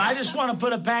 I just want to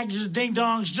put a package of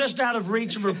ding-dongs just out of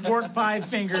reach of her pork pie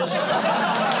fingers.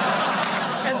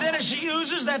 And then as she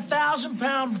uses that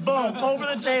 1,000-pound bulk over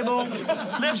the table,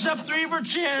 lifts up 3 of her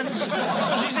chins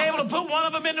so she's able to put one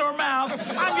of them into her mouth,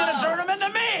 I'm going to turn them into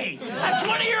me, a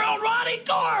 20-year-old rotting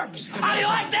corpse. How do you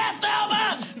like that,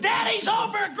 Thelma? Daddy's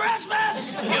home for Christmas.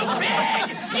 You pig,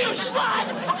 you slut.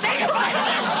 Take a bite of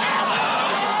this shampoo.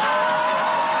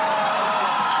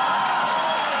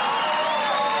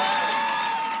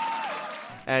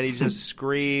 And he just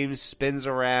screams, spins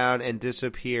around, and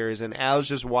disappears. And Al's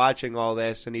just watching all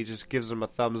this, and he just gives him a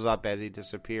thumbs up as he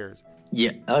disappears.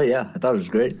 Yeah. Oh, yeah. I thought it was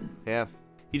great. Yeah.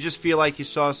 You just feel like you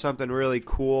saw something really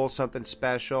cool, something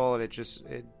special, and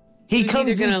He's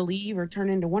either going to leave or turn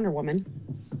into Wonder Woman.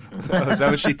 Oh, is that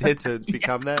what she did to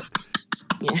become that?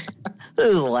 Yeah. It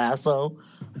was a lasso.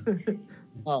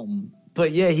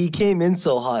 But yeah, he came in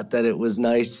so hot that it was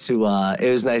nice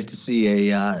to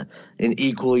see an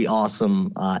equally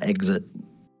awesome exit.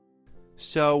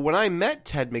 So when I met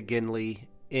Ted McGinley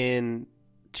in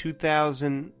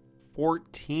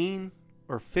 2014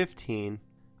 or 15,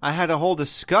 I had a whole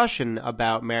discussion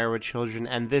about Married with Children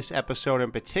and this episode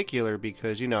in particular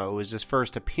because, it was his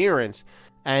first appearance.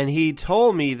 And he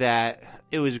told me that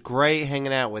it was great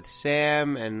hanging out with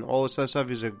Sam and all this other stuff.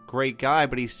 He was a great guy,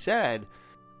 but he said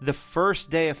the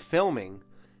first day of filming,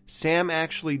 Sam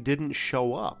actually didn't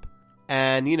show up.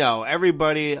 And,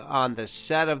 everybody on the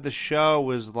set of the show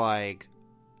was like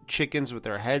chickens with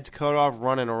their heads cut off,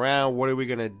 running around. What are we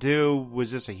going to do?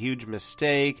 Was this a huge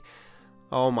mistake?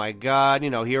 Oh my God.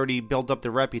 He already built up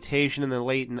the reputation in the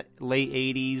late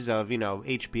 80s of,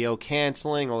 HBO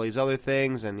canceling, all these other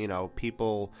things, and,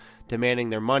 people demanding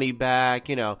their money back,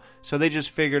 So they just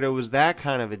figured it was that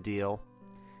kind of a deal.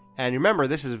 And remember,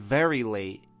 this is very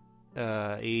late.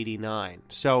 89.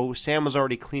 So Sam was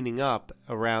already cleaning up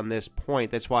around this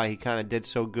point. That's why he kind of did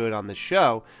so good on the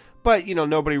show. But,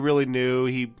 nobody really knew.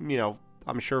 He,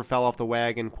 I'm sure fell off the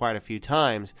wagon quite a few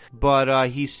times. But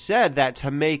he said that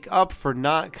to make up for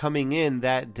not coming in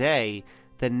that day,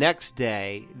 the next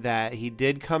day that he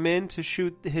did come in to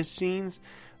shoot his scenes,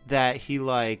 that he,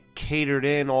 catered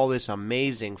in all this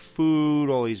amazing food,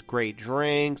 all these great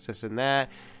drinks, this and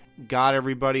that. Got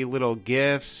everybody little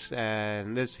gifts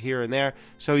and this here and there.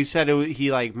 So he said he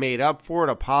made up for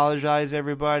it, apologized to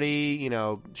everybody,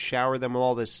 showered them with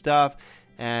all this stuff,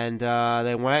 and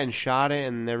they went and shot it,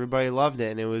 and everybody loved it,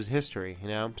 and it was history,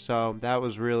 So that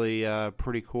was really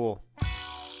pretty cool.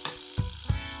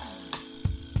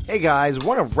 Hey guys,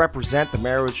 want to represent the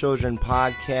Married with Children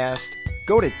podcast?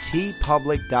 go to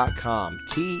tpublic.com,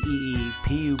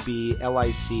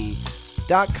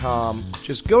 TEEPUBLIC.com.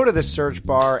 Just go to the search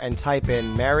bar and type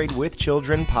in Married with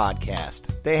Children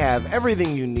Podcast. They have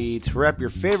everything you need to rep your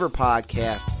favorite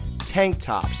podcast: tank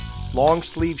tops, long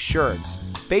sleeve shirts,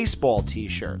 baseball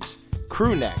t-shirts,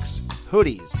 crew necks,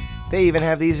 hoodies. They even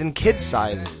have these in kids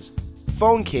sizes,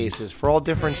 phone cases for all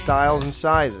different styles and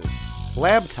sizes,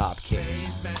 laptop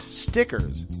case,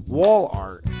 stickers, wall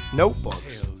art,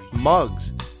 notebooks,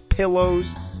 mugs, pillows,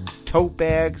 tote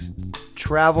bags,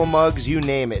 travel mugs, you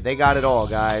name it. They got it all,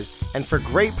 guys. And for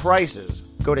great prices,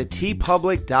 go to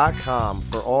tpublic.com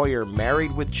for all your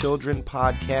Married with Children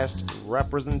podcast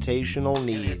representational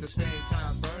needs.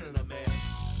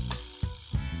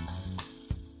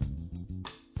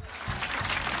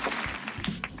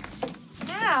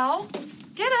 Al,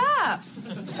 get up.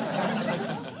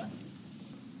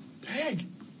 Peg,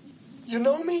 you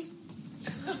know me?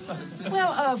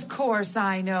 Well, of course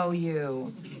I know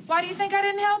you. Why do you think I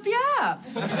didn't help you up?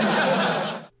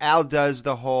 Al does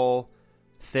the whole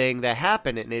thing that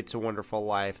happened in It's a Wonderful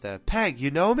Life. The Peg, you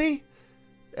know me?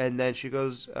 And then she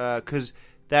goes, because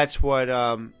that's what,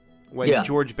 when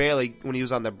George Bailey, when he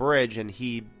was on the bridge and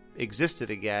he existed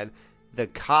again, the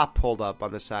cop pulled up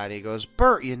on the side. He goes,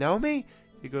 Bert, you know me?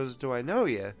 He goes, do I know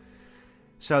you?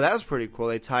 So that was pretty cool.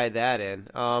 They tied that in.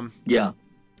 Yeah.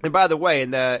 And by the way,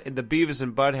 in the Beavis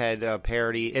and Butthead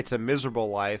parody, It's a Miserable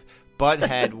Life,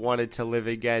 Butthead wanted to live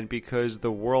again because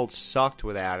the world sucked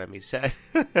without him, he said.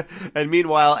 And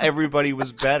meanwhile, everybody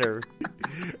was better.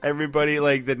 Everybody,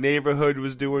 like, the neighborhood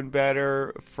was doing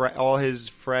better. All his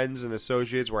friends and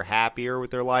associates were happier with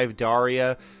their life.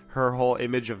 Daria, her whole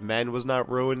image of men was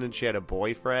not ruined, and she had a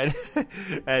boyfriend.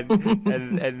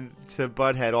 and to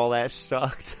Butthead, all that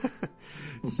sucked.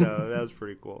 So that was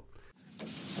pretty cool.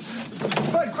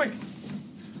 Bud, quick.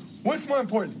 What's more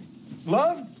important,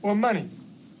 love or money?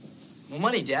 Well,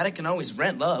 money, Dad. I can always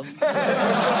rent love.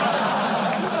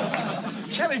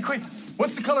 Kelly, quick.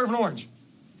 What's the color of an orange?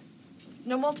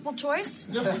 No multiple choice?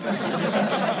 You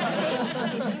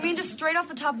mean just straight off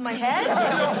the top of my head?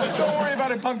 Don't worry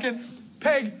about it, Pumpkin.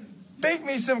 Peg, bake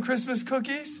me some Christmas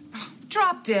cookies.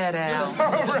 Drop dead, Al.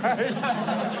 All right.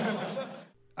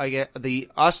 I get the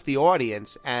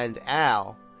audience, and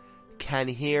Al can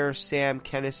hear Sam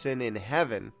Kinison in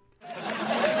heaven.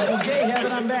 Okay,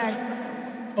 heaven, I'm back.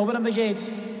 Open up the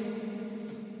gates.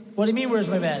 What do you mean, where's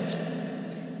my badge?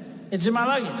 It's in my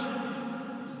luggage.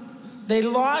 They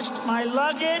lost my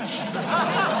luggage?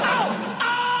 Ow!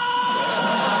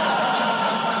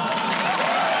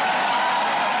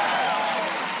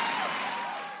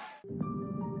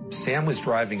 Sam was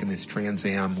driving in his Trans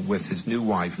Am with his new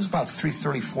wife. It was about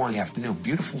 3:34 in the afternoon.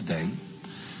 Beautiful day.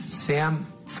 Sam,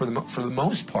 for the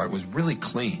most part, was really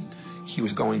clean. He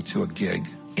was going to a gig,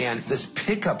 and this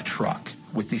pickup truck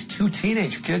with these two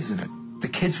teenage kids in it, the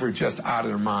kids were just out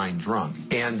of their mind drunk,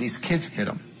 and these kids hit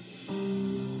him.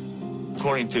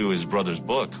 According to his brother's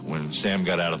book, when Sam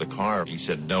got out of the car, he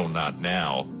said, "No, not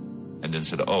now," and then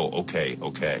said, "Oh, okay,"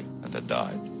 and then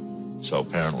died. So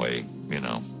apparently,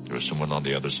 there was someone on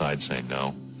the other side saying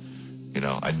no.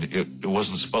 It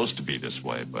wasn't supposed to be this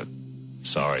way, but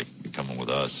sorry, you're coming with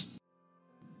us.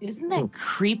 Isn't that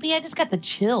creepy? I just got the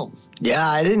chills. Yeah,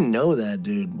 I didn't know that,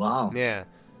 dude. Wow. Yeah.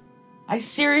 I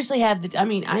seriously had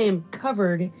I am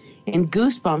covered in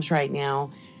goosebumps right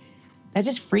now. That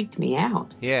just freaked me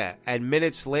out. Yeah, and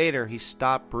minutes later, he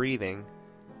stopped breathing.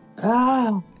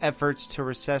 Oh. Efforts to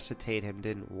resuscitate him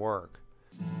didn't work.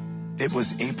 It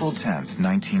was April 10th,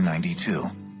 1992.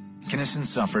 Kinison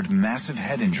suffered massive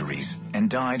head injuries and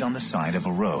died on the side of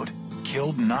a road,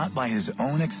 killed not by his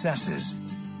own excesses,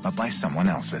 but by someone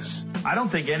else's. I don't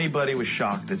think anybody was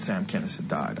shocked that Sam Kinison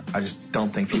died. I just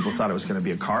don't think people thought it was going to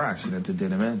be a car accident that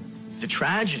did him in. The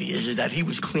tragedy is that he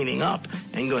was cleaning up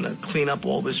and going to clean up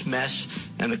all this mess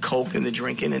and the coke and the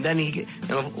drinking, and then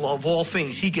of all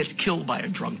things, he gets killed by a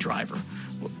drunk driver.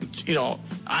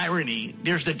 Irony,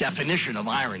 there's the definition of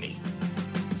irony.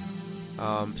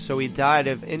 So he died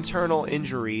of internal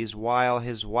injuries while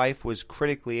his wife was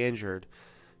critically injured.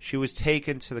 She was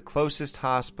taken to the closest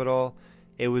hospital.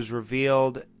 It was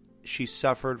revealed she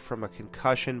suffered from a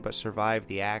concussion but survived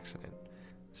the accident.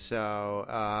 So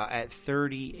at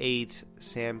 38,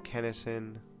 Sam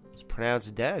Kinison was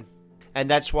pronounced dead. And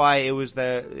that's why it was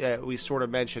we sort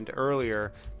of mentioned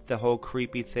earlier, the whole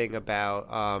creepy thing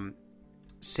about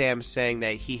Sam saying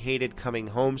that he hated coming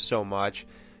home so much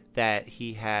that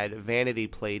he had vanity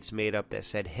plates made up that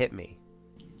said, "Hit me."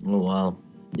 Oh, wow.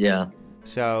 Yeah.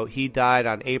 So he died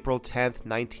on April 10th,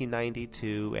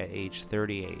 1992 at age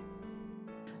 38.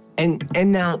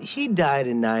 And now he died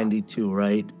in 92,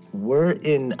 right? We're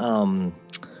in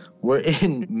We're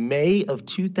in May of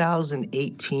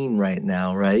 2018 right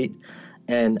now, right?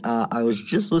 And I was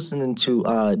just listening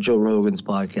to Joe Rogan's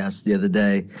podcast the other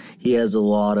day. He has a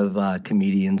lot of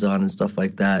comedians on and stuff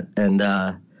like that. And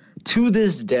to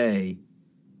this day,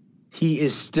 he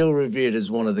is still revered as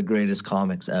one of the greatest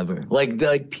comics ever.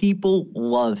 Like people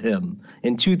love him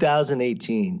in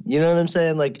 2018. You know what I'm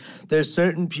saying? Like, there's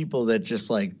certain people that just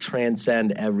like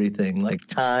transcend everything, like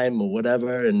time or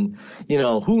whatever. And you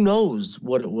know, who knows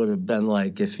what it would have been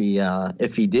like if he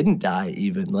didn't die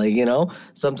even. Like, you know,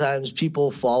 sometimes people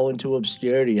fall into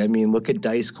obscurity. I mean, look at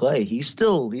Dice Clay. He's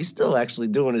still actually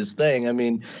doing his thing. I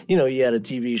mean, you know, he had a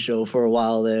TV show for a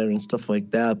while there and stuff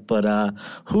like that. But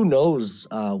who knows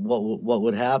what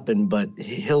would happen, but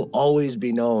he'll always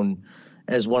be known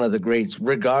as one of the greats,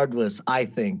 regardless, I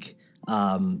think,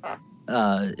 in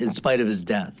spite of his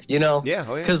death, you know? Yeah.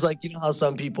 Because, like, you know how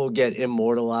some people get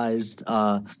immortalized,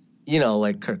 you know,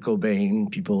 like Kurt Cobain,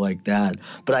 people like that.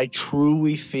 But I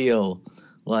truly feel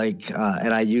like,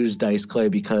 and I use Dice Clay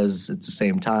because it's the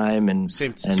same time and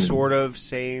same type of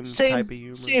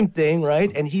humor. Same thing,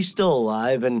 right? And he's still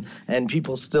alive, and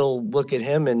people still look at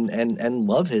him and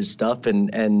love his stuff,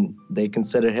 and they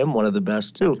consider him one of the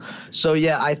best too. So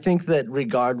yeah, I think that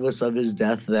regardless of his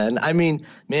death, then I mean,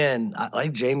 man,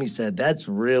 like Jamie said, that's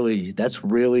really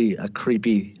a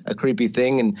creepy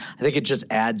thing, and I think it just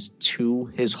adds to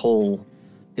his whole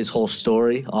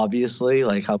story, obviously,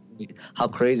 like how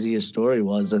crazy his story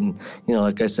was. And, you know,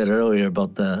 like I said earlier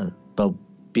about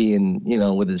being, you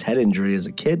know, with his head injury as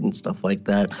a kid and stuff like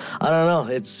that. I don't know.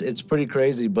 It's pretty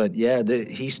crazy, but yeah,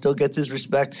 he still gets his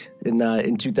respect in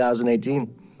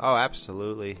 2018. Oh,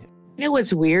 absolutely. You know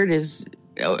what's weird is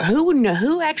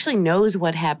who actually knows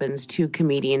what happens to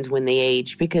comedians when they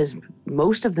age, because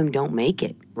most of them don't make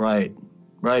it. Right.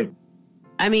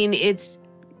 I mean,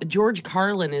 George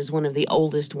Carlin is one of the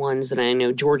oldest ones that I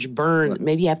know. George Burns,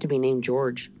 maybe you have to be named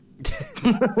George.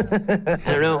 I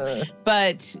don't know.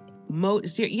 But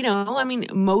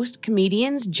most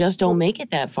comedians just don't make it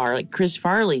that far. Like Chris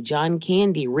Farley, John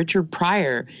Candy, Richard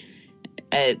Pryor,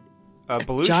 Belushi.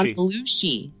 John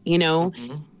Belushi, you know.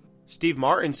 Mm-hmm. Steve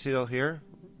Martin's still here.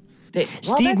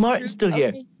 Steve Martin's still here.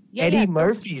 Okay. Yeah, Eddie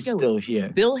Murphy's still here.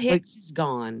 Bill Hicks is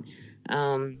gone.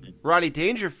 Rodney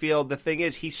Dangerfield, the thing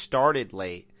is, he started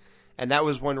late. And that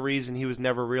was one reason he was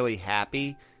never really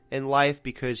happy in life,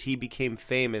 because he became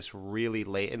famous really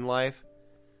late in life.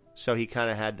 So he kind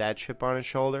of had that chip on his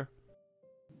shoulder.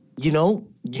 You know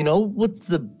what's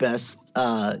the best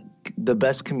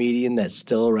comedian that's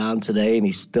still around today and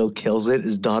he still kills it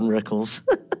is Don Rickles.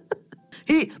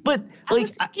 I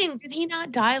was thinking, did he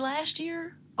not die last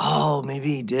year? Oh,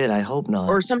 maybe he did. I hope not.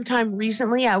 Or sometime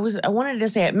recently. I wanted to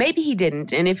say it. Maybe he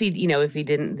didn't. And if he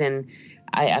didn't, then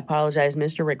I apologize,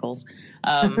 Mr. Rickles.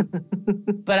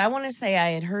 But I want to say I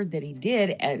had heard that he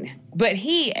did, but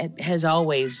he has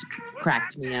always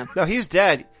cracked me up. No, he's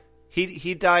dead.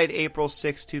 He died April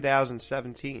 6,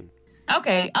 2017.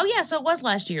 Okay. Oh yeah, so it was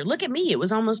last year. Look at me. It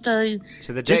was almost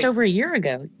just over a year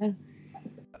ago. Yeah.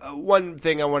 One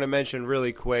thing I want to mention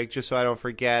really quick, just so I don't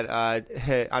forget, on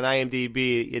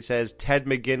IMDb it says Ted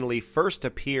McGinley first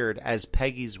appeared as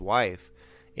Peggy's wife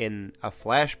in a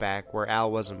flashback where Al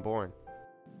wasn't born.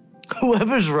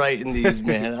 Whoever's writing these,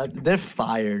 man, they're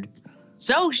fired.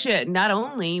 So shit. Not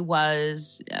only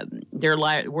was their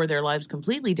lives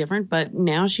completely different, but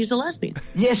now she's a lesbian.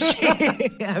 Yes,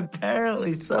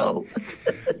 apparently so.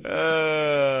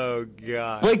 Oh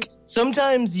God! Like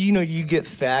sometimes you get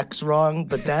facts wrong,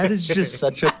 but that is just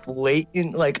such a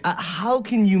blatant. Like, how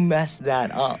can you mess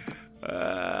that up?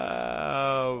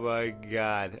 Oh my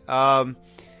God!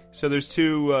 So there's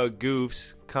two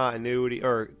goofs, continuity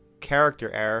or character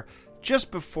error.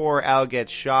 Just before Al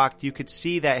gets shocked, you could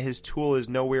see that his tool is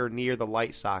nowhere near the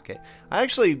light socket. I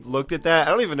actually looked at that.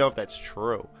 I don't even know if that's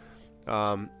true.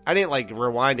 I didn't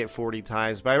rewind it 40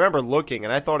 times, but I remember looking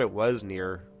and I thought it was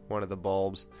near one of the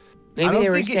bulbs. Maybe they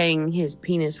were saying his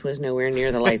penis was nowhere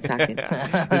near the light socket.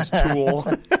 His tool.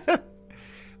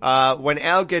 When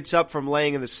Al gets up from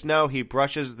laying in the snow, he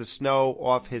brushes the snow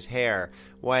off his hair.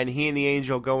 When he and the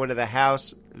angel go into the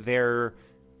house, there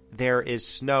is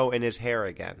snow in his hair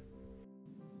again.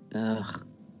 Ugh.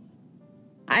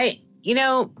 I don't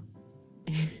know.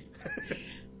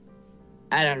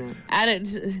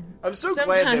 I'm so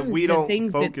glad that we don't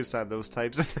focus on those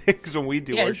types of things when we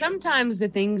do our show. Sometimes the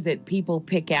things that people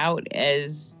pick out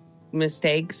as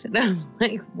mistakes, and I'm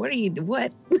like, what?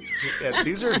 Yeah,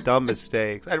 these are dumb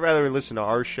mistakes. I'd rather listen to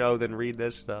our show than read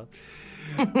this stuff.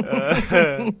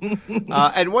 And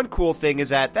one cool thing is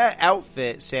that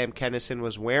outfit Sam Kinison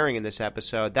was wearing in this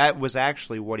episode, that was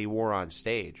actually what he wore on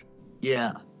stage.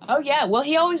 Yeah. Oh, yeah. Well,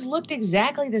 he always looked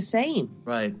exactly the same.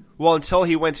 Right. Well, until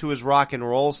he went to his rock and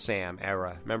roll Sam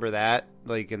era. Remember that?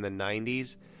 Like in the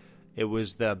 90s? It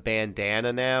was the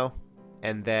bandana now,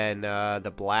 and then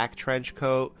the black trench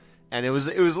coat. And it was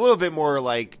a little bit more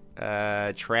like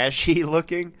trashy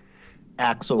looking.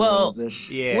 Axl Rose-ish.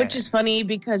 Yeah. Which is funny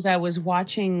because I was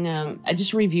watching, I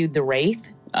just reviewed The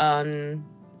Wraith on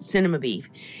Cinema Beef.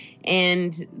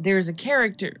 And there's a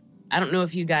character, I don't know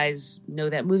if you guys know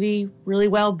that movie really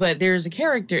well, but there's a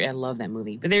character, I love that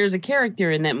movie, but there's a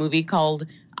character in that movie called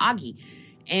Augie.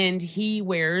 And he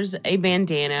wears a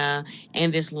bandana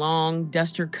and this long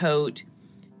duster coat.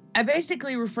 I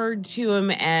basically referred to him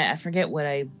as, I forget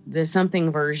the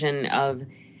something version of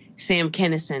Sam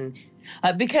Kinison,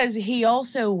 because he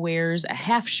also wears a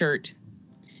half shirt,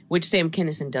 which Sam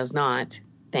Kinison does not,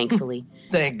 thankfully.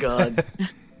 Thank God.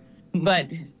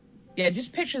 But yeah,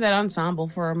 just picture that ensemble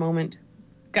for a moment.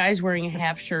 Guys wearing a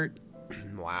half shirt.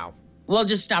 Wow. Well,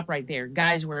 just stop right there.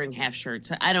 Guys wearing half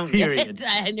shirts. I don't get it.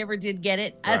 I never did get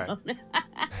it. I don't know.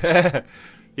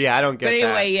 Yeah, I don't get that. But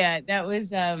anyway, yeah, that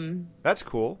was... That's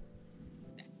cool.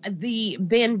 The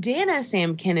bandana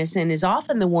Sam Kinison is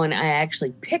often the one I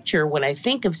actually picture when I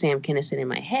think of Sam Kinison in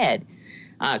my head.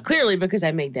 Clearly because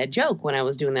I made that joke when I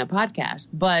was doing that podcast.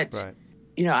 But,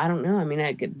 you know, I don't know. I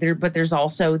mean, but there's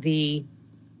also the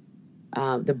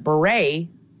beret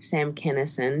Sam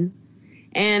Kinison.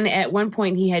 And at one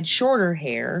point he had shorter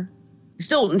hair.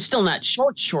 Still not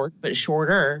short, but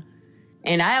shorter.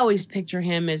 And I always picture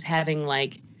him as having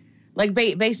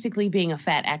basically being a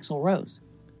fat Axl Rose.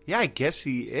 Yeah, I guess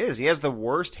he is. He has the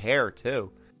worst hair,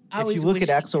 too. If you look at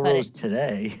Axl Rose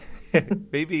today...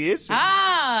 Maybe he is.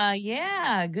 Ah,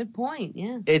 yeah. Good point,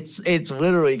 yeah. It's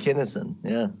literally Kinison,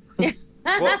 yeah.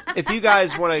 Well, if you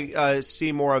guys want to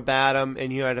see more about him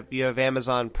and you have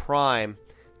Amazon Prime,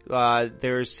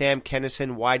 there's Sam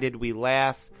Kinison, Why Did We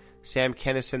Laugh? Sam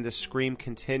Kinison, The Scream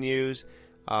Continues.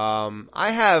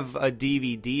 I have a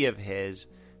DVD of his.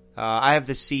 I have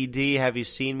the CD, Have You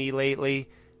Seen Me Lately?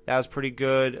 That was pretty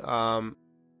good.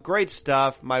 Great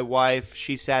stuff. My wife,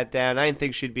 she sat down. I didn't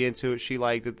think she'd be into it. She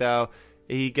liked it, though.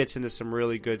 He gets into some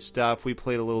really good stuff. We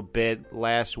played a little bit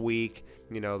last week.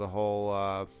 You know, the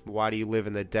whole, why do you live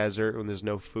in the desert when there's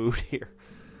no food here?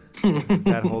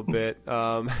 That whole bit.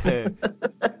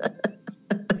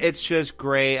 It's just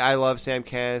great. I love Sam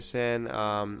Kinison.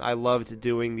 I loved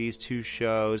doing these two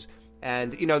shows.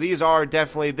 And, you know, these are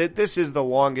definitely, this is the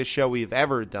longest show we've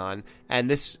ever done. And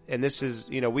this is,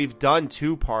 you know, we've done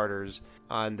two-parters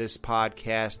on this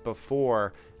podcast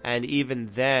before. And even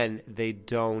then, they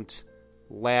don't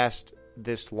last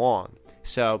this long.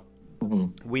 So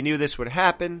we knew this would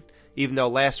happen, even though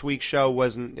last week's show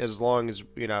wasn't as long as,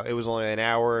 you know, it was only an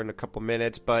hour and a couple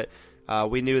minutes. But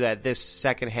we knew that this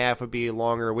second half would be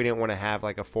longer. We didn't want to have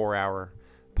like a 4-hour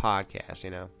podcast, you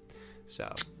know.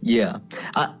 So. Yeah.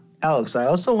 Alex, I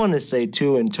also want to say,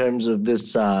 too, in terms of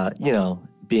this, you know,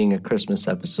 being a Christmas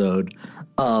episode,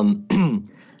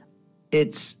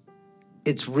 it's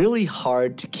really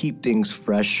hard to keep things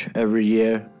fresh every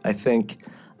year, I think,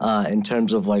 in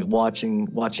terms of, like,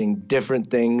 watching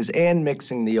different things and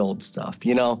mixing the old stuff.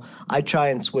 You know, I try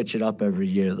and switch it up every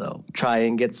year, though. Try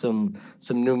and get some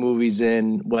new movies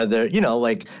in, whether, you know,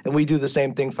 like, and we do the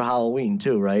same thing for Halloween,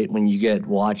 too, right? When you get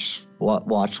watch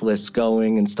lists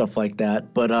going and stuff like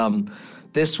that. But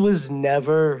this was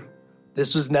never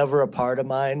a part of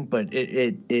mine, but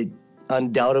it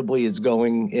undoubtedly is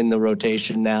going in the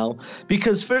rotation now,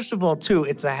 because first of all, too,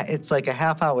 it's like a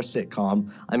half-hour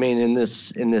sitcom. I mean, in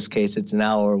this case, it's an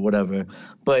hour or whatever,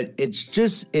 but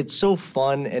it's so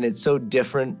fun and it's so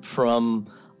different from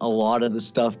a lot of the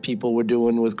stuff people were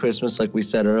doing with Christmas, like we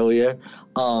said earlier.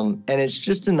 And it's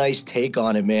just a nice take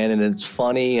on it, man. And it's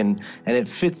funny and it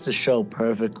fits the show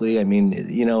perfectly. I mean,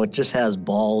 you know, it just has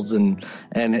balls and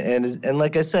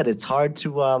like I said, it's hard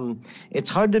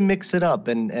to mix it up.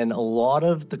 And a lot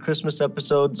of the Christmas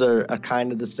episodes are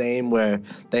kind of the same, where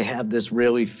they have this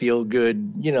really feel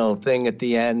good, you know, thing at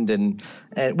the end, and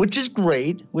which is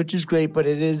great, but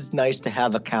it is nice to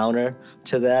have a counter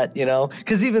to that, you know,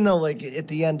 because even though, like, at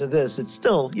the end of this, it's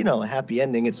still, you know, a happy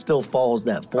ending, it still follows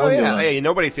that formula. Oh, yeah,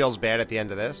 nobody feels bad at the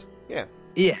end of this. Yeah.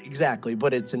 Yeah, exactly.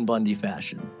 But it's in Bundy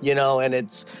fashion, you know, and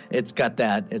it's got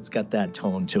that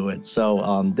tone to it.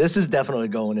 So this is definitely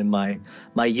going in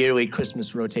my yearly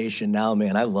Christmas rotation now,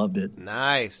 man. I loved it.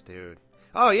 Nice, dude.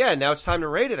 Oh yeah, now it's time to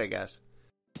rate it, I guess.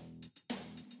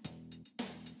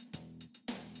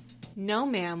 No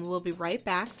Ma'am will be right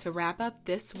back to wrap up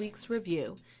this week's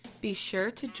review. Be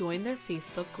sure to join their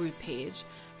Facebook group page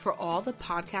for all the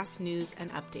podcast news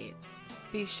and updates.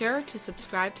 Be sure to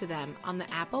subscribe to them on the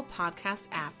Apple Podcast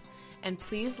app and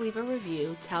please leave a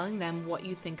review telling them what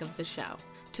you think of the show.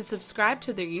 To subscribe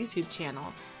to their YouTube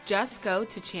channel, just go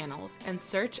to channels and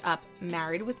search up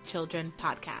Married with Children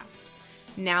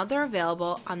podcast. Now they're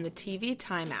available on the TV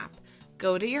Time app.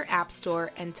 Go to your app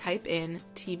store and type in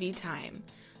TV Time.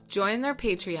 Join their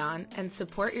Patreon and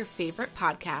support your favorite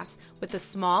podcast with a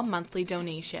small monthly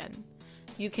donation.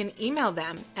 You can email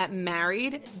them at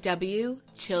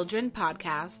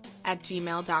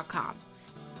marriedwchildrenpodcast@gmail.com.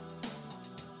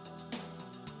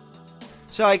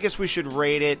 So I guess we should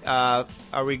rate it. Are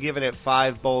we giving it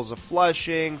 5 bowls of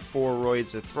flushing, 4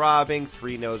 roids of throbbing,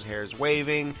 3 nose hairs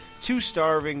waving, 2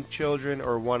 starving children,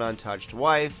 or 1 untouched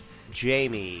wife?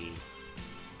 Jamie.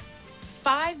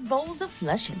 5 bowls of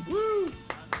flushing. Woo!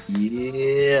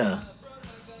 Yeah.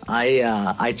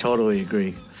 I totally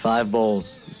agree. 5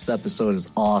 bowls. This episode is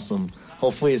awesome.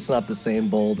 Hopefully it's not the same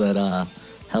bowl that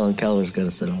Helen Keller's going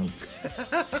to sit on.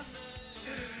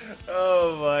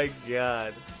 Oh my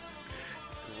God.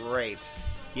 Great.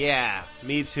 Yeah,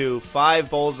 me too. 5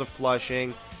 bowls of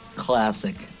flushing.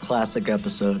 Classic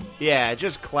episode. Yeah,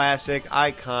 just classic,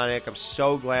 iconic. I'm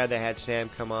so glad they had Sam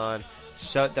come on.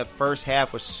 So the first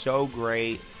half was so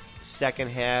great.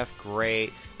 Second half,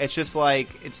 great. It's just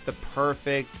like, it's the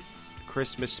perfect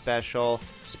Christmas special,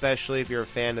 especially if you're a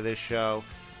fan of this show.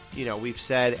 You know, we've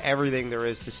said everything there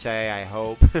is to say, I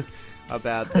hope,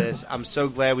 about this. I'm so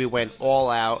glad we went all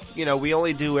out. You know, we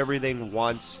only do everything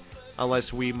once,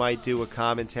 unless we might do a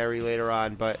commentary later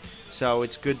on. But so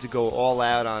it's good to go all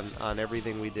out on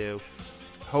everything we do.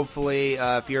 Hopefully,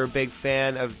 if you're a big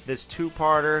fan of this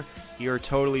 2-parter, you're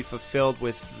totally fulfilled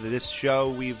with this show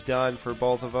we've done for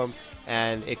both of them,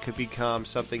 and it could become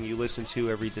something you listen to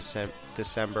every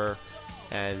December,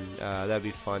 and that'd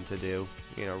be fun to do.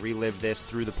 You know, relive this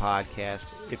through the podcast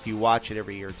if you watch it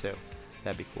every year too.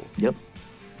 That'd be cool. Yep.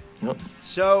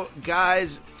 So,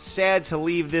 guys, sad to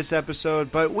leave this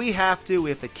episode, but we have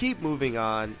to keep moving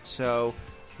on. So,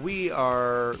 we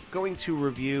are going to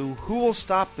review Who Will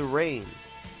Stop the Rain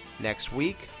next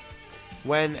week.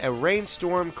 When a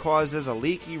rainstorm causes a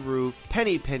leaky roof,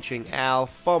 penny-pinching Al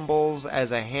fumbles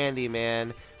as a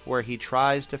handyman where he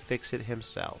tries to fix it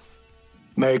himself.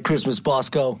 Merry Christmas,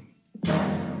 Bosco.